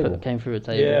Kane through a table. But came through a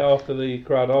table. Yeah, after the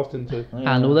crowd asked him to.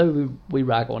 Yeah. And although we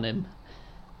rag on him,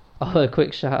 a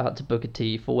quick shout out to Booker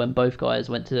T for when both guys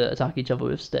went to attack each other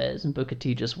with stairs, and Booker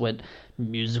T just went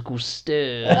musical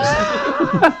stairs.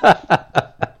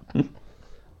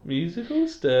 Musical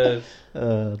stairs.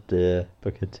 Oh dear,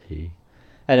 Booker T.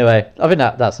 Anyway, I think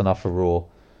that's enough for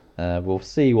Raw. We'll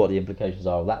see what the implications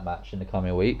are of that match in the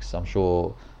coming weeks. I'm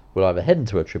sure we'll either head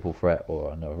into a triple threat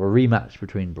or another rematch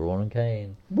between Braun and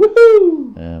Kane,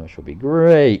 Woohoo! which will be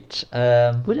great.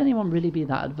 Would anyone really be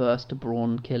that adverse to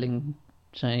Braun killing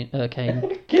Kane?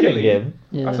 Killing him.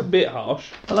 Yeah. That's a bit harsh.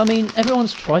 Well, I mean,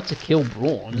 everyone's tried to kill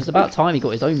Braun. It's about time he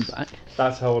got his own back.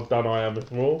 That's how done I am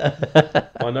with Raw.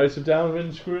 My notes are down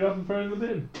and screwed up and thrown in the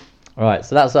bin. Right,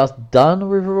 so that's us done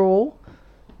with Raw.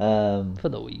 For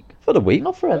the week. For the week,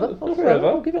 not forever. Not Not forever.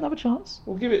 forever. We'll give it another chance.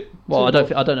 We'll give it. Well, I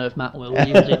don't know if Matt will. He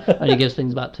usually only gives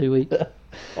things about 2 weeks.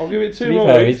 I'll give it To 2 be more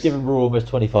fair, weeks. he's given Raw almost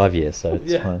 25 years, so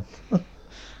it's Yeah.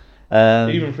 fine.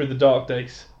 Even through the dark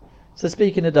days. So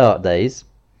speaking of dark days,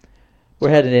 we're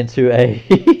heading into a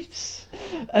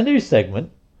a new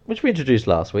segment, which we introduced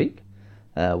last week,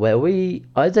 where we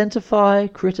identify,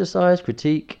 criticise,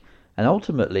 critique, and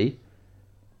ultimately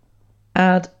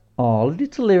add our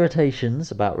little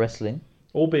irritations about wrestling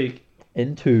All big.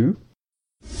 into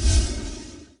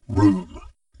Room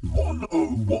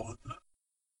 101.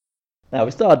 Now,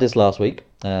 we started this last week.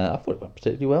 I thought it went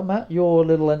particularly well, Matt. Your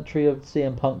little entry of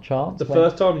CM Punk chants. The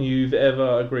first time you've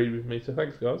ever agreed with me, so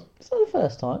thanks, guys. It's not the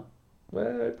first time.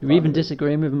 Well, You're even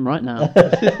disagreeing with him right now.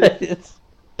 That's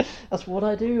what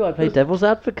I do. I play devil's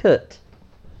advocate.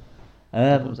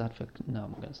 Devil's advocate. No,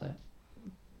 I'm not going to say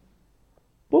it.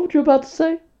 What were you about to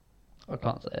say? I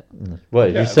can't say it.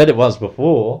 Well, Yeah. you said it once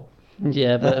before.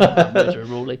 Yeah, but Major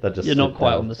Rawley. That just You're not slipped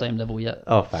quite out. on the same level yet.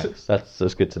 Oh, thanks.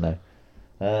 That's good to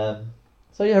know.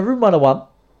 So yeah, room 101.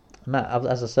 Matt,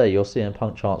 as I say, your CM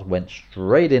Punk chants went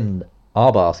straight in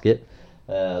our basket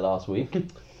last week.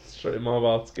 Straight in my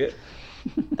basket.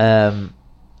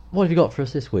 What have you got for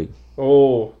us this week?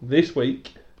 Oh, this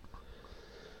week.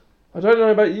 I don't know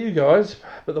about you guys,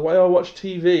 but the way I watch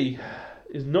TV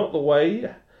is not the way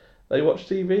they watch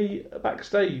TV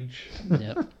backstage.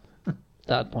 Yep.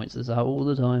 Dad points this out all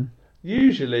the time.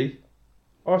 Usually,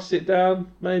 I sit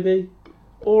down, maybe,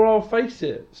 or I'll face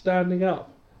it standing up.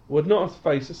 Would not have to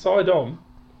face a side on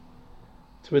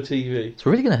to a TV. It's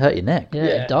really going to hurt your neck. Yeah,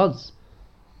 Yeah. it does.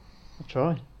 I've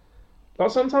tried.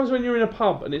 Like sometimes when you're in a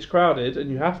pub and it's crowded and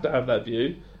you have to have that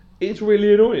view, it's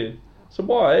really annoying. So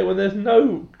why, when there's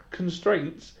no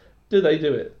constraints, do they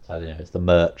do it? So, you know, it's the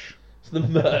merch. It's the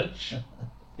merch.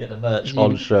 Get the merch You-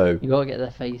 on show. You got to get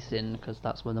their face in because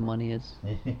that's where the money is.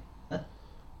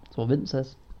 That's what Vince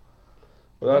says.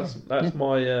 Well, that's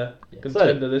my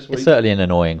contender this week. It's certainly an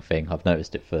annoying thing. I've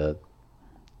noticed it for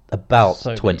about So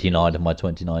many 29 of my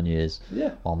 29 years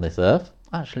Yeah. on this earth.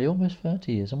 Actually, almost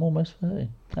 30 years. I'm almost 30.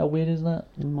 How weird is that?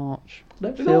 In March.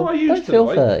 Don't Do you know what I used don't to feel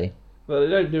like? 30. But they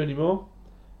don't do anymore.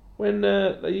 When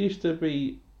they used to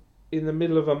be in the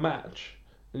middle of a match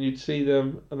and you'd see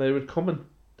them and they would comment,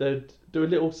 they'd do a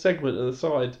little segment at the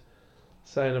side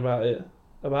saying about it,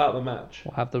 about the match.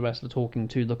 We'll have the wrestler talking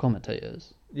to the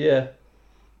commentators. Yeah.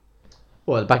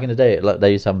 Well, back in the day, like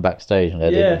they used to have them backstage and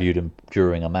they'd Yeah. interviewed them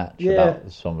during a match Yeah.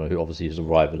 about someone who obviously is a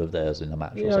rival of theirs in a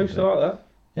match or Yeah, I something. used to like that.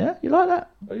 Yeah, you like that?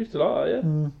 I used to like that,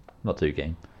 yeah. Not too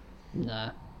keen.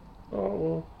 Nah. Oh,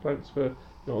 well, thanks for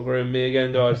not agreeing with me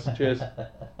again, guys. Cheers.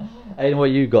 Aidan, what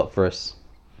you got for us?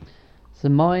 So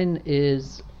mine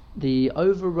is the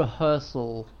over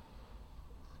rehearsal.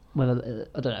 Well,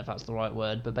 I don't know if that's the right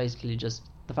word, but basically just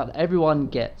the fact that everyone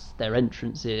gets their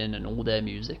entrance in and all their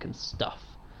music and stuff.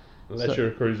 Unless So- you're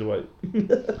a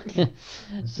cruiserweight.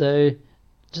 So,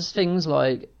 just things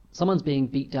like someone's being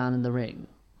beat down in the ring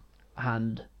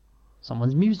and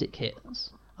someone's music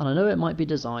hits. And I know it might be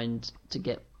designed to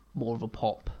get more of a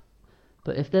pop,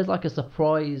 but if there's like a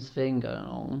surprise thing going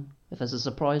on, if there's a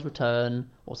surprise return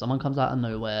or someone comes out of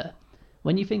nowhere,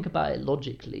 when you think about it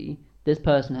logically, this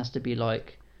person has to be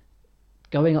like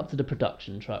going up to the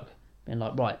production truck, being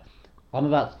like, right, I'm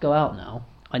about to go out now.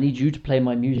 I need you to play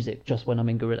my music just when I'm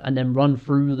in gorilla, and then run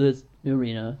through the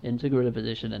arena into gorilla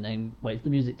position, and then wait for the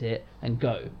music to hit and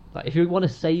go. Like if you want to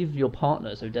save your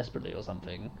partner so desperately or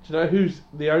something, Do you know who's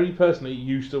the only person he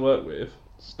used to work with?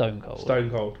 Stone Cold. Stone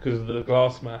Cold, because of the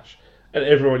glass smash. And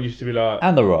everyone used to be like...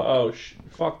 And The Rock. Oh,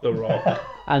 fuck The Rock.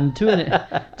 And to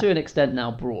an extent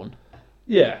now Braun,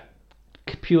 Yeah.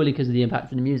 purely because of the impact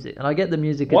of the music. And I get the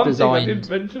music is One thing designed. I didn't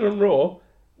mention on Raw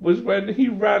was when he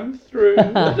ran through...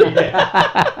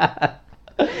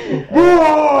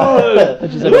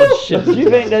 Which is everyone shits Do you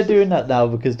think they're doing that now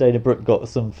because Dana Brooke got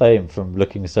some fame from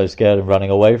looking so scared and running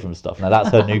away from stuff? Now that's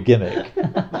her new gimmick.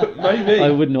 Maybe. I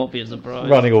would not be surprised.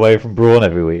 Running away from Braun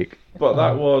every week. But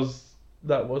that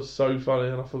was so funny,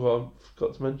 and I forgot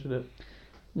to mention it.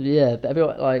 Yeah, but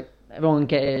everyone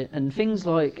getting, and things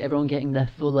like everyone getting their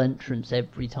full entrance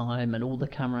every time, and all the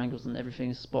camera angles and everything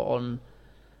is spot on.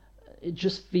 It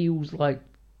just feels like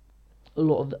a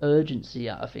lot of the urgency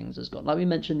out of things has gone. Like we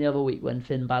mentioned the other week when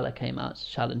Finn Balor came out to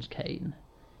challenge Kane,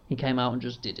 he came out and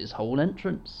just did his whole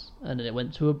entrance, and then it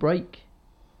went to a break,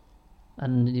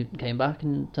 and he came back,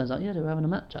 and it turns out they were having a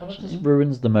match It actually. just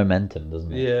ruins the momentum,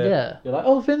 doesn't it? Yeah. Yeah. You're like,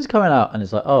 oh, Finn's coming out, and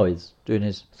it's like, oh, he's doing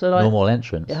his So, like, normal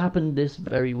entrance. It happened this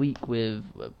very week with,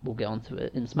 we'll get onto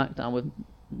it, in SmackDown with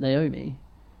Naomi.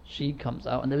 She comes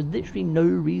out, and there was literally no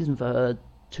reason for her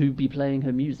to be playing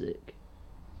her music.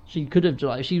 She could have,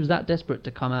 like, if she was that desperate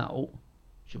to come out,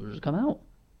 she would have just come out.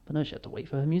 But no, she had to wait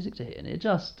for her music to hit, and it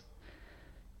just...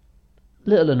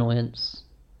 little annoyance.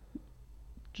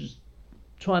 Just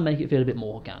try and make it feel a bit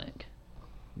more organic.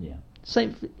 Yeah.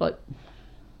 Same, like,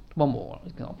 one more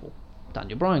example.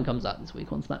 Daniel Bryan comes out this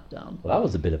week on SmackDown. Well, that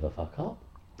was a bit of a fuck up.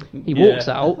 He walks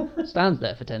out, stands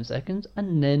there for 10 seconds,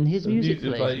 and then his music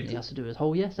music plays. plays. And he has to do his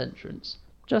whole yes entrance.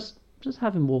 Just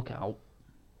have him walk out.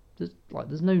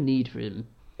 There's no need for him.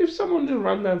 If someone did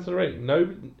run down to the ring,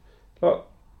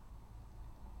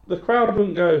 the crowd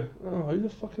wouldn't go, "Oh, who the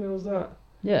fucking hell was that?"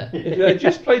 Yeah. If they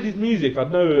just played his music,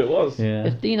 I'd know who it was. Yeah.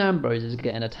 If Dean Ambrose is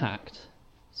getting attacked,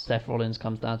 Seth Rollins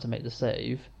comes down to make the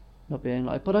save, not being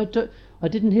like, "But I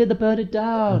didn't hear the burn it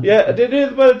down." Yeah, I didn't hear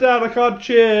the bird down. I can't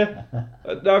cheer.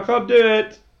 No, I can't do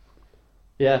it.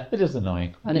 Yeah, it is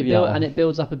annoying. And it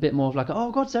builds up a bit more of like,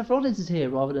 "Oh God, Seth Rollins is here,"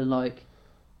 rather than like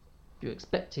you're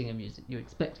expecting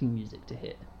music to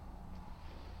hit.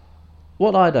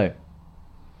 What I don't.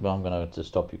 Well, I'm going to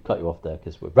just cut you off there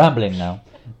because we're rambling now.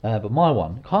 But my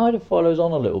one kind of follows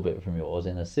on a little bit from yours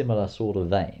in a similar sort of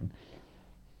vein.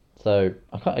 So,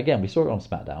 again, we saw it on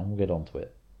SmackDown. We'll get onto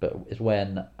it. But it's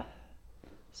when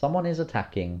someone is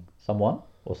attacking someone,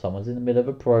 or someone's in the middle of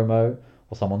a promo,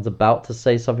 or someone's about to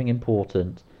say something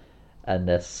important, and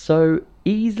they're so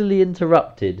easily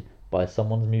interrupted by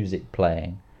someone's music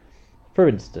playing. For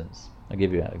instance, I'll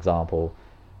give you an example.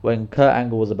 When Kurt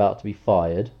Angle was about to be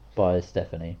fired by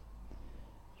Stephanie,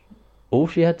 all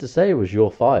she had to say was "you're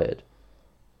fired,"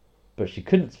 but she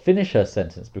couldn't finish her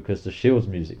sentence because the Shield's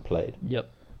music played.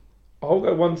 Yep. I'll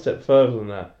go one step further than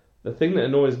that. The thing that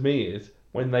annoys me is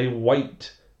when they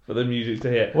wait for the music to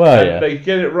hit. Well, and yeah. they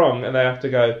get it wrong and they have to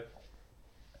go.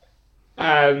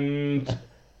 And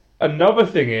another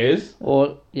thing is,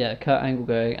 Or Kurt Angle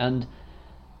going, and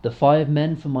the 5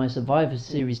 men for my Survivor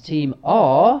Series team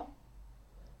are,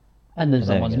 and then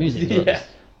someone's music yeah. hits.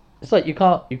 It's like you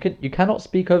cannot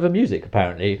speak over music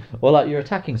apparently, or like you're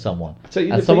attacking someone, So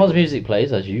you- and the someone's people- music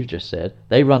plays, as you just said.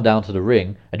 They run down to the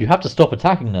ring, and you have to stop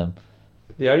attacking them.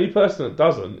 the only person that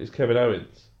doesn't is Kevin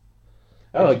Owens.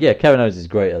 Oh yeah, Kevin Owens is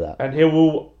great at that. And he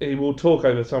will talk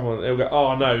over someone and he'll go,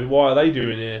 "Oh no, why are they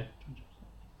doing here?"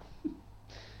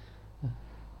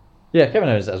 Yeah, Kevin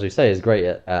Owens, as we say, is great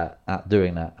at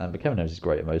doing that. But Kevin Owens is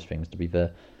great at most things, to be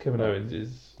fair. Kevin Owens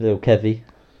is Little Kevy.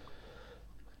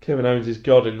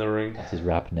 God in the ring. That's his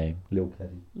rap name. Little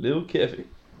Kevy. Little Kevy.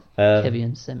 Kevy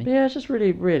and Semi. Yeah, it's just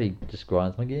really, really just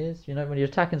grinds my gears. You know, when you're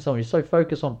attacking someone, you're so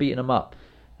focused on beating them up.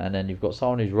 And then you've got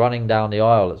someone who's running down the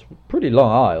aisle. It's a pretty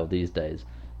long aisle these days.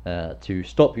 To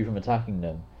stop you from attacking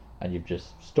them. And you've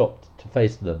just stopped to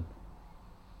face them.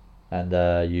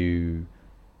 And you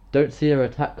don't see their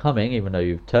attack coming, even though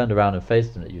you've turned around and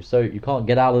faced them. You can't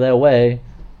get out of their way.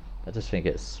 I just think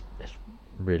it's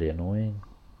really annoying.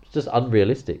 It's just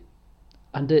unrealistic.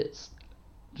 And it's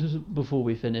just before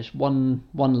we finish, one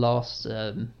last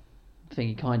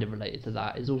thing kind of related to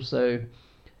that is also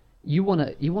you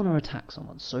wanna attack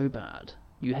someone so bad,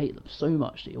 you hate them so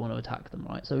much that you want to attack them,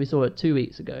 right? So we saw it 2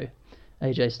 weeks ago.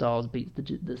 AJ Styles beats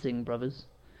the Singh brothers.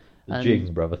 The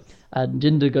Jigs brothers. And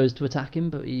Jinder goes to attack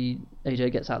him, but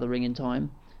AJ gets out of the ring in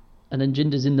time, and then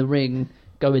Jinder's in the ring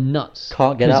going nuts.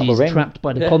 Can't get out of the ring. He's trapped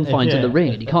by the confines of the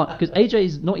ring, and he can't because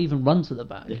AJ's not even run to the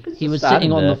back. He was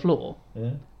sitting on the floor,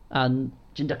 and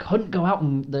Jinder couldn't go out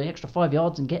in the extra 5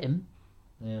 yards and get him.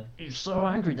 Yeah. He was so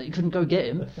angry that he couldn't go get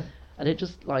him, and it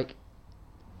just like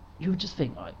you would just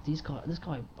think like this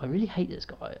guy, I really hate this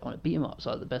guy. I want to beat him up.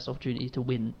 So I had the best opportunity to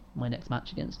win my next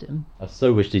match against him. I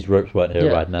so wish these ropes weren't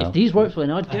here right now. If these ropes were in,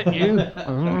 I'd get you.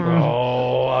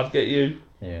 Oh, I'd get you.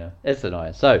 Yeah, it's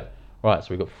annoying. So, right, so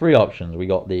we've got 3 options. We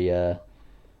got the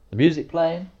music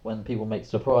playing when people make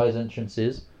surprise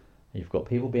entrances. You've got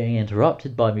people being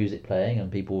interrupted by music playing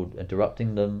and people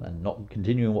interrupting them and not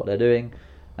continuing what they're doing.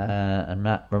 And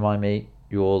Matt, remind me,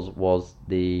 yours was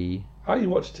the How you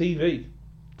watch TV?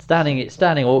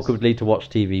 standing awkwardly to watch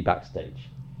TV backstage.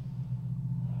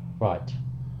 Right,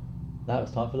 now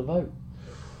it's time for the vote.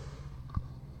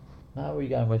 Now, what are you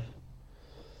going with?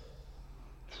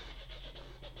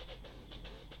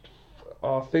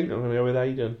 I think I'm going to go with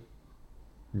Aiden.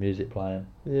 Music playing.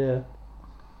 Yeah.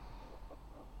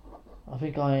 I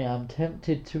think I am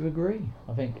tempted to agree.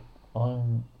 I think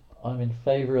I'm in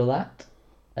favour of that.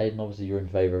 Aiden, obviously you're in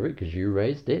favour of it because you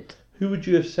raised it. Who would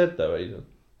you have said though, Aiden?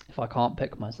 If I can't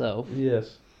pick myself,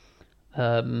 Yes.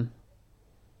 I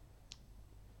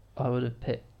would have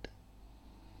picked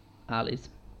Ali's.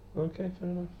 Okay, fair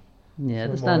enough. Yeah,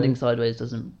 So the standing sideways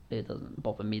doesn't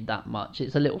bother me that much.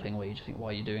 It's a little thing where you just think, why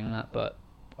are you doing that? But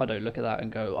I don't look at that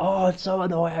and go, oh, it's so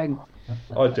annoying.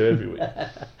 I do every week.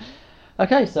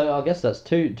 Okay, so I guess that's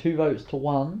two votes to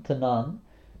 1 to none.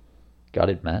 Got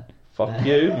it, Matt. Fuck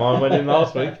you. Mine went in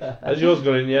last week. Has yours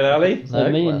gone in yet, Ali? So No,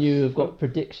 me well- and you have got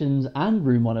predictions and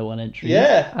Room 101 entries.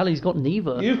 Yeah. Ali's got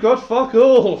neither. You've got fuck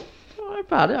all. Oh,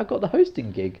 about it. I got the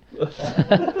hosting gig.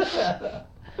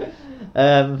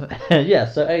 Yeah.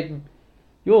 So Aiden,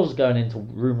 yours going into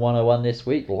Room 101 this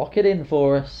week. Lock it in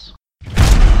for us.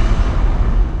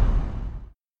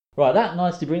 Right, that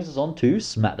nicely brings us on to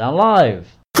SmackDown Live.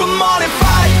 Come on and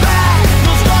fight back.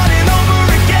 We'll start it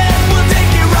over again. We'll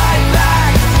take it right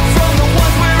back from the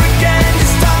ones we're again.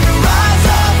 It's time to rise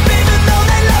up, even though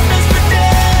they left us for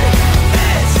dead.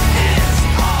 This is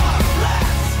our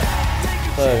last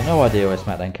stand. So, no idea where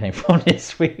SmackDown came from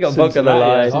this week. I'm not going to Cincinnati,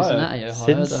 lie. Ohio. Cincinnati, Ohio,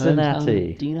 the Cincinnati.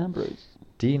 hometown of Dean Ambrose.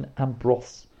 Dean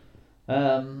Ambrose.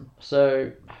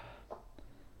 So,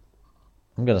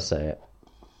 I'm going to say it.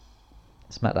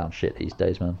 SmackDown shit these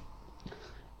days, man.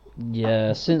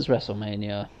 Yeah, since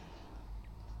WrestleMania.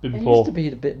 Been It poor. used to be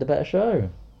the better show.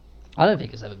 I don't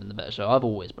think it's ever been the better show. I've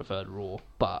always preferred Raw,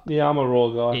 but Yeah, I'm a Raw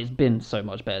guy. it's been so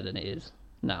much better than it is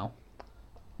now.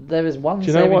 There is one Do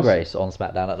you know saving what's- grace on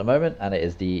SmackDown at the moment, and it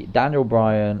is the Daniel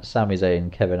Bryan, Sami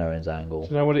Zayn, Kevin Owens angle. Do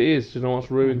you know what it is? Do you know what's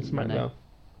ruined SmackDown?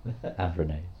 And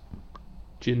Renee.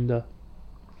 Jinder.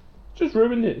 Just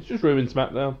ruined it. It's just ruined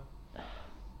SmackDown.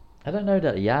 I don't know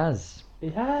that he has.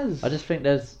 It has. I just think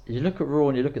you look at Raw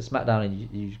and you look at SmackDown and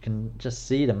you can just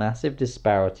see the massive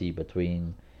disparity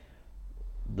between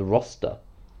the roster,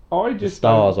 I the just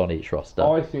stars don't- on each roster.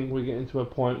 I think we're getting to a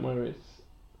point where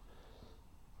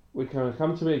we're going to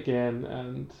come to it again,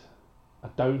 and I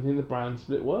don't think the brand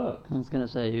split worked. I was going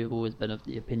to say, you've always been of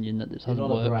the opinion that this You're hasn't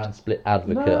not a worked. brand split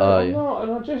advocate, No, are I'm you? not,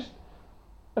 and I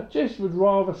just would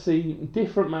rather see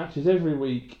different matches every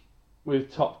week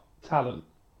with top talent.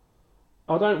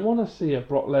 I don't want to see a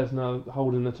Brock Lesnar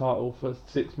holding the title for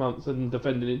 6 months and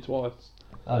defending it twice.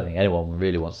 I don't think anyone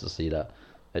really wants to see that.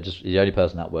 The only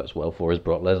person that works well for is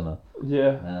Brock Lesnar,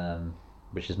 Yeah,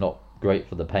 which is not great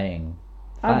for the paying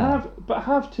and fan.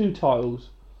 have 2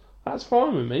 titles. That's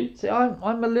fine with me. See,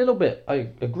 I'm a little bit. I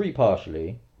agree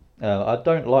partially. I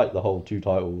don't like the whole 2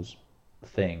 titles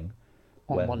thing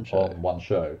On one show. on one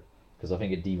show, because I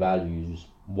think it devalues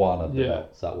one of the Yeah.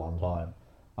 belts at one time.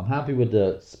 I'm happy with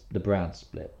the brand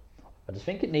split. I just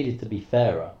think it needed to be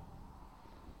fairer.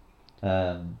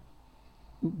 I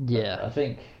Yeah.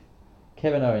 think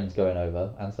Kevin Owens going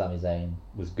over and Sami Zayn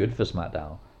was good for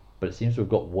SmackDown, but it seems to have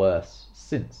got worse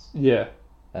since. Yeah,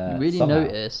 You really somehow.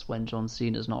 notice when John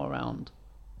Cena's not around.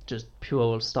 Just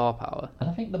pure star power. And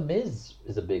I think The Miz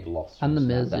is a big loss. And from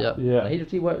The Miz, SmackDown. yeah.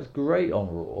 He works great on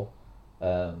Raw,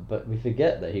 but we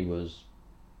forget that he was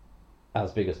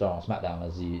as big a star on SmackDown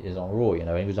as he is on Raw. You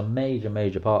know, he was a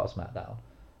major part of SmackDown,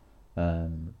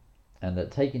 and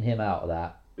that taking him out of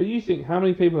that, But you think, how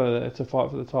many people are there to fight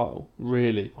for the title?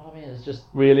 Really? I mean, it's just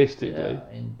Realistically? yeah.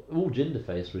 I mean, all Jinder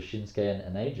faced was Shinsuke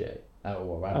and AJ,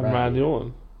 or And Randy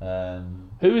Orton.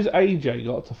 Who has AJ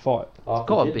got to fight? It's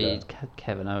got to be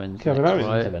Kevin Owens. Kevin next, Owens.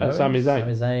 right? Kevin and Owens, Sami Zayn.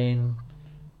 Sami Zayn.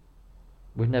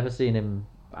 We've never seen him.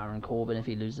 Baron Corbin if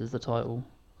he loses the title.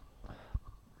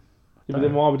 Yeah, but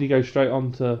then why would he go straight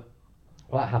on to...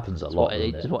 Well, that happens a That's lot. what,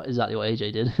 doesn't that's it? what exactly what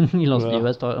AJ did. He lost Yeah. the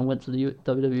US title and went to the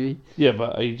WWE. Yeah,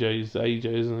 but AJ's AJ,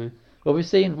 isn't he? Well, we've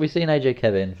seen AJ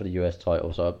Kevin for the US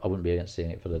title, so I wouldn't be against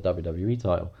seeing it for the WWE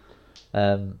title.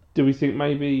 Do we think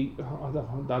maybe... I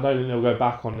don't think they'll go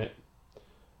back on it.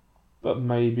 But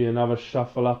maybe another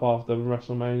shuffle up after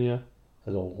WrestleMania. A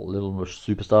little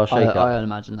superstar I shake up.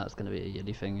 imagine that's going to be a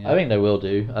yearly thing. Yeah. I think they will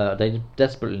do. They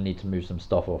desperately need to move some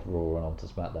stuff off Raw and onto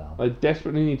SmackDown. They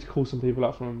desperately need to call some people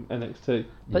up from NXT.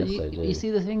 But Yes, they do. you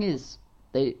see, the thing is,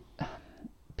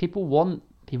 people want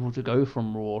people to go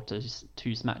from Raw to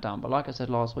SmackDown. But like I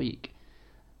said last week,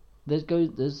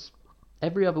 there's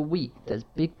every other week there's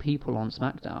big people on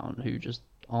SmackDown who just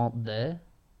aren't there.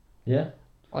 Yeah,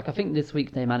 Like I think this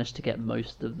week they managed to get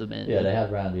most of them in. yeah. They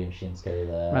had Randy and Shinsuke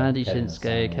there. Randy, Kevin and Shinsuke,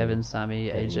 Sami, Kevin, Sami,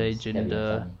 AJ, Kevin and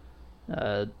Jinder,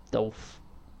 Sami. Dolph,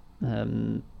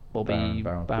 Bobby,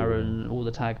 Baron Baron, Corbin. all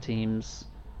the tag teams.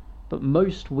 But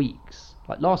most weeks,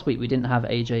 like last week, we didn't have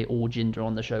AJ or Jinder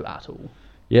on the show at all.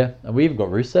 Yeah, and we even got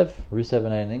Rusev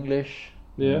in English.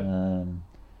 Yeah.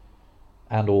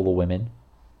 And all the women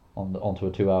onto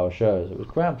a 2-hour show. So it was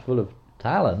crammed full of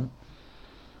talent.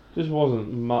 Just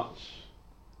wasn't much.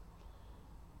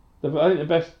 I think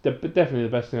definitely the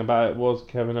best thing about it was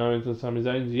Kevin Owens and Sami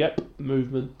Zayn. Yep,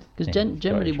 movement. Because Yeah, it's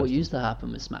generally very what interesting. used to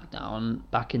happen with SmackDown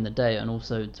back in the day and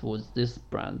also towards this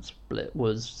brand split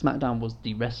was SmackDown was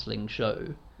the wrestling show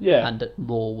Yeah. and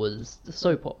Raw was the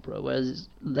soap opera, whereas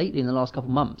lately in the last couple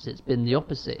of months it's been the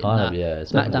opposite. in Kind of, that yeah,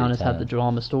 it's SmackDown definitely has had the turned.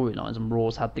 drama storylines and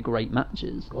Raw's had the great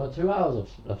matches. Well, 2 hours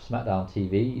of SmackDown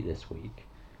TV this week.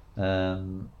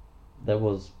 there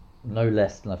was no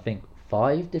less than, I think,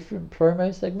 5 different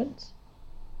promo segments,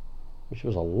 which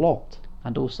was a lot.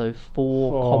 And also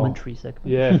 4 commentary segments.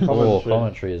 Yeah, 4 commentary.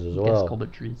 commentaries as well. Guest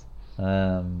commentaries.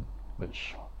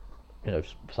 Which,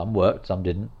 some worked, some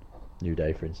didn't. New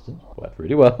Day, for instance, worked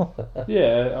really well.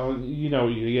 Yeah, you know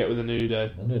what you get with a New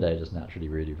Day. The New Day is just naturally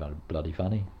really bloody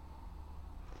funny.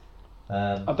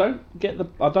 I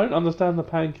don't understand the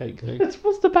pancake thing.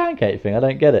 What's the pancake thing? I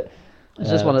don't get it. It's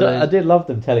just one of those. I did love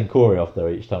them telling Corey off though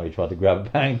each time he tried to grab a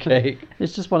pancake.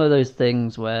 It's just one of those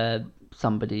things where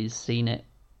somebody's seen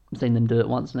them do it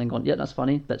once and then gone, yeah, that's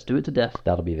funny. Let's do it to death.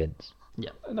 That'll be Vince.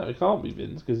 No, it can't be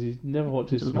Vince because he's never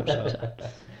watched his Doesn't watch SmackDown. it.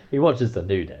 He watches the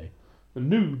New Day. A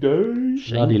New Day.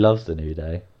 Bloody loves the New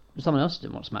Day. Someone else who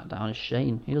didn't watch SmackDown is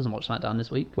Shane. He doesn't watch SmackDown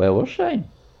this week. Where was Shane?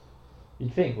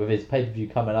 You'd think with his pay-per-view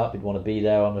coming up, he'd want to be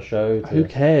there on the show. Who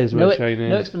cares where Shane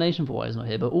No is? explanation for why he's not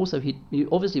here, but also he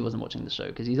obviously wasn't watching the show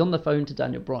because he's on the phone to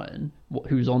Daniel Bryan,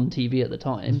 who's on TV at the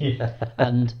time, Yeah.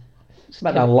 and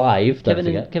SmackDown Live, don't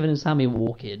forget. Kevin and Sammy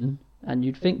walk in, and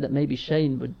you'd think that maybe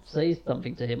Shane would say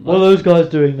something to him. What are those guys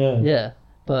doing there? Yeah,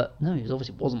 but no, he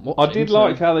obviously wasn't watching. I did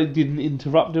like how they didn't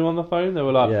interrupt him on the phone. They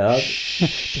were like, Yeah.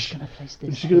 Just gonna place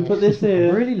this. "She's gonna put this here."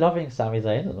 I'm really loving Sami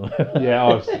Zayn at the moment. Yeah,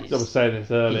 I was saying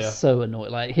this earlier. He's so annoyed.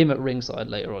 Like him at ringside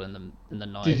later on in the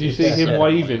night. Did you see him Yeah.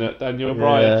 waving at Daniel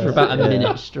Bryan? For about a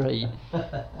minute straight.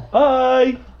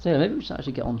 Hi. So yeah, maybe we should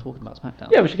actually get on talking about SmackDown.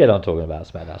 Yeah, we should get on talking about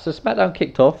SmackDown. So SmackDown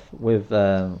kicked off with,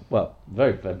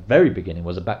 very beginning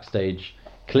was a backstage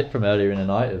clip from earlier in the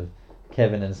night of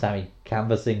Kevin and Sammy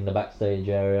canvassing the backstage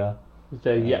area. With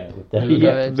their With their They were Yep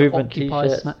going to movement Occupy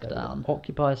t-shirts. SmackDown.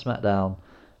 Occupy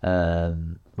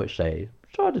SmackDown, which they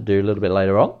tried to do a little bit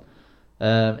later on. In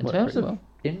Worked terms pretty of well.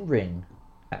 in-ring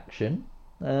action,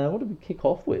 what did we kick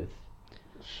off with?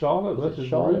 Charlotte Was it versus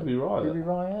Charlotte? Ruby Riott. Ruby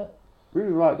Riott?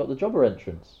 Ruby Riott got the jobber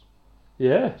entrance.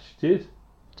 Yeah, she did.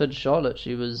 So did Charlotte.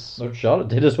 She was Oh, Charlotte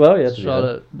did as well, yes.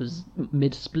 Charlotte was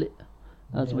mid-split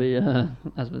as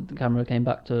the camera came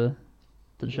back to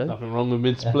the show. Nothing wrong with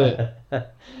mid-split.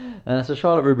 So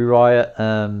Charlotte, Ruby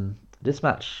Riott. This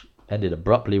match ended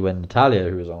abruptly when Natalya,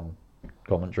 who was on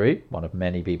commentary, one of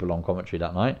many people on commentary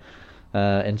that night,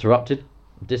 interrupted.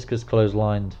 Discus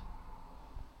clotheslined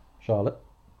Charlotte.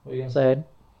 What are you going to say, Aiden?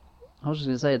 I was just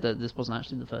going to say that this wasn't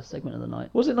actually the first segment of the night.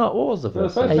 Was it not? What was the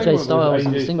first? first segment? AJ segment was Styles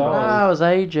and AJ singles. Ah, it was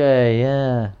AJ,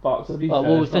 yeah. But to be Well,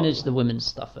 fair, we'll it's not- finish the women's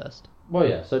stuff first. Well,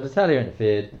 yeah. So Natalya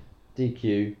interfered.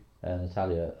 DQ.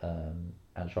 Natalya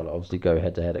and Charlotte obviously go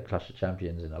head to head at Clash of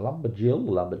Champions in a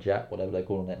lumberjack, whatever they're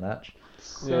calling it, match.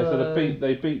 Yeah, so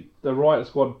the Riot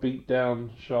Squad beat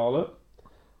down Charlotte,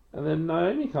 and then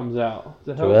Naomi comes out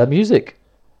to To help. her music.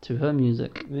 To her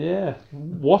music. Yeah,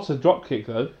 what a drop kick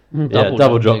though.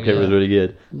 Double drop kick yeah. was really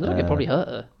good. I think it probably hurt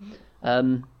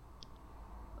her.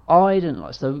 I didn't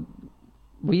like. So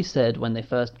we said when they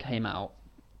first came out,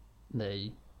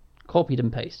 they copied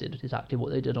and pasted exactly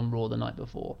what they did on Raw the night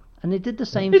before, and they did the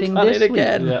same They've thing done this it week.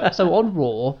 again. Yeah. So on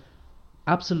Raw,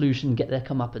 Absolution get their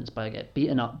comeuppance by get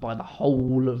beaten up by the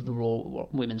whole of the Raw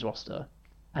women's roster,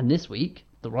 and this week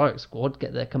the Riot Squad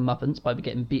get their comeuppance by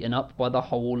getting beaten up by the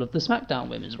whole of the SmackDown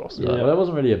women's roster. Yeah, well, there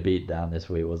wasn't really a beat down this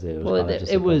week, was it? It was Well, kind of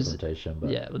just it a was- confrontation.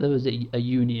 But Yeah, but there was a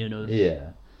union of yeah.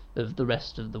 the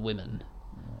rest of the women,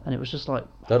 and it was just like,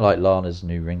 Don't like Lana's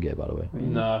new ring gear, by the way.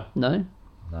 No, no,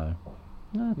 No.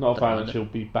 no, not a don't fan mind that it. she'll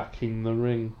be back in the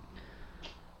ring.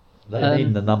 They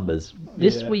need the numbers.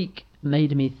 This Yeah. week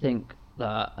made me think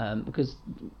that because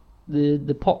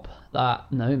the pop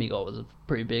that Naomi got was a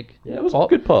pretty big Yeah, it was pop,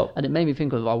 a good pop. and it made me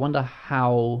think of, I wonder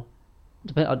how,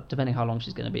 depending how long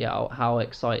she's going to be out, how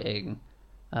exciting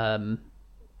Becky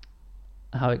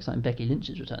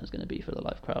Lynch's return is going to be for the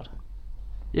live crowd,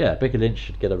 Yeah, Becky Lynch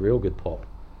should get a real good pop.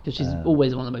 because she's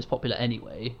always one of the most popular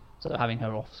anyway. So having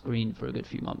her off screen for a good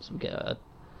few months would get her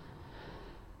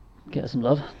some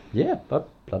love. Yeah, but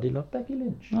bloody love Becky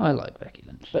Lynch. I like Becky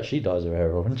Lynch. But she dyes her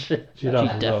hair orange. She She does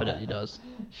as well. definitely does.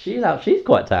 She's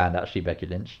quite tanned, actually, Becky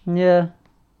Lynch. Yeah,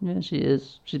 she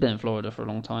is. She's been in Florida for a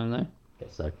long time though.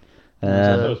 Guess so.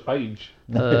 So was Paige.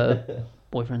 Her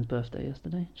boyfriend's birthday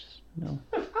yesterday. Just, no.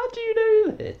 How do you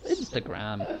know this?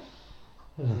 Instagram.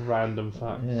 Random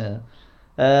fact. Yeah.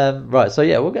 Right, so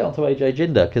yeah, we'll get on to AJ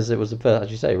Jinder, because it was the first,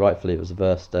 as you say, rightfully, it was the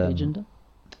first... Agenda?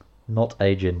 Not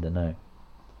A Jinder, no.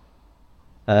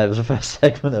 It was the first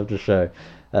segment of the show.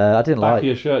 I didn't Back like... of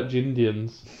your shirt,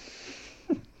 Jindians.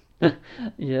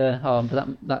 Yeah,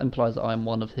 but that implies that I'm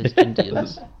one of his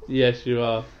Indians. Yes, you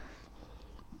are.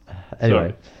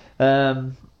 Anyway.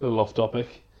 A little off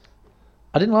topic.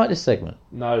 I didn't like this segment.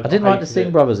 No, I didn't like the hated Singh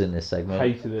it. brothers in this segment.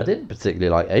 Hated it. I didn't particularly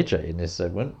like AJ in this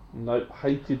segment. Nope,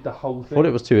 hated the whole I thing. thought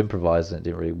it was too improvised and it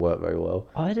didn't really work very well.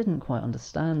 I didn't quite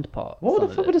understand part. What some the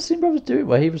of fuck it. were the Singh brothers doing?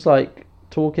 Where he was like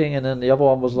talking and then the other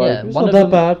one was like, Yeah, it's one not of that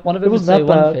them, bad. One of It them would wasn't say that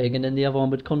one bad. thing and then the other one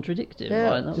would contradict him. Yeah.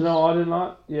 Right? That Do you know what I didn't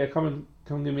like? Yeah, come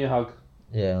give me a hug.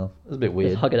 Yeah, it was a bit was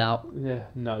weird. hug it out. Yeah,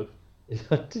 no.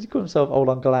 Did he call himself Old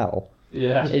Uncle Al?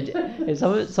 Yeah.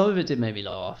 Some of it did make me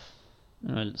laugh.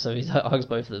 So he hugs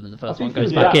both of them, and the first I one think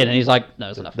goes it- back yeah. in, and he's like,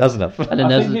 "No, it's enough." That's enough. And then I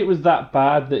there's think it was that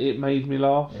bad that it made me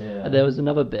laugh. and there was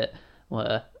another bit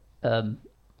where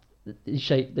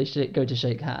they go to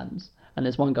shake hands, and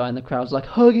there's one guy in the crowd's like,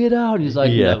 "Hug it out," and he's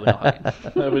like, Yeah. "No, we're not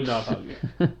hugging." No, we're not hugging.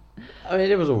 I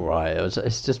mean, it was alright.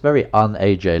 It's just very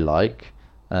un-AJ like,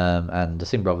 and the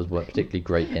Singh brothers weren't particularly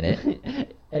great in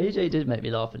it. AJ did make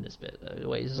me laugh in this bit though.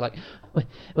 Wait, he's just like,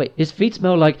 wait, his feet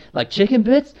smell like chicken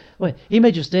bits. Wait, he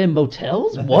made you stay in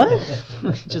motels? What?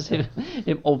 Just him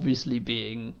obviously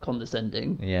being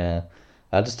condescending. Yeah,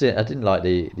 I didn't like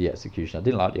the execution. I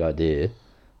didn't like the idea.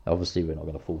 Obviously, we're not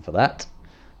going to fall for that.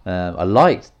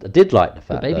 I did like the The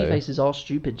fact baby though, faces are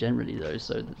stupid generally though,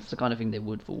 so it's the kind of thing they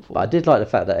would fall for. but I did like the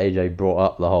fact that AJ brought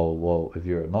up the whole, well, if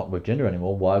you're not with Jinder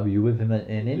anymore, why were you with him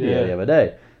in India Yeah. the other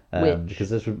day? Which- Because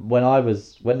this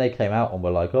was, when they came out and were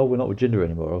like, oh, we're not with Jinder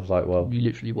anymore, I was like, well, You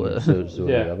literally were. so the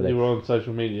Yeah, other day. you were on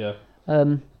social media.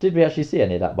 Did we actually see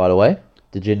any of that, by the way?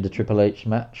 The Jinder Triple H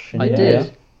match? in I India?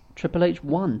 did. Triple H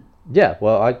won Yeah,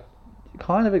 well, I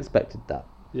kind of expected that.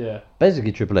 Yeah.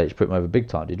 Basically, Triple H put him over big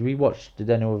time. Did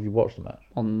anyone of you watch the match?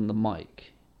 on the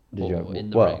mic. Did or you? in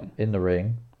the well, ring. in the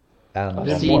ring. And I I've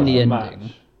didn't seen watch the the ending.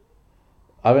 match.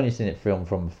 I've only seen it filmed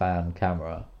from a fan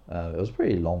camera. It was a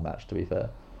pretty long match, to be fair.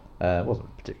 It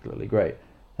wasn't particularly great.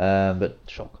 But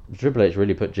Shock. Triple H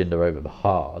really put Jinder over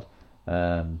hard.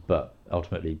 But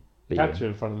ultimately beat Catch him. you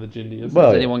in front of the Jindies. Well,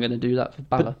 Is yeah. anyone going to do that for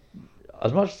Balor?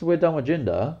 As much as we're done with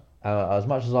Jinder, as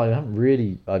much as I haven't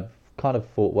really, I've kind of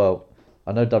thought, well,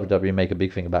 I know WWE make a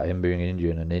big thing about him being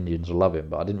Indian and Indians will love him,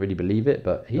 but I didn't really believe it.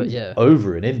 But he's yeah.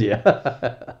 over in India.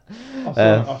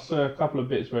 I saw a couple of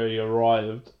bits where he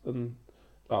arrived and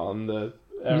on the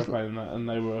airplane and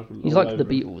they were. He's all like the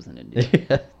over him. Beatles in India.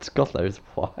 Yeah, God knows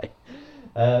why.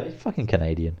 He's fucking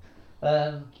Canadian.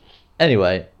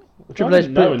 Anyway, I Triple H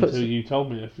didn't know puts until you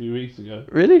told me a few weeks ago.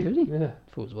 really. Really? Yeah.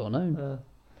 Thought it was well known.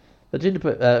 But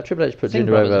Triple H put Singh Jinder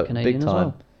brothers are over Canadian big as time.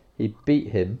 well. He beat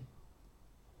him,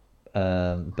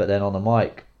 but then on the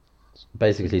mic,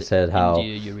 basically said how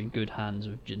India, you're in good hands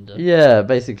with Jinder. yeah,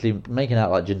 basically making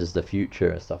out like Jinder's the future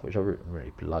and stuff, which I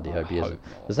really bloody I hope he isn't. hope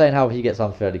not. They're saying how he gets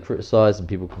unfairly criticised and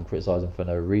people can criticise him for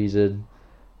no reason.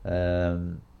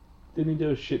 Didn't he do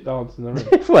a shit dance in the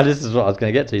ring? Well, this is what I was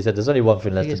going to get to. He said, "There's only one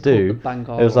thing I left think to it's do." called the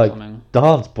Bangor It was or like, something.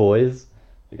 "Dance, boys."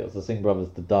 He got the Singh brothers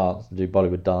to dance and do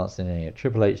Bollywood dancing, and he had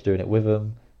Triple H doing it with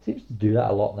them. Seems to do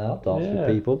that a lot now, dance Yeah.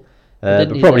 with people. Didn't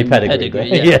But he probably then pedigree.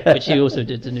 yeah, which he also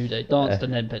did to New Day. Danced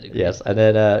and then pedigree. Yes, and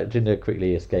then Jinder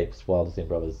quickly escapes while the Singh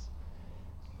brothers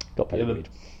got Yeah, pedigreed.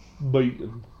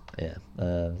 Beaten. Yeah,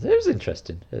 it was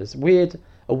interesting. It was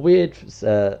a weird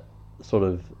sort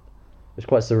of. It was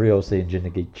quite surreal seeing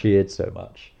Jinder get cheered so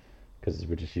much because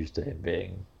we're just used to him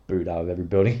being booed out of every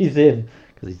building he's in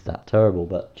because he's that terrible.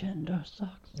 But Jinder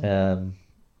sucks.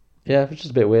 yeah, it was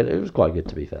just a bit weird. It was quite good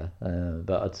to be fair,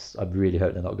 but I really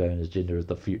hope they're not going as Jinder as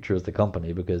the future of the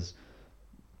company because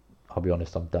I'll be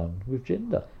honest, I'm done with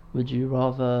Jinder. Would you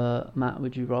rather, Matt?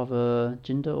 Would you rather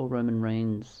Jinder or Roman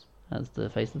Reigns as the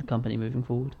face of the company moving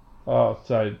forward? Oh,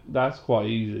 so that's quite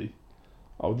easy.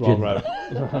 I'd rather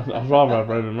have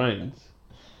Roman Reigns.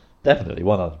 Definitely,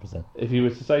 100%. If you were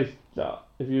to say that,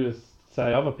 if you were to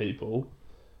say other people,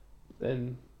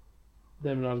 then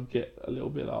I'd get a little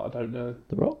bit like, I don't know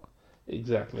The Rock,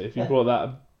 exactly. If you brought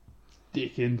that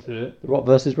dick into it, The Rock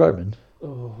versus Roman.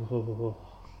 oh,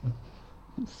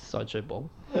 Sideshow Bob.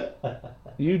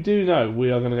 you do know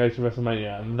we are going to go to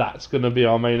WrestleMania, and that's going to be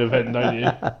our main event, don't you?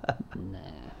 Nah.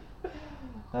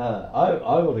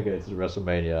 I want to go to the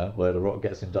WrestleMania where The Rock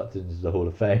gets inducted into the Hall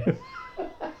of Fame.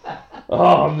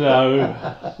 Oh no!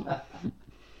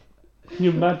 Can you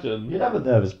imagine? You'd have a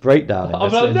nervous breakdown. In I'm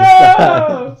this- like, in the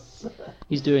no!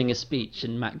 He's doing a speech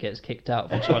and Matt gets kicked out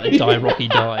for trying to die. Rocky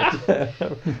died.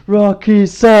 stands. Rocky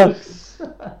sucks.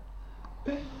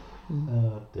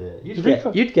 Oh dear.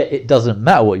 You'd get. It doesn't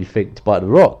matter what you think by The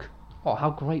Rock. Oh, how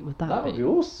great would that, That be? would be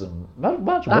awesome.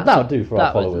 Imagine what that would do for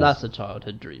our followers. That's a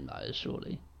childhood dream, that is,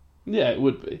 surely. Yeah, it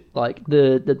would be. Like,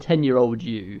 the 10-year-old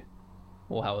you,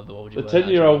 or however old you The were.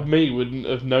 10-year-old me wouldn't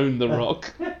have known The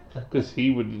Rock because he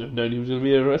wouldn't have known he was going to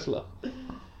be a wrestler.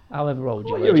 However old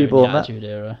you What were year were you during born, the Matt? Attitude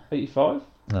Era. 85.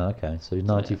 Oh, okay, so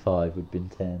 95 would have been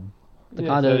 10. The Yeah,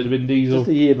 kind so of it'd have been Diesel. Just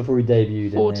a year before he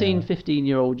debuted. 14,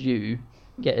 15-year-old you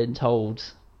getting told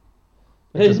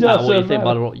it It doesn't matter does, what you doesn't think about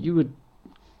matter. the Rock, you would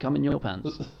come in your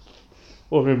pants.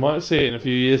 Or we might see it in a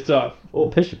few years' time. Or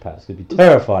piss your pants could be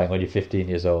terrifying when you're 15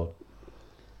 years old.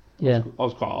 Yeah. I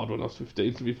was quite hard when I was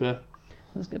 15, to be fair.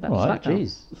 Let's get back Alright, to SmackDown.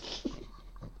 jeez.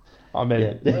 I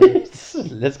mean,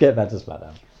 Yeah. Let's get back to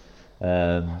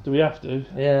SmackDown. do we have to?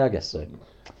 Yeah, I guess so.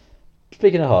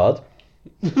 Speaking of hard,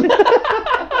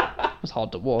 It was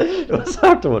hard to watch. what's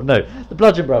hard to watch? No, the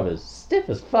Bludgeon Brothers, stiff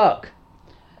as fuck.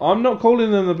 I'm not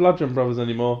calling them the Bludgeon Brothers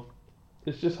anymore.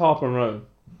 It's just Harper and Rowan.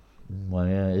 Well,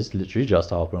 yeah, it's literally just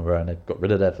Harper and Rowan. They've got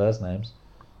rid of their first names.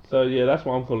 So yeah, that's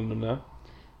what I'm calling them now.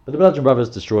 But the Bludgeon Brothers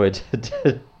destroyed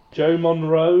Joe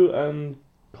Monroe and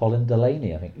Colin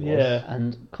Delaney, I think it was. yeah,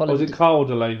 And or Colin, was it Carl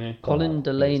Delaney? Colin It was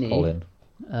Delaney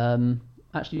Colin.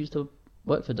 actually used to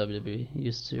work for WWE. He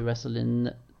used to wrestle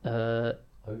in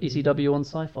ECW on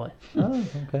Sci-Fi. Oh,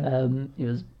 okay. He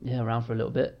was around for a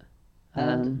little bit.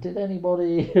 And did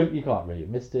anybody... You can't really have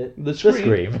missed it. The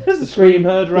Scream. The Scream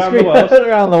heard around the Scream world. heard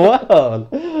around the world.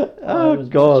 I Oh, was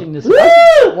God. watching this-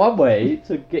 That's one way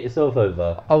to get yourself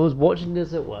over. I was watching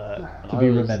this at work. To I be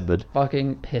was remembered.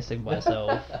 Fucking pissing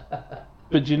myself.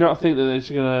 But do you not think that they're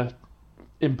just gonna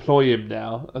employ him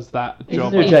now as that He's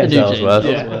job? the new He's James the new Ellsworth.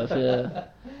 Ellsworth, yeah.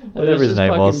 Whatever It was his just name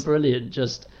fucking was. brilliant.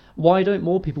 Just why don't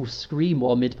more people scream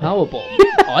while mid powerbomb?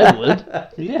 I would.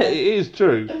 Yeah, it is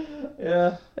true.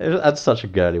 Yeah. That's such a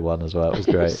girly one as well. It was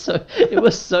great. It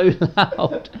was so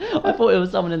loud. I thought it was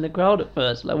someone in the crowd at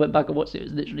first. When I went back and watched it, it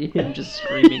was literally him just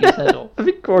screaming his head off. I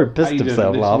think Corey pissed Aidan,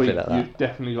 himself this laughing week, at that. you've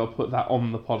definitely got to put that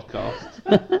on the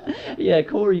podcast. Yeah,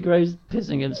 Corey Graves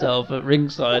pissing himself at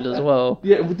ringside as well.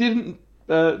 Yeah, we didn't.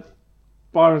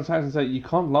 Byron Saxon say you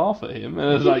can't laugh at him, and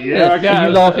I was like, yeah, I Are can.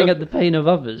 you laughing at the pain of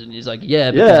others? And he's like,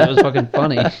 yeah, because Yeah. it was fucking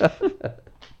funny.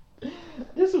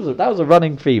 That was a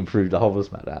running theme through the whole of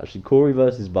SmackDown, actually. Corey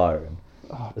versus Byron.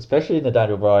 Especially in the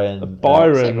Daniel Bryan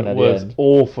Byron segment at the was end.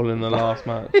 awful in the last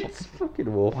match. It's fucking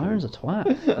awful. Byron's a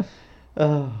twat.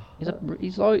 Oh.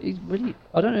 He's really.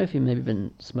 I don't know if he maybe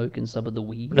been smoking some of the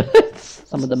weed,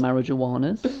 some of the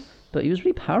marijuanas, but he was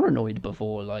really paranoid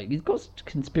before. Like he's got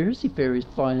conspiracy theories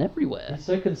flying everywhere. He's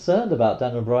so concerned about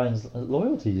Daniel Bryan's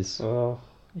loyalties. Oh,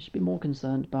 He should be more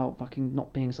concerned about fucking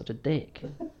not being such a dick.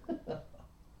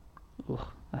 Ugh,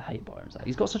 I hate Byron Saxton.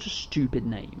 He's got such a stupid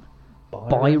name.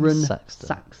 Byron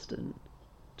Saxton.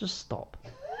 Just stop.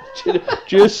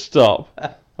 just stop.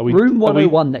 Are we, Room are we-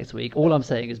 101 next week. All I'm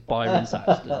saying is Byron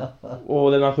Saxton.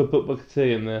 Or then I could put Booker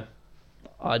T in there.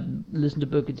 I'd listen to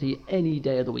Booker T any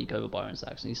day of the week over Byron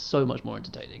Saxton. He's so much more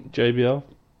entertaining. JBL.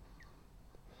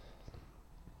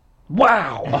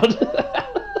 Wow!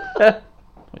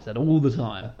 We said all the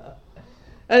time.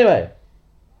 Anyway.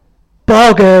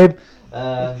 Ball game!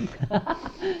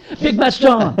 Big Match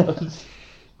John!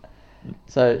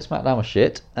 So, SmackDown was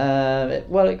shit. It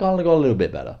kind of got a little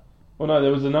bit better. Well, no,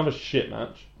 there was another shit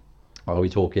match. Are we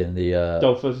talking the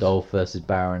Dolph versus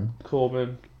Baron?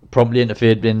 Corbin. Promptly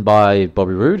interfered in by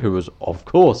Bobby Roode, who was, of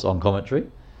course, on commentary.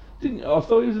 I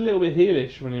thought he was a little bit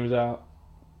heelish when he was out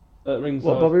at ringside.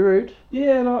 What, Bobby Roode?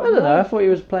 Yeah, like, I don't know. I thought he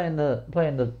was playing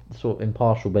the sort of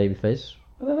impartial babyface.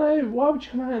 I don't know. Why would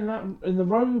you come out in the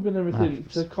robe and everything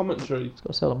Ah, to commentary? He's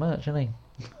got to sell the merch, hasn't he?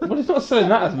 Well, he's not selling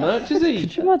that as merch, is he?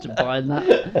 Could you imagine buying that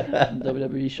from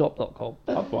WWEshop.com?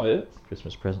 I'd buy it.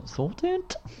 Christmas present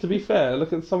sorted. To be fair,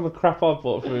 look at some of the crap I've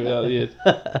bought through the years.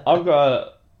 I've got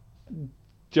a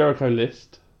Jericho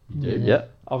list. Yeah.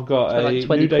 I've got It's a like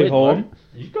 20 New Day quid, horn. right?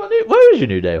 You've got where is your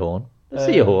New Day horn? Let's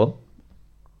see your horn.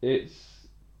 It's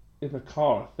in the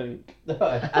car, I think.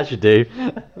 As you do.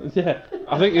 Yeah,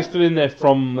 I think it's still in there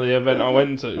from the event I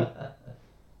went to.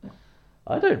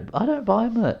 I don't buy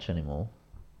merch anymore.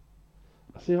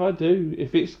 See, I do.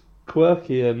 If it's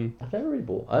quirky and I've never really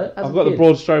bought. I've got the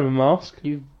Braun Strowman mask.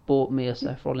 You bought me a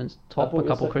Seth Rollins I top bought a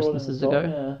couple Seth Rollins Christmases top,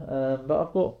 ago. Yeah,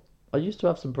 but I used to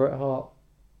have some Bret Hart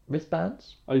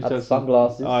wristbands. I used Had to the have some-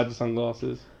 sunglasses. I had the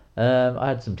sunglasses. I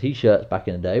had some T-shirts back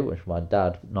in the day, which my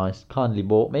dad kindly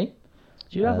bought me.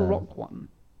 Do you have a Um, rock one?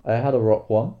 I had a Rock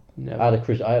one. Never. I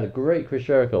had a great Chris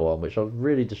Jericho one, which I was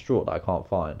really distraught that I can't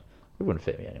find. It wouldn't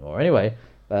fit me anymore. Anyway,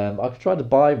 I've tried to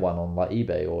buy one on like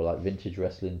eBay or like Vintage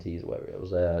Wrestling Tees or whatever. It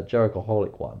was a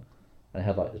Jerichoholic one, and it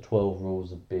had like the 12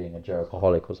 rules of being a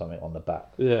Jerichoholic or something on the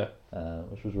back, Yeah.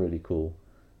 which was really cool.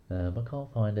 I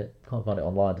can't find it. Can't find it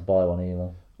online to buy one either.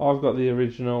 I've got the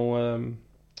original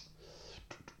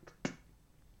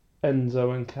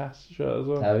Enzo and Cass shirt as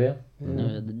well. Have you?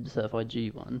 No, the Certified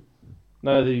G one.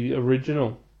 No, the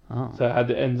original. Oh. So it had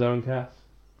the Enzo and Cass.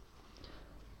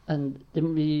 And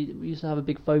didn't we used to have a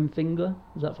big foam finger?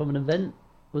 Was that from an event?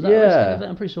 Was that a Yeah. wrestling event?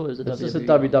 I'm pretty sure it was a It's just a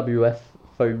WWE. WWF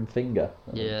foam finger.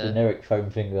 Yeah. Generic foam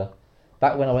finger.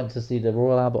 Back when I went to see the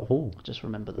Royal Albert Hall. I just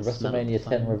remember The the smell of WrestleMania the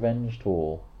 10 foam. Revenge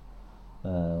Tour.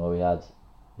 Where we had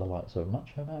the likes of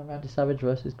Macho Man, Randy Savage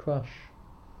versus Crush.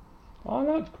 I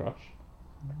liked Crush.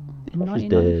 In Crush is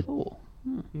dead. 1994.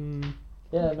 Mm.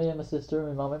 Yeah, me and my sister and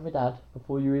my mum and my dad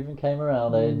before you even came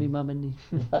around. Eh? Me mum and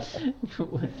fucking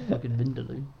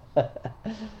Vindaloo.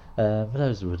 But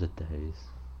those were the days.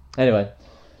 Anyway,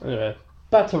 Anyway,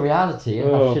 back to reality and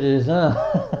how Oh. shit it is now.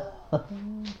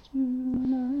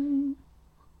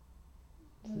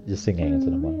 You're singing into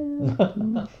the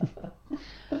mic.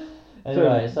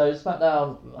 Anyway, so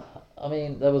SmackDown. I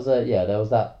mean, there was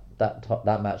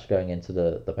that match going into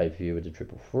the pay-per-view with the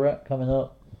triple threat coming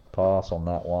up. Pass on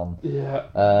that one. yeah.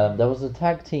 There was a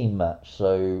tag team match,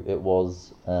 so it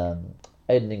was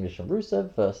Aiden English and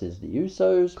Rusev versus the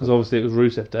Usos. Because obviously it was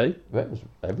Rusev Day. It was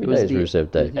every It was day is the-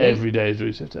 Rusev Day. Yeah. Every day is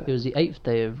Rusev Day. It was the 8th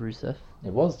day of Rusev.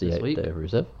 It was the This 8th week. day of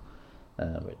Rusev.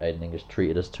 Aiden English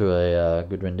treated us to a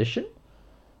good rendition.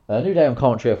 New Day on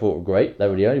commentary I thought were great. They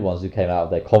were the only ones who came out of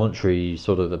their commentary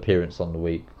sort of appearance on the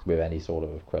week with any sort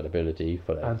of credibility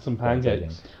for their And some commentating.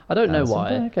 pancakes. I don't know And some why.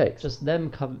 pancakes. Just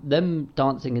them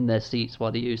dancing in their seats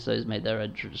while the Usos made their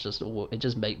entrance. It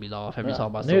just made me laugh every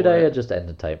time I saw New Day are it. just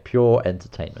pure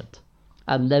entertainment.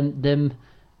 And them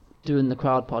doing the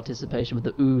crowd participation with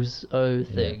the Uso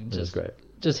thing. It was great.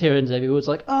 Just hearing Xavier Woods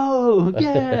like, oh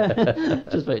yeah,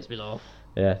 just makes me laugh.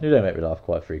 Yeah, New Day make me laugh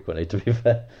quite frequently, to be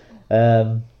fair.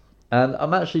 And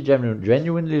I'm actually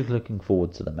genuinely looking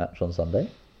forward to the match on Sunday.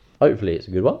 Hopefully it's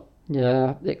a good one.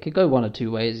 Yeah, it could go one of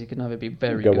two ways. It can either be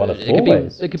very go good. one of It four could be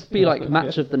ways. it could be like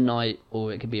match of the night,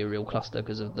 or it could be a real cluster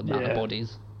because of the amount Yeah. of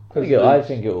bodies. I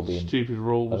think it will be. Stupid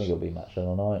rules. I think it'll be match of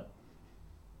the night.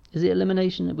 Is it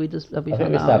elimination? Have we I think found we that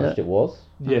out established yet? it was.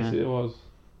 Yes, it was.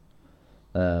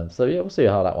 So yeah, we'll see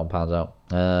how that one pans out.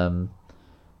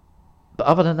 But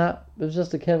other than that, it was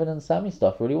just the Kevin and Sammy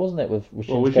stuff, really, wasn't it? With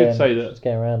Well, we Shinsuke should and- say that- Shinsuke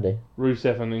and Randy.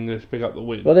 Rusev and English pick up the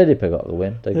win. Well, they did pick up the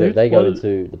win. They Who- go well-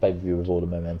 into the pay per view with all the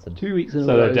momentum. 2 weeks in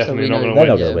So a they're row. definitely we not know- gonna They're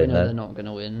not yeah, gonna we win, know no. they're not going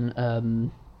to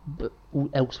win. But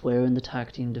elsewhere in the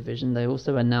tag team division, they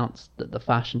also announced that the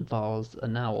Fashion Files are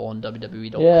now on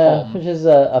WWE.com. Yeah, which is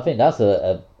I think that's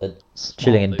a Smart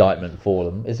chilling move. indictment for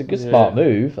them. It's a good Yeah. smart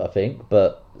move, I think,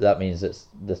 but that means that's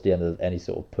the end of any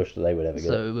sort of push that they would ever get.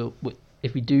 So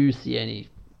if we do see any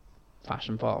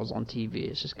Fashion Files on TV,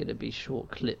 it's just going to be short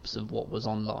clips of what was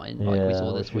online, like we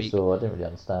saw this week, I didn't really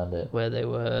understand it. where they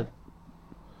were.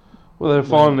 Well, they're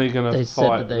finally going They to said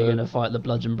fight. that they're going to fight the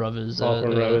Bludgeon Brothers. Harper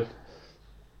and Rowan.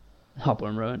 Harper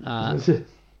and Rowan. Clash of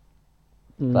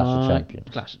Champions.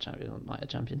 Clash of Champions, not Night of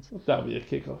Champions. That'll be a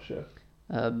kickoff show.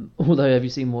 Although, have you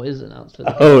seen what is announced for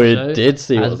the Oh, kickoff it show? did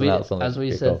see what As was we- announced on the As we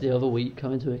kickoff. said the other week,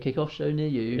 coming to a kickoff show near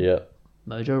you, Yeah,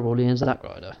 Mojo Rawley and Zack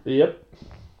Ryder. Yep.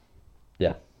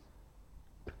 yeah.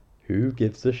 Who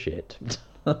gives a shit?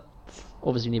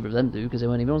 Obviously, neither of them do because they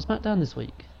weren't even on SmackDown this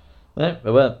week. No,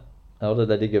 they weren't. Although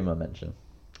they did give him a mention.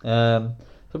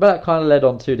 So that kind of led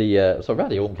on to the. So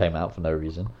Randy Orton came out for no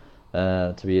reason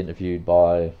to be interviewed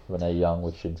by Renee Young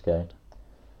with Shinsuke.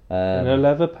 In her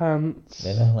leather pants.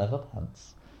 In her leather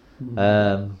pants.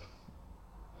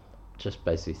 Just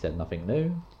basically said nothing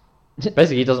new.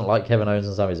 Basically, he doesn't like Kevin Owens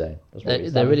and Sami Zayn. That's what he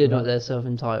They're really established. not. They're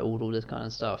self-entitled, all this kind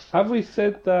of stuff. Have we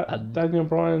said that And- Daniel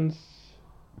Bryan's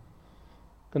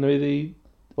going to be the...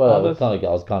 Well, Other-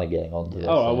 I was kind of getting on to this.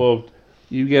 Oh, so. well,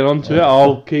 you get onto it.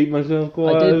 I'll keep myself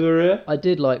quiet did- over here. I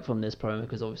did like from this promo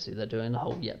because obviously they're doing the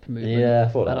whole Yep movement. Yeah,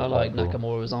 I thought that and I was like quite cool.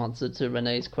 Nakamura's answer to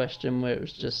Renee's question where it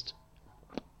was just,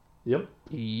 Yep.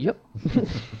 yep.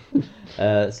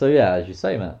 So yeah, as you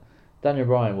say, Matt, Daniel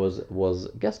Bryan was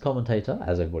guest commentator,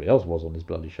 as everybody else was on this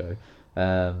bloody show,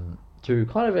 to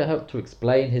kind of help to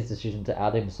explain his decision to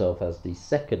add himself as the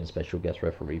second special guest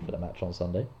referee for the match on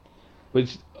Sunday.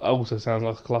 Which also sounds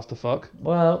like a clusterfuck.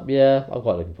 Well, yeah, I'm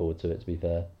quite looking forward to it, to be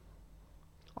fair.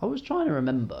 I was trying to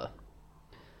remember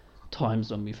times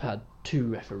when we've had two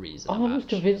referees in a I'm almost match.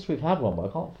 convinced we've had one, but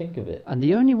I can't think of it. And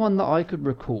the only one that I could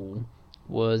recall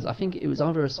was, I think it was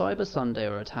either a Cyber Sunday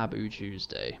or a Taboo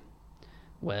Tuesday,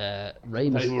 where Rey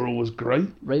They were always great.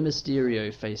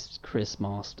 Mysterio faced Chris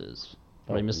Masters.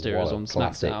 Oh, Rey Mysterio was what a on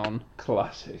classic. SmackDown.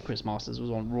 Classic. Chris Masters was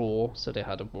on Raw, so they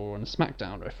had a Raw and a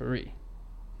SmackDown referee.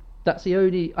 That's the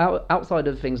only outside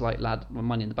of things like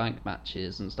Money in the Bank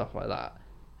matches and stuff like that.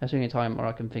 That's the only time where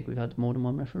I can think we've had more than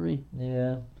one referee.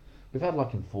 Yeah, we've had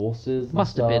like enforcers. and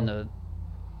Must have been stuff.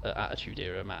 a Attitude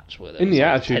Era match where there In was the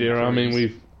like Attitude 10 Era, I mean,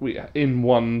 referees. we in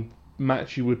one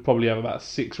match you would probably have about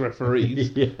 6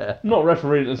 referees. yeah. Not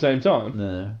refereeing at the same time.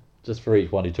 No, just for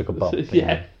each one who took a bump.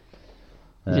 Yeah.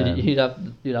 You'd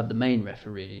have the main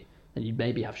referee, and you'd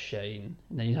maybe have Shane,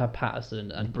 and then you'd have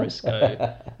Patterson and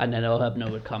Briscoe, and then El Hebner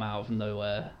would come out of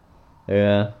nowhere.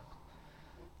 Yeah.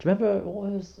 Do you remember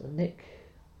what was Nick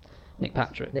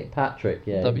Patrick. Nick Patrick,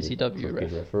 yeah. WCW he was a ref.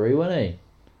 good referee, wasn't he?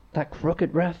 That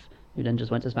crooked ref, who then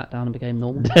just went to SmackDown and became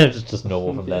normal. just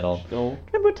normal from then on. No.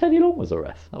 Remember when Teddy Long was a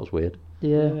ref? That was weird.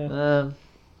 Yeah.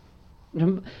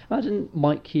 Imagine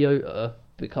Mike Chioda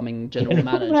becoming general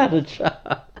manager. manager.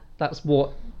 That's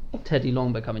what Teddy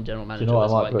Long becoming general Do manager you know what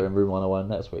was I might like. put in Room 101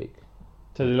 next week?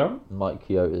 Teddy Long? Mike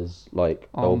Chioda's like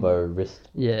elbow, wrist,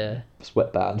 Yeah.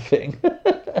 sweatband thing.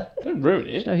 Don't ruin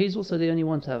it. No, he's also the only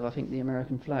one to have, I think, the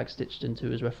American flag stitched into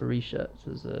his referee shirts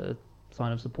as a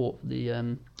sign of support for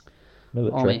the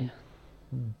Military.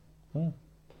 army.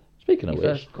 Speaking of He which,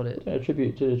 first got it. they're doing a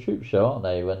tribute to the Troop show, aren't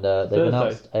they? When they've Thursday.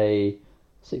 announced a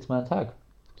 6-man tag.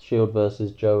 Shield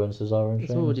versus Joe and Cesaro and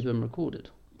It's Sheamus. already been recorded.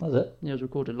 That's it. It was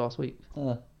recorded last week.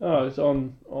 Oh, it's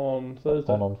on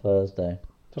Thursday. On Thursday.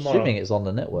 Tomorrow. Assuming it's on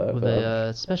the network. With but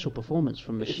a special performance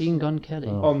from Machine Gun Kelly.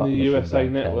 Oh. On fuck the Machine USA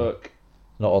Gun Kelly. Network.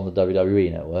 not on the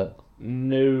WWE network.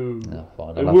 No. No,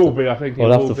 fine. It will be, I think.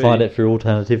 We'll have will to be. find it through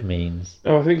alternative means.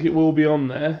 Oh, I think it will be on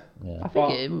there. Yeah. I think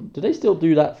But- it. Do they still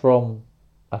do that from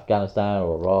Afghanistan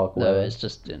or Iraq? Or No, whatever? it's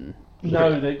just in.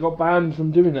 No, they got banned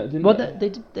from doing that, didn't Well,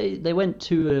 they? they went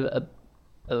to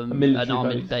military an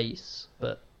army base. base,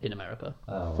 but in America.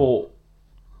 Oh, Fort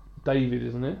David,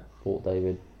 isn't it? Fort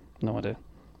David. No idea.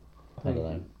 I don't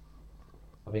know.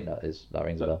 I think that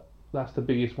rings a bell. That's the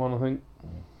biggest one, I think.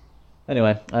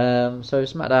 Anyway, so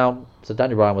SmackDown. So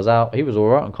Daniel Bryan was out. He was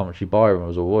alright on commentary. Byron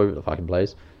was all over the fucking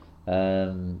place.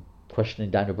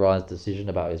 Questioning Daniel Bryan's decision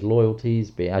about his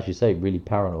loyalties, being, as you say, really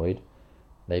paranoid.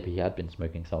 Maybe he had been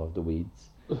smoking some of the weeds.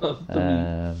 Some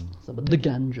of the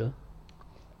ganja.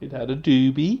 It had a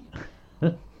doobie.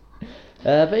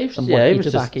 But he was, Some yeah, he white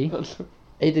was just, tobacco.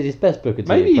 he did his best Booker T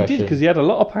Maybe he impression. did because he had a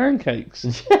lot of pancakes.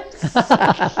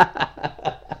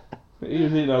 He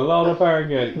was eating a lot of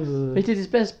pancakes. He did his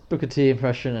best Booker T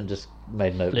impression and just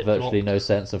made virtually no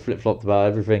sense and flip-flopped about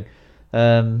everything.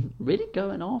 Really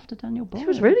going after Daniel Bryan? He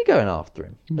was really going after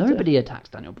him. Nobody attacks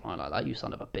Daniel Bryan like that, you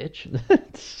son of a bitch.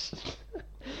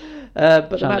 But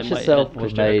the Sounded match like itself Chris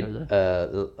was made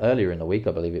Jericho earlier in the week,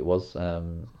 I believe it was.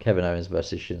 Kevin Owens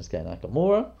versus Shinsuke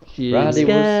Nakamura. Randy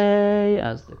Shinsuke,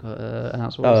 as the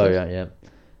announcer Oh, says. yeah, yeah.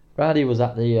 Randy was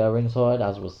at the ringside,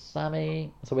 as was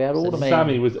Sammy. So we had all the main...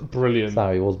 Sammy was brilliant.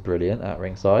 Sammy was brilliant at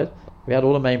ringside. We had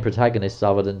all the main protagonists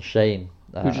other than Shane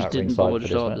Who just at didn't ringside bother for to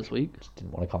this start match. this week. Just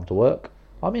didn't want to come to work.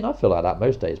 I mean, I feel like that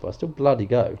most days, but I still bloody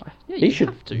go. Yeah, He you should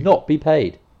have to. not be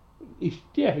paid.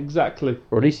 Yeah, exactly.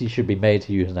 Or at least he should be made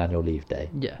to use an annual leave day.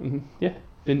 Yeah. Yeah,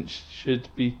 Vince should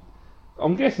be.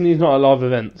 I'm guessing he's not at live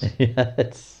events. Yeah,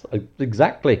 it's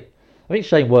exactly. I think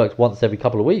Shane works once every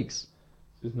couple of weeks.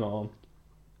 He's not on.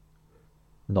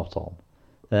 Not on.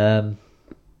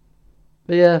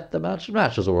 But yeah, the match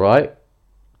was alright.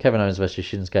 Kevin Owens versus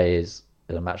Shinsuke is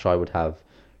a match I would have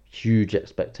huge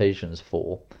expectations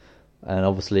for. And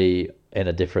obviously in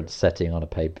a different setting on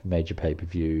a major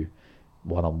pay-per-view,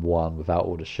 one-on-one, without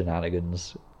all the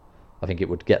shenanigans. I think it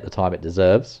would get the time it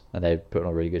deserves, and they'd put on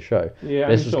a really good show. Yeah,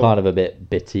 This I'm was sure. kind of a bit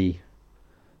bitty.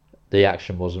 The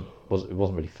action wasn't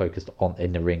really focused on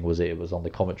in the ring, was it? It was on the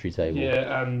commentary table.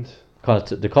 Yeah, and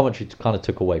The commentary kind of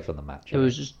took away from the match. It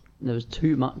was just, there was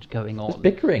too much going on. It's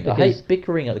bickering. I hate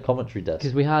bickering at the commentary desk.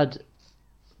 Because we had,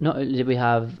 not only did we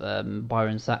have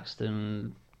Byron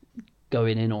Saxton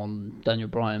going in on Daniel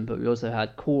Bryan, but we also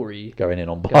had Corey Going in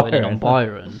on going in on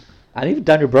Byron. And even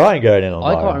Daniel Bryan going in on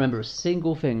I Byron. can't remember a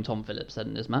single thing Tom Phillips said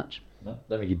in this match. No,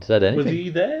 don't think he'd said anything. was he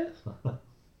there?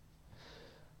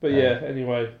 But yeah,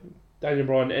 anyway, Daniel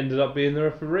Bryan ended up being the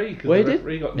referee because Well, he the did.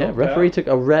 referee got Yeah, knocked referee out. took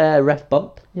a rare ref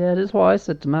bump. Yeah, that's why I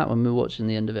said to Matt when we were watching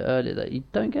the end of it earlier that you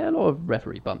don't get a lot of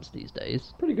referee bumps these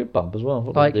days. Pretty good bump as well.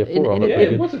 Like The forearm looked Yeah, pretty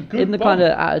it good. was a good in the bump. kind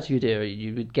of attitude era,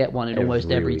 you would get one in almost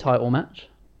Every every week. title match,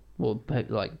 or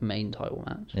like main title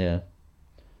match. Yeah.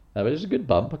 But it was a good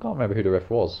bump. I can't remember who the ref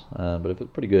was, but it was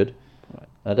pretty good.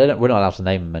 We're not allowed to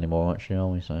name them anymore, actually, are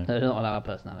we? So. They're not allowed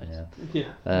personalities. Yeah.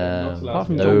 Yeah, not allowed Apart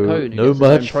from to. John Cone, who no gets his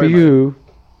own much for promo. you.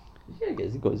 Yeah,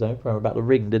 he got his own promo about the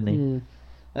ring, didn't he?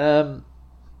 Yeah.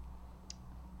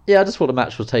 Yeah, I just thought the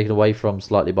match was taken away from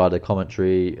slightly by the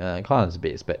commentary. Kind of to be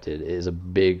expected. It is a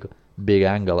big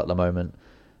angle at the moment.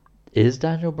 Is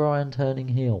Daniel Bryan turning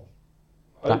heel?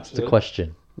 That's the Hopefully.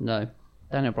 question. No,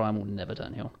 Daniel Bryan will never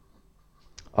turn heel.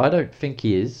 I don't think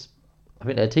he is. I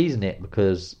think they're teasing it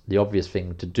because the obvious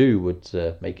thing to do would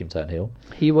make him turn heel.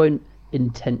 He won't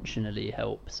intentionally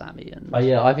help Sammy and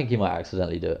Yeah, I think he might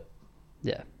accidentally do it.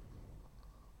 yeah.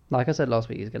 Like I said last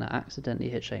week, he's going to accidentally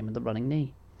hit Shane with the running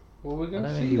knee. Well, we're I going to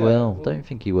don't see think he that. will. We'll Don't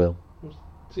think he will.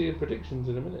 see your predictions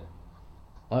in a minute.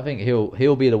 I think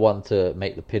he'll be the one to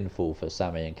make the pinfall for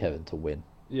Sammy and Kevin to win.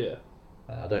 Yeah.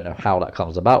 I don't know how that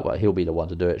comes about, but he'll be the one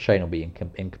to do it. Shane will be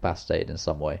incapacitated in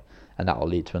some way, and that will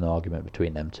lead to an argument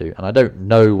between them two. And I don't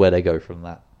know where they go from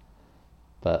that,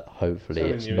 but hopefully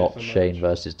Telling it's you not it's a Shane match.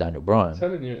 versus Daniel Bryan. I'm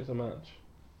telling you, it's a match.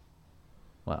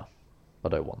 Well, I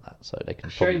don't want that, so they can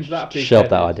Shane's that probably shelve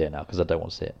that big-headed. idea now because I don't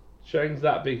want to see it. Shane's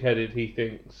that big-headed, he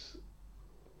thinks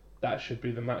that should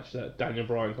be the match that Daniel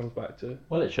Bryan comes back to.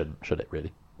 Well, it shouldn't, should it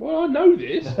really? Well, I know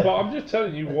this, but I'm just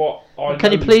telling you what I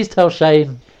Can know. you please tell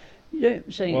Shane? Yeah,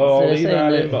 Shane. Well, I'll they're saying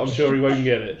email that him, but I'm sure he won't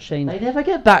get it. Shane. They never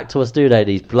get back to us, do they?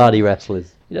 These bloody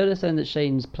wrestlers. You know they're saying that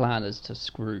Shane's plan is to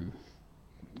screw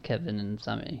Kevin and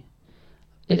Sammy.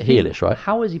 Bit heelish, right?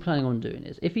 How is he planning on doing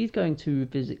this? If he's going to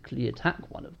physically attack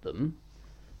one of them,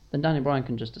 then Daniel Bryan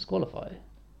can just disqualify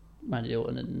Randy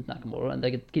Orton and Nakamura, and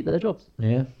they could keep their jobs.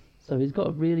 Yeah. So he's got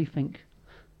to really think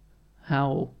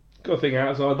how Got to think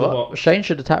outside the Well, box. Shane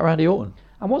should attack Randy Orton.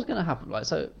 and what's going to happen. Like,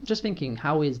 so just thinking,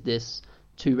 how is this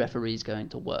two referees going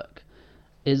to work?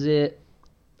 Is it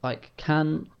like,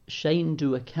 can Shane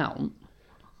do a count?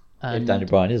 If Daniel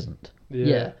Bryan isn't.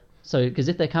 Yeah. So, because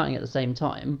if they're counting at the same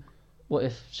time, what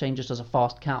if Shane just does a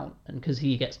fast count, and because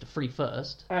he gets to free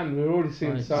first? And we've already seen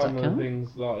Right, does some that of the count?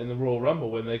 things like in the Royal Rumble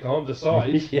when they can't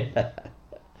decide. Yeah.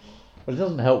 Well, it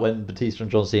doesn't help when Batista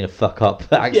and John Cena fuck up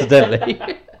accidentally.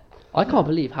 I can't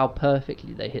believe how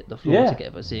perfectly they hit the floor Yeah.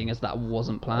 together, seeing as that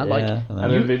wasn't planned. Yeah, Like, I know.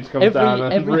 And then Vince comes down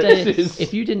and every rips day, his...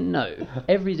 if you didn't know,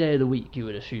 every day of the week you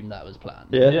would assume that was planned.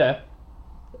 Yeah.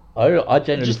 I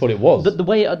genuinely Just thought it was. The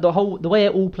way the way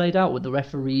it all played out with the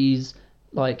referees,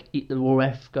 like the Raw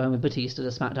ref going with Batista, the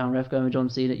SmackDown ref going with John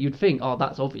Cena, you'd think, oh,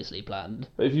 that's obviously planned.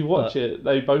 But if you watch it,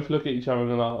 they both look at each other and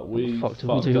they're like, we Fuck, do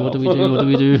fucked we do? What up. do we do? What do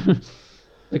we do?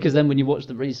 Because then when you watch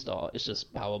the restart, it's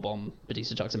just powerbomb.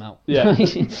 Batista chucks him out. Yeah.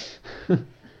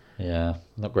 Yeah,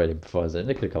 not great improviser.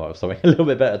 They could have come up with something a little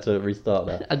bit better to restart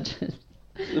that. And just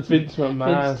The Vince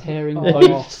McMahon. Vince tearing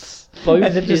Oh, both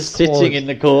and then his just sitting quads. in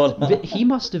the corner. He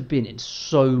must have been in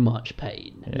so much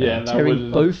pain. Yeah, that Tearing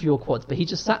would- both your quads, but he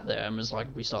just sat there and was like,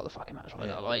 "Restart the fucking match right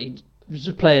now." Like, he was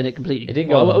just playing it completely. He didn't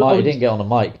get on the mic. He didn't get on the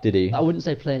mic, did he? I wouldn't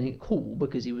say playing it cool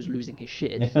because he was losing his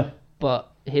shit, but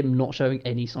him not showing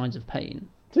any signs of pain.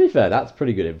 To be fair, that's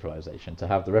pretty good improvisation to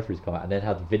have the referees come out and then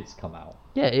have Vince come out.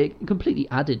 Yeah, it completely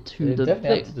added to It the definitely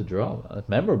thing. adds to the drama. It's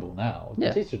memorable now.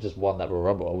 Yeah. Batista just won that Royal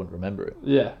Rumble. I wouldn't remember it.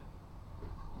 Yeah.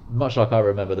 Much like I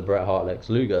remember the Bret Hart Lex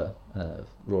Luger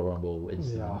Royal Rumble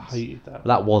incident. Yeah, I hated that.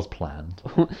 That was planned.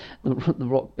 the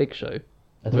Rock Big Show.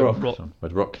 The Rock, where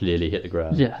the Rock clearly hit the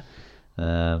ground. Yeah,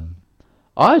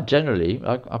 I generally,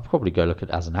 I'll probably go look at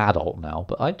it as an adult now,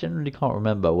 but I generally can't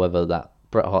remember whether that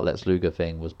Bret Hart Lex Luger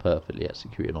thing was perfectly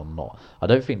executed or not. I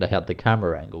don't think they had the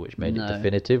camera angle, which made No. it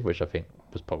definitive, which I think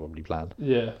was probably planned.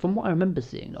 Yeah. from what I remember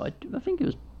seeing, I think it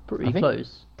was pretty I think-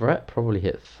 close. Brett probably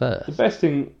hit first. The best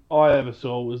thing I ever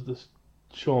saw was the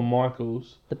Shawn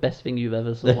Michaels. The best thing you've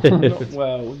ever saw. Not,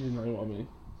 well, you know what I mean.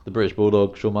 The British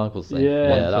Bulldog, Shawn Michaels thing.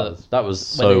 Yeah. that was When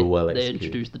so they, well They executed.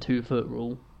 introduced the 2-foot rule,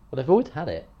 Well, they've always had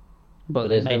it, but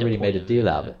they they've never really made a point deal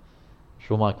out of it.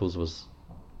 Shawn Michaels was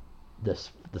the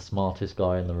smartest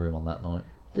guy in the room on that night.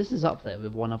 This is up there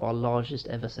with one of our largest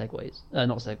ever segues.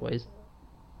 Not segues,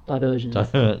 diversions.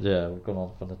 Yeah, we've gone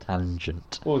off on a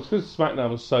tangent. Well, it's because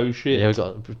SmackDown was so shit. Yeah, we've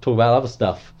got to talk about other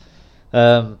stuff.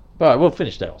 Right, we'll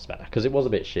finish there on SmackDown because it was a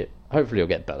bit shit. Hopefully it'll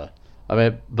get better. I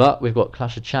mean, but we've got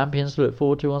Clash of Champions to look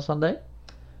forward to on Sunday.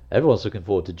 Everyone's looking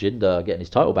forward to Jinder getting his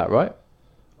title back, right?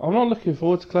 I'm not looking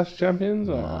forward to Clash of Champions.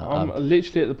 I'm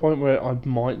literally at the point where I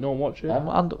might not watch it. I'm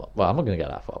not going to get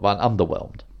that far, but I'm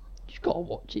underwhelmed. You've got to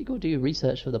watch it. You've got to do your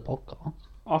research for the podcast.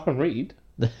 I can read.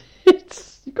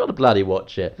 You've got to bloody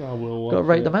watch it. I will watch Got to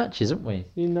rate it. the matches, haven't we?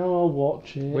 You know I'll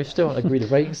watch it. We've still not agreed a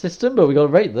rating system, but we've got to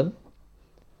rate them.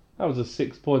 That was a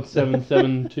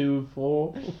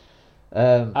 6.7724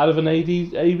 Um, out of an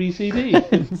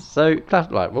ABCD. so,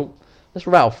 well, let's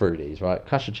rattle through these, right?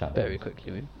 Clash of Champions. Very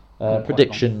quickly.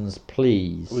 Predictions,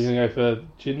 please. We're going to go for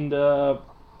Jinder,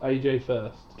 AJ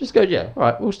first. Just go, yeah. All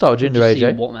right, we'll start with Jinder Just see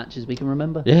AJ. what matches we can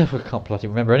remember. Yeah, we can't bloody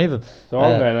remember any of them. So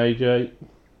I'm going AJ.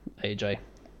 AJ.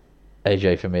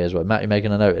 AJ for me as well. Matt, you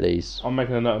making a note of these? I'm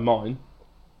making a note of mine.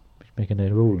 Make a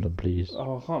note of all of them, please.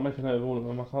 Oh, I can't make a note of all of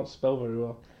them. I can't spell very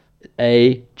well.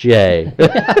 AJ.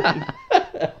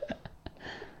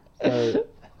 So,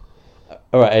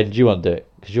 All right, Ed, do you want to do it?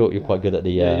 Because you're quite good at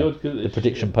the you're good at the this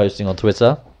prediction shit. posting on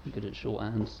Twitter. I'm good at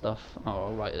shorthand stuff. Oh,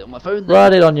 I'll write it on my phone. Then.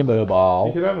 Write it on your you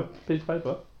mobile. can have a piece of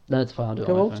paper. No, it's fine. I'll do it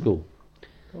Go on my old phone. school.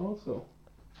 Also.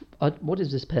 What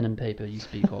is this pen and paper you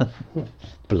speak of?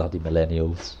 Bloody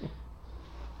millennials.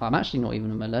 I'm actually not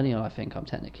even a millennial. I think I'm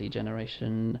technically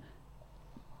Generation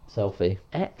Selfie.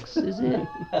 X. Is it?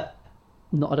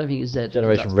 No, I don't think it's Z. because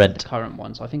Generation that's Rent. The current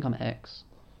one. So I think I'm X.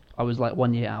 I was like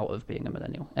 1 year out of being a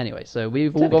millennial. Anyway, so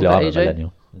we've all gone Technically, for I'm a AJ.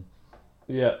 millennial.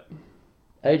 Yeah.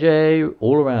 AJ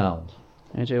all around.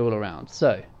 AJ all around.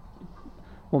 So,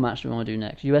 what match do we want to do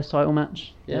next? US title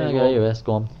match? Yeah, Yeah, go US,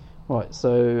 go on. Right,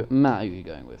 so Matt, who are you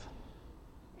going with?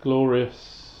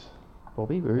 Glorious.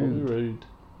 Bobby Bobby Roode. Roode.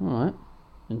 Alright,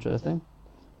 interesting.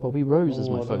 Bobby Rose, as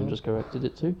Oh, my I phone don't- just corrected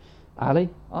it to. Ali?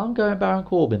 I'm going Baron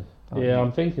Corbin. Yeah,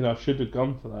 I'm thinking I should have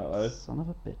gone for that though. Son of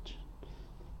a bitch.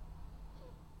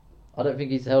 I don't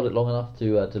think he's held it long enough to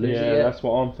lose Yeah, it yet. that's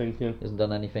what I'm thinking. He hasn't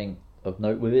done anything of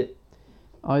note with it.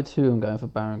 I too am going for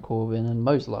Baron Corbin, and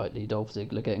most likely Dolph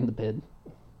Ziggler getting the pin.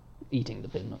 Eating the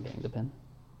pin, not getting the pin.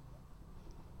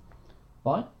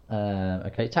 Fine.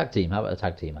 Okay, tag team. How about a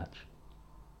tag team match?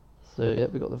 So,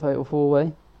 yep, we got the Fatal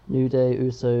 4-Way. New Day,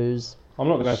 Usos. I'm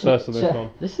not going to go first on this Shit. one.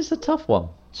 This is a tough one.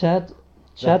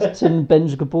 Chadton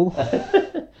Benjigable.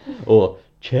 Or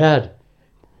Chad,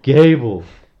 Gable,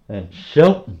 and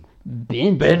Shelton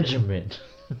Benjamin.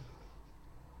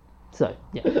 So,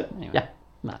 yeah. Anyway, Yeah.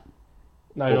 Matt.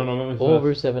 No, you're not me Or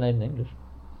first. Rusev in English.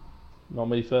 Not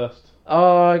me first.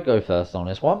 I go first on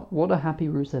this one. What a happy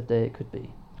Rusev Day it could be.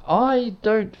 I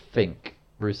don't think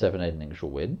Rusev and Aiden English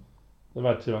will win. They've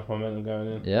had too much momentum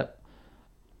going in. Yep.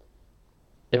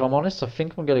 If I'm honest, I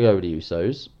think I'm going to go with the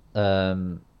Usos.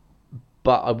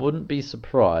 But I wouldn't be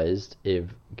surprised if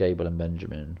Gable and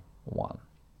Benjamin won.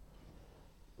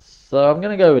 So I'm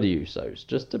going to go with the Usos,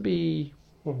 just to be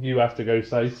Well, you have to go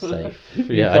safe. safe. You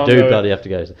Yeah, I can't do go- bloody have to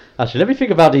go. Actually, let me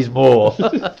think about these more.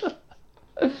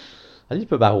 I need to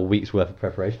put about a week's worth of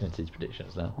preparation into these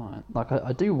predictions now. Right. Like,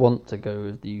 I do want to go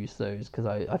with the Usos because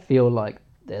I feel like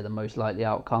they're the most likely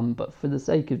outcome, but for the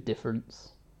sake of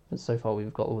difference, so far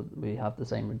we have the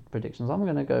same predictions. I'm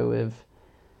going to go with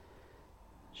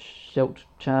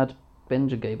Chad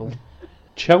Benjigable.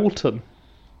 Chelton.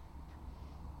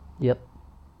 Yep.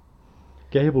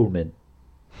 Gableman.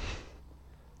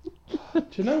 Do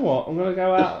you know what? I'm gonna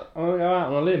go out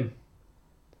on a limb.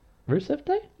 Rusev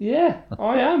Day? Yeah,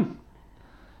 I am.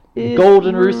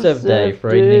 Golden Rusev Day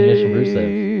for Aiden English and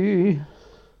Rusev.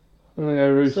 I'm gonna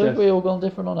go So have Rusev. we all gone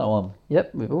different on that one?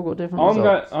 Yep, we've all got different I'm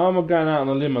results. going out on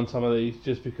a limb on some of these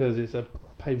just because it's a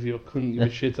pay-per-view I couldn't give a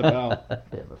shit about.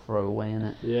 Bit of a throwaway in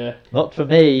it. Yeah, Not for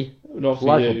me. not for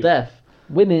Life you. or death.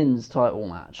 Women's title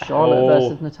match: Charlotte Oh.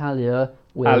 versus Natalia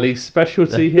with, Ali's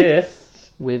specialty here.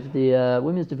 with the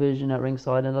women's division at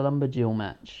ringside in a lumberjill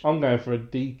match. I'm going for a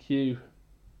DQ.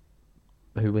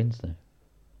 Who wins though?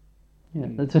 Yeah,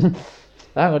 Hang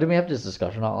on, didn't we have this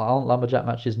discussion? Aren't lumberjack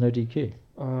matches no DQ?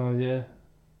 Oh yeah.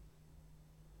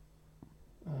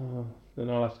 Then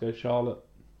I'll have to go Charlotte.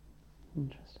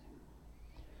 interesting.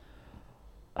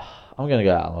 I'm going to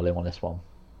go out on a limb on this one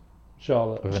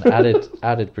Charlotte. with an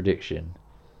added prediction.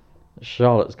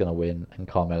 Charlotte's going to win and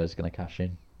Carmella's going to cash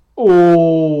in.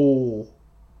 Oh.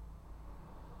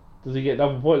 Does he get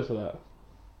double points for that?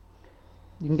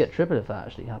 You can get triple if that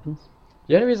actually happens.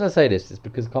 The only reason I say this is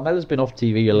because Carmella's been off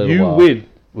TV a little You while. win.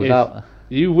 Without...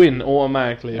 You win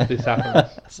automatically if this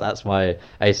happens. That's my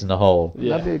ace in the hole. Yeah.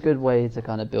 That'd be a good way to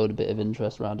kind of build a bit of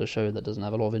interest around a show that doesn't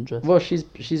have a lot of interest. Well, she's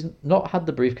not had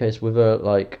the briefcase with her,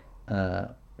 like,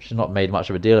 she's not made much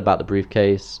of a deal about the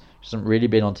briefcase. She hasn't really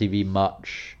been on TV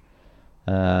much.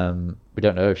 We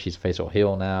don't know if she's face or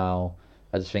heel now.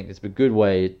 I just think it's a good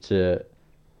way to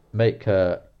make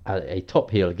her a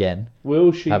top heel again.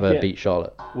 Will she Have her get? beat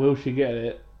Charlotte. Will she get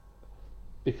it?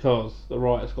 Because the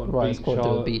Riot Squad Right, beat squad do a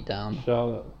Charlotte. beat down.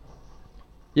 Charlotte.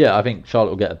 Yeah, I think Charlotte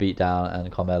will get a beat down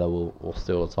and Carmella will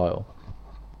steal the title.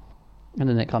 And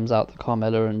then it comes out that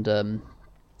Carmella and The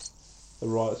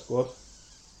Riot Squad.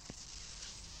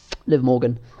 Liv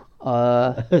Morgan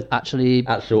actually,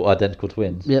 Actual identical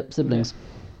twins. yep, siblings.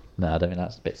 No, I don't think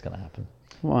that bit's going to happen.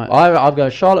 Right. I'm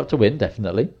going Charlotte to win,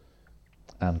 definitely.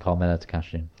 And Carmella to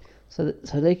cash in. So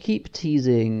they keep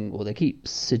teasing, or they keep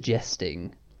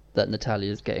suggesting that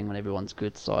Natalia's getting on everyone's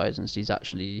good side, and she's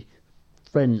actually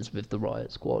friends with the Riot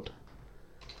Squad.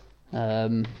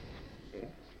 So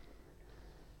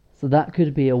that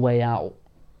could be a way out,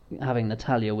 having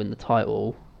Natalia win the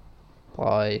title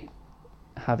by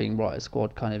having Riot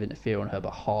Squad kind of interfere on her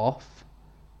behalf.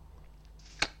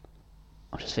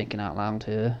 I'm just thinking out loud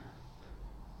here,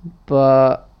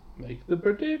 but Make the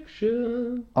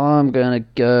prediction. I'm gonna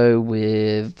go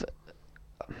with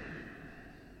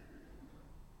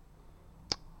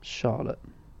Charlotte.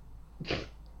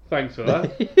 Thanks for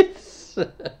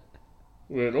that.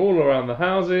 We're all around the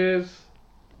houses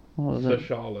Well, for there's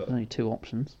Charlotte. only two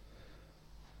options.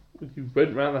 You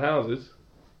went round the houses.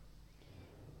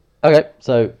 Okay,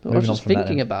 so I moving was on just from that.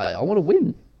 thinking Then. about it. I want to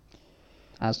win.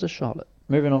 As does Charlotte.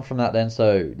 Moving on from that, then.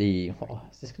 So is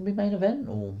this going to be main event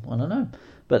or I don't know,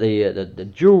 but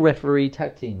the dual referee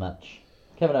tag team match: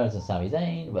 Kevin Owens and Sami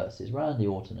Zayn versus Randy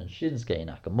Orton and Shinsuke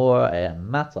Nakamura. And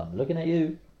Matt, I'm looking at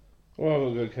you. Well,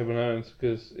 I've got to go Kevin Owens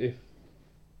because if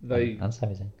they And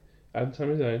Sami Zayn. and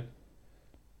Sami Zayn,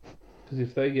 because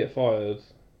if they get fired,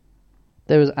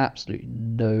 There is absolutely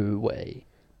no way.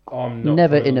 I'm not.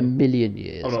 Never putting in a on- million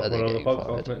years I'm not are they putting on the getting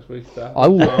podcast fired. next week. That I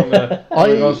will- I'm gonna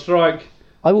go on strike.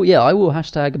 I will. Yeah, I will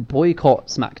hashtag boycott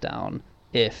SmackDown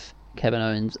if Kevin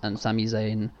Owens and Sami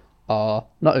Zayn are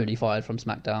not only fired from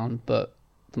SmackDown but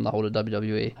from the whole of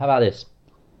WWE. How about this?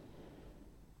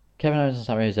 Kevin Owens and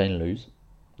Sami Zayn lose.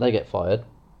 They get fired.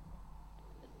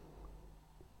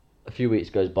 A few weeks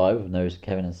goes by with no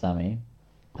Kevin and Sami.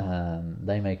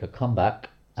 They make a comeback,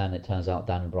 and it turns out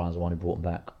Daniel Bryan's the one who brought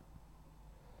them back.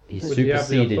 He's Would he have the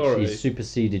superseded. authority? He's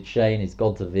superseded Shane. He's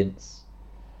gone to Vince.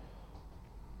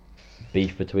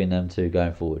 Beef between them two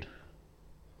going forward.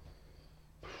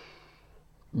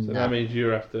 So that means you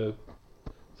have to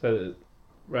say that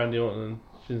Randy Orton and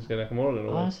Shinsuke Nakamura are Oh,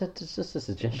 I going said it's just a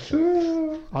suggestion.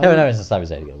 I Kevin would, Owens and Sami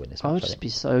Zayn are going to win this I would match. I just think. be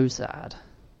so sad.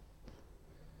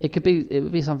 It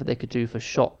would be something they could do for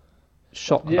shock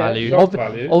Yeah, value. shock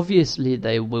value. Obviously,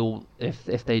 they will.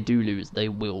 If they do lose, they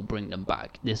will bring them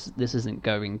back. This isn't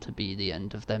going to be the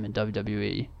end of them in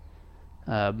WWE.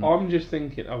 I'm just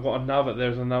thinking.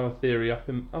 There's another theory up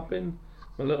in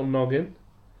my little noggin.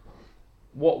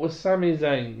 What was Sami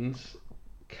Zayn's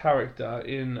character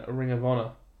in Ring of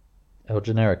Honor? El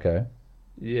Generico.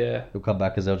 Yeah, He'll come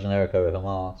back as El Generico with a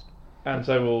mask. and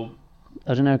so will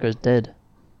El Generico's dead.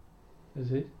 is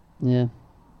he? Yeah,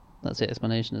 that's the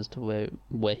explanation as to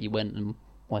where he went and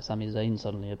why Sami Zayn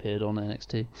suddenly appeared on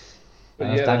NXT. But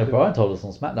And as yeah, Daniel they could- Bryan told us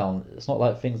on SmackDown, it's not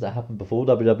like things that happened before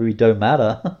WWE don't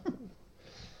matter.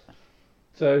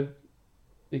 So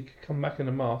he could come back in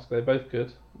a mask. They both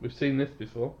could. We've seen this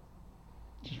before.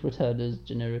 Just returned as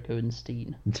Generico and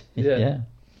Steen. Yeah.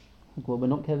 Well, we're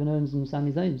not Kevin Owens and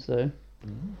Sami Zayn, so.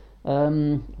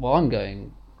 Well, I'm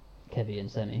going Kevy and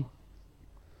Semi.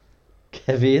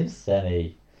 Kevy and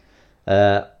Semi.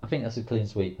 I think that's a clean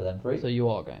sweep for them three. So you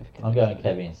are going for Kevy. I'm going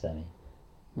Kevy and Semi.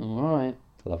 All right.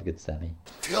 I love a good Semi.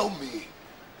 Tell me,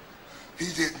 he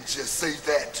didn't just say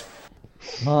that.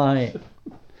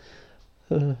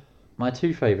 My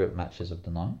two favourite matches of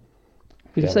the night.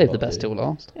 We Yeah, can save the we've got best to. till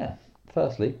last. Yeah.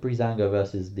 Firstly, Breezango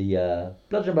versus the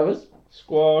Bludgeon Brothers.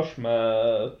 Squash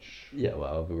match. Yeah,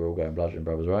 well, we're all going Bludgeon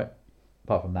Brothers, right?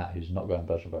 Apart from Matt, who's not going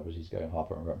Bludgeon Brothers, he's going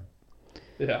Harper and Rowan.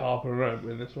 Yeah, Harper and Rowan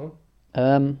win this one.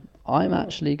 I'm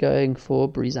actually going for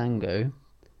Breezango.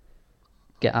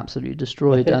 Get absolutely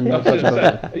destroyed and I was Bludgeon gonna say,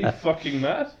 Brothers. are you fucking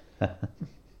mad?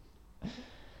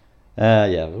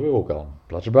 Yeah, we're all going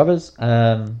Bludgeon Brothers.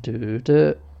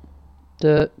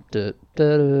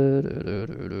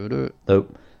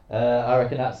 Nope. I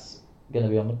reckon that's going to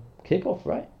be on the kickoff,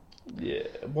 right? Yeah.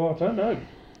 Well, I don't know.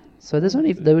 So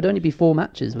there would only be 4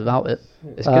 matches without it.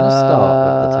 It's going to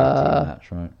start with the tag team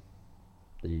match, right?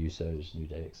 The Usos, New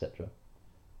Day, etc.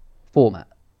 Format.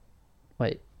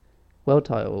 Wait. World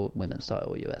title, women's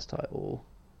title, US title,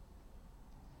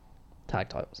 tag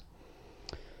titles.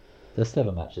 There's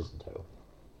 7 matches in total.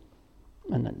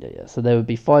 And then, yeah, so there would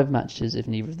be 5 matches if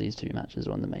neither of these 2 matches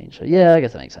are on the main show. Yeah, I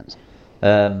guess that makes sense.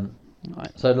 Right.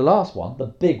 So the last one, the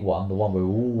big one, the one we're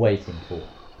all waiting for.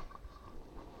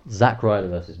 Zack Ryder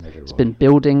versus Mojo It's Rawley. been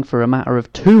building for a matter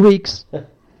of 2 weeks.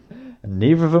 And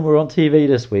neither of them were on TV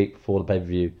this week for the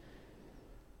pay-per-view.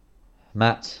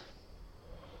 Matt,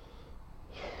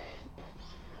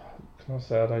 Can I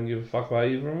say I don't give a fuck about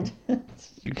either of them?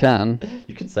 You can.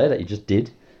 you can say that, you just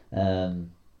did. Alright,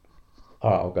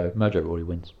 I'll go. Mojo Rawley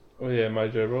wins. Oh yeah,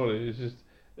 Mojo Rawley. It's just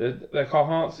I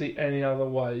can't see any other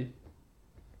way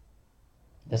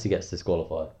Unless he gets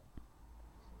disqualified.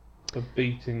 of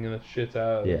beating the shit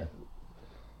out of Yeah.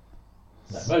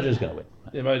 No, Mojo's going to win.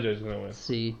 Yeah, Mojo's going to win.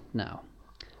 See, now.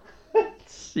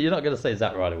 So you're not going to say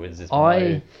Zack Ryder wins this one, are I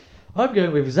you? I'm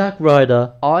going with Zack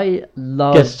Ryder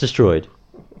gets destroyed.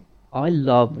 I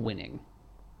love winning.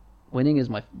 Winning is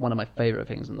one of my favourite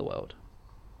things in the world.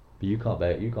 But you can't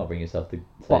bring yourself to say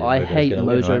But that I Mojo's hate gonna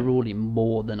win, Mojo right? Rawley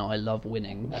more than I love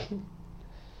winning.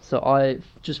 So I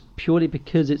just purely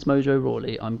because it's Mojo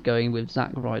Rawley, I'm going with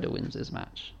Zack Ryder wins this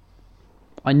match.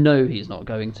 I know he's not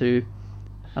going to,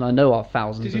 and I know our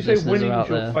thousands Did you of say listeners winning are is out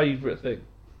your there. favourite thing?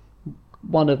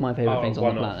 One of my favourite Oh, things on the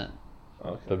one of. planet.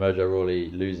 Okay. But Mojo Rawley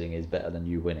losing is better than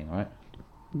you winning, right?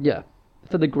 Yeah,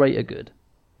 for the greater good.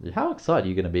 How excited are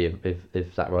you going to be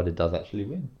if Zack Ryder does actually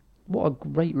win? What a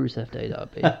great Rusev Day that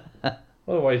would be.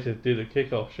 What a way to do the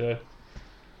kickoff show.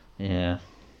 Yeah.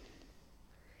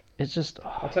 It's just.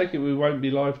 I take it we won't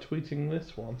be live tweeting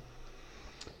this one.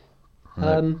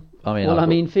 I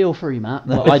mean, feel free, Matt.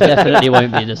 But I definitely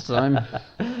won't be this time.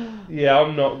 Yeah,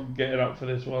 I'm not getting up for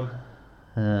this one.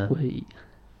 Wait.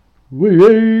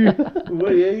 Wee!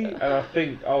 And I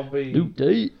think I'll be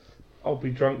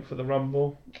drunk for the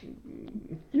Rumble.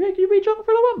 You reckon you'll be drunk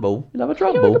for the Rumble? You'll have a You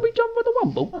Rumble? reckon we jump for the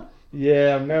Rumble?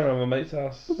 Yeah, I'm going to my mate's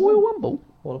house. The Royal Rumble?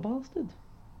 What a bastard.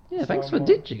 Yeah, thanks for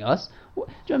ditching us. Do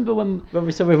you remember when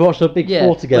We said we watched a big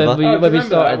four together. when we remember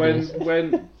started that this?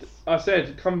 when I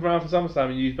said come round for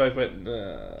SummerSlam and you both went.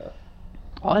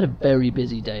 I had a very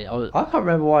busy day. I can't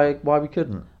remember why we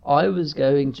couldn't. I was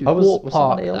going to was Fort Park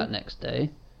somebody ill? that next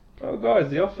day. Oh, guys,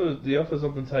 the offer's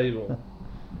on the table.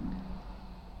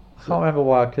 I can't remember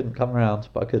why I couldn't come round,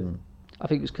 but I couldn't. I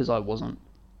think it was because I wasn't.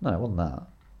 No, it wasn't that.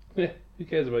 Yeah, who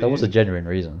cares about There you? was a genuine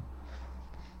reason.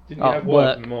 Didn't you have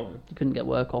work in the morning? You couldn't get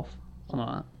work off. Something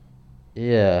like that.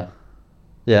 Yeah.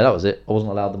 Yeah, that was it. I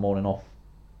wasn't allowed the morning off.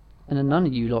 And then none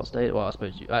of you lot stayed. Well, I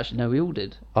suppose you. Actually, no, we all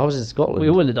did. I was in Scotland. We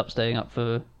all ended up staying up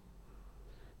for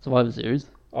Survivor Series.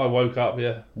 I woke up,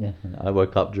 yeah. Yeah, I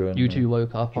woke up during... You two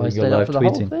woke up. during I your stayed up live for the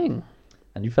whole tweeting. thing.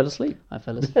 And you fell asleep. I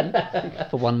fell asleep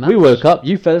for one match. We woke up,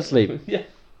 you fell asleep. Yeah.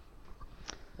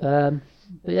 But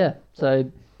yeah, so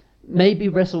maybe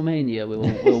WrestleMania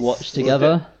we'll watch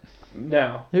together.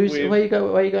 Now, Where you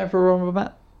going for a Rumble,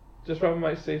 Matt? just round my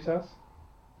mate Steve's house.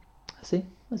 Let's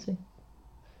see.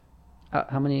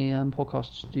 How many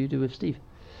podcasts do you do with Steve?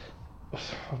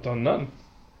 I've done none.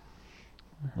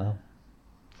 Well,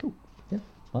 cool. Yeah,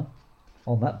 well,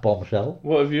 on that bombshell.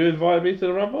 What, have you invited me to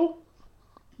the Rumble?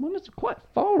 Well, it's quite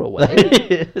far away.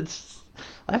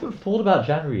 I haven't thought about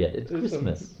January yet. It's It's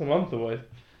Christmas. it's a month away.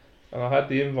 And I had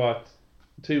the invite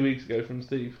 2 weeks ago from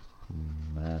Steve.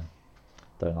 Man,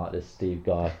 don't like this Steve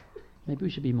guy. Maybe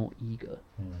we should be more eager.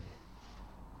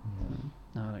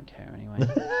 No, I don't care anyway.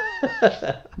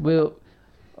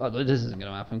 This isn't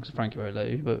going to happen because Frankie won't let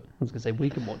you, but I was going to say we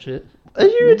can watch it. Are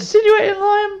you insinuating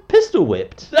I am pistol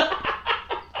whipped?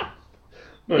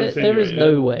 There is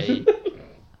no way,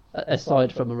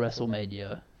 aside from a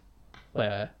WrestleMania,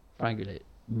 where Frankie let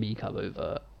me come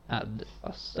over and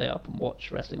us stay up and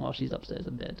watch wrestling while she's upstairs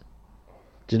in bed.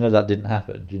 Do you know that didn't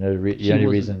happen? Do you know the She only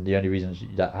wasn't-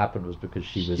 reason that happened was because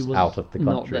she was was out of the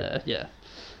Not country. there, yeah.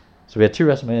 So we had 2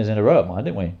 WrestleManias in a row at mine,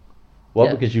 didn't we? One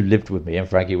Yeah. because you lived with me and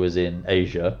Frankie was in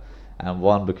Asia, and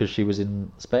one because she was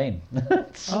in Spain.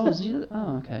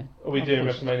 Oh, okay. Are we Of doing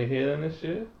course. WrestleMania here then this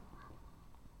year?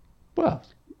 Well,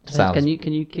 Can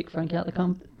you kick Frankie out the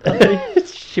country?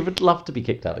 She would love to be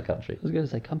kicked out of the country. I was going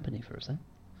to say company for a second.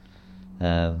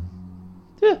 Yeah,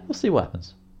 we'll see what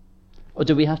happens. Or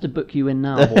do we have to book you in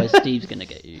now, boy? Steve's going to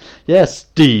get you. Yeah,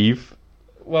 Steve.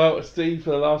 Well, Steve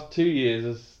for the last 2 years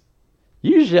has...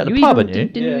 Usually at the You pub, even, aren't you?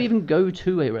 didn't Yeah. you even go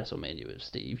to a WrestleMania with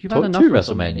Steve? You've Two had enough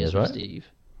WrestleManias, WrestleManias right? with Steve.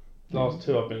 Last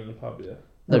 2 I've been in the pub, yeah.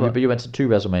 No, No, but you went to 2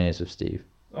 WrestleManias with Steve.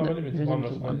 I've only been to you've one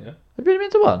been to one. WrestleMania. Have you only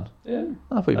been to one? Yeah,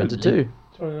 I thought you went to Only. 2.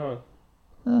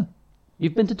 29.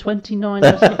 You've been to 29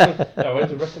 WrestleManias? Yeah, I went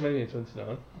to WrestleMania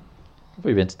 29. I thought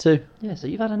you went to 2. Yeah, so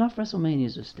you've had enough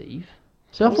WrestleManias with Steve.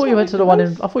 So I thought you went to the one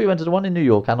in. I thought you went to the one in New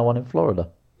York and the one in Florida.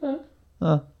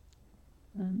 No.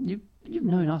 You've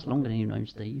known us longer than you've known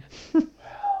Steve.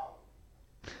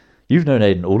 You've known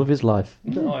Aiden all of his life.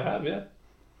 No, I have, yeah.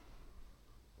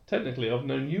 Technically, I've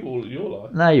known you all your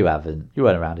life. No, you haven't. You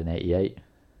weren't around in '88.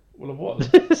 Well, I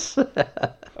was.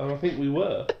 And I think we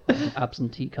were.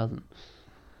 Absentee cousin.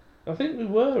 I think we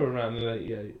were around in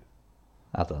 88.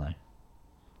 I don't know.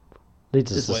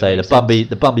 Needless This to way say, the makes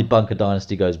sense. Bumby Bunker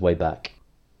dynasty goes way back.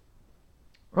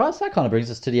 Right, so that kind of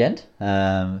brings us to the end.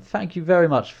 Thank you very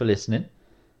much for listening.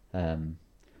 I'm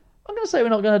going to say we're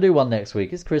not going to do one next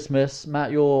week. It's Christmas.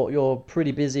 Matt, you're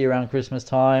pretty busy around Christmas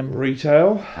time.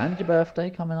 Retail. And your birthday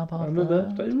coming up after And my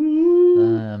that. birthday.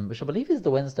 Woo. Which I believe is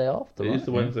the Wednesday after. It right? is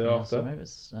the Wednesday Yeah, after. So maybe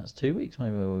that's 2 weeks.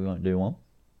 Maybe we won't do one.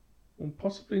 Well,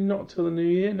 possibly not till the new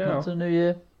year now. Not till the New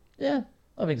Year. Yeah,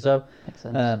 I think so. Makes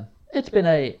sense. It's been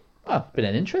been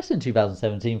an interesting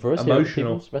 2017 for us. Emotional. Here at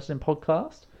People's Wrestling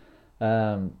Podcast.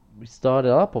 We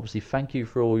started up. Obviously, thank you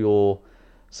for all your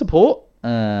support.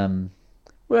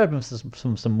 We're hoping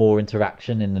for some more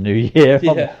interaction in the new year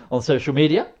Yeah. on social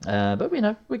media. But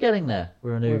we're getting there.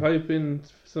 We're hoping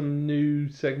for some new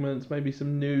segments, maybe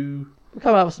some new... We'll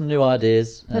come out with some new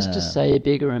ideas. Let's just say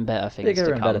bigger and better things bigger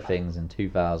to and come. better things in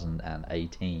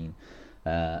 2018.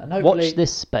 And hopefully, Watch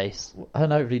this space.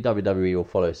 And hopefully WWE will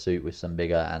follow suit with some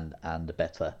bigger and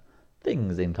better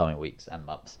things in coming weeks and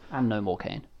months. And no more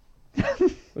Kane.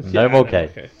 No more Kane.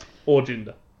 Okay. Or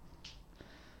Jinder.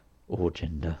 or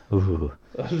gender. Ooh.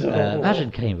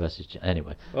 Imagine Kane versus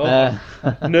anyway. Oh.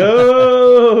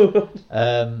 No.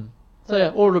 So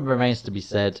yeah, all that remains to be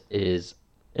said is,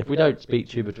 if we don't speak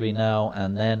to you between now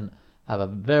and then, have a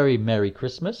very Merry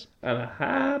Christmas. And a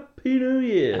Happy New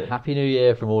Year. A Happy New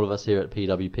Year from all of us here at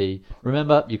PWP.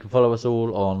 Remember, you can follow us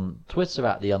all on Twitter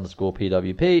at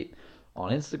 @_PWP,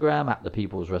 on Instagram at The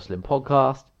People's Wrestling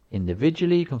Podcast.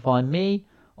 Individually, you can find me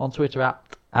on Twitter at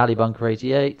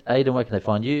AliBunker88. Aidan, where can they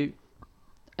find you?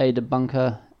 Aidan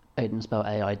Bunker, Aidan spelled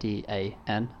Aidan.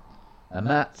 And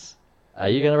Matt, are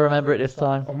you going to remember it this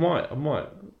time? I might.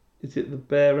 Is it the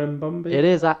Bear and Bumby? It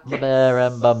is at the Bear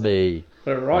and Bumby.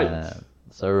 Right.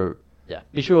 So yeah,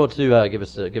 be sure to give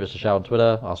us a shout on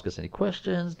Twitter. Ask us any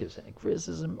questions, give us any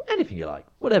criticism, anything you like,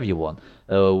 whatever you want.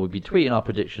 We'll be tweeting our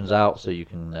predictions out so you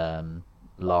can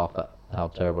laugh at how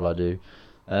terrible I do.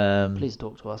 Please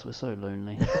talk to us. We're so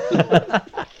lonely.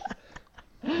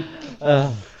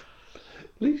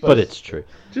 But it's true.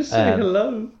 Just say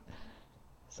hello.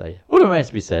 So all that remains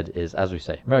to be said is, as we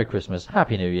say, Merry Christmas,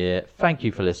 Happy New Year. Thank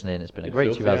you for listening. It's been a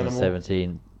great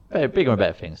 2017. Bigger and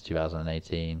better things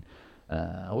 2018.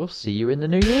 We'll see you in the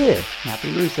new year.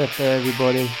 Happy Rusev Day,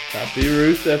 everybody. Happy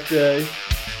Rusev Day.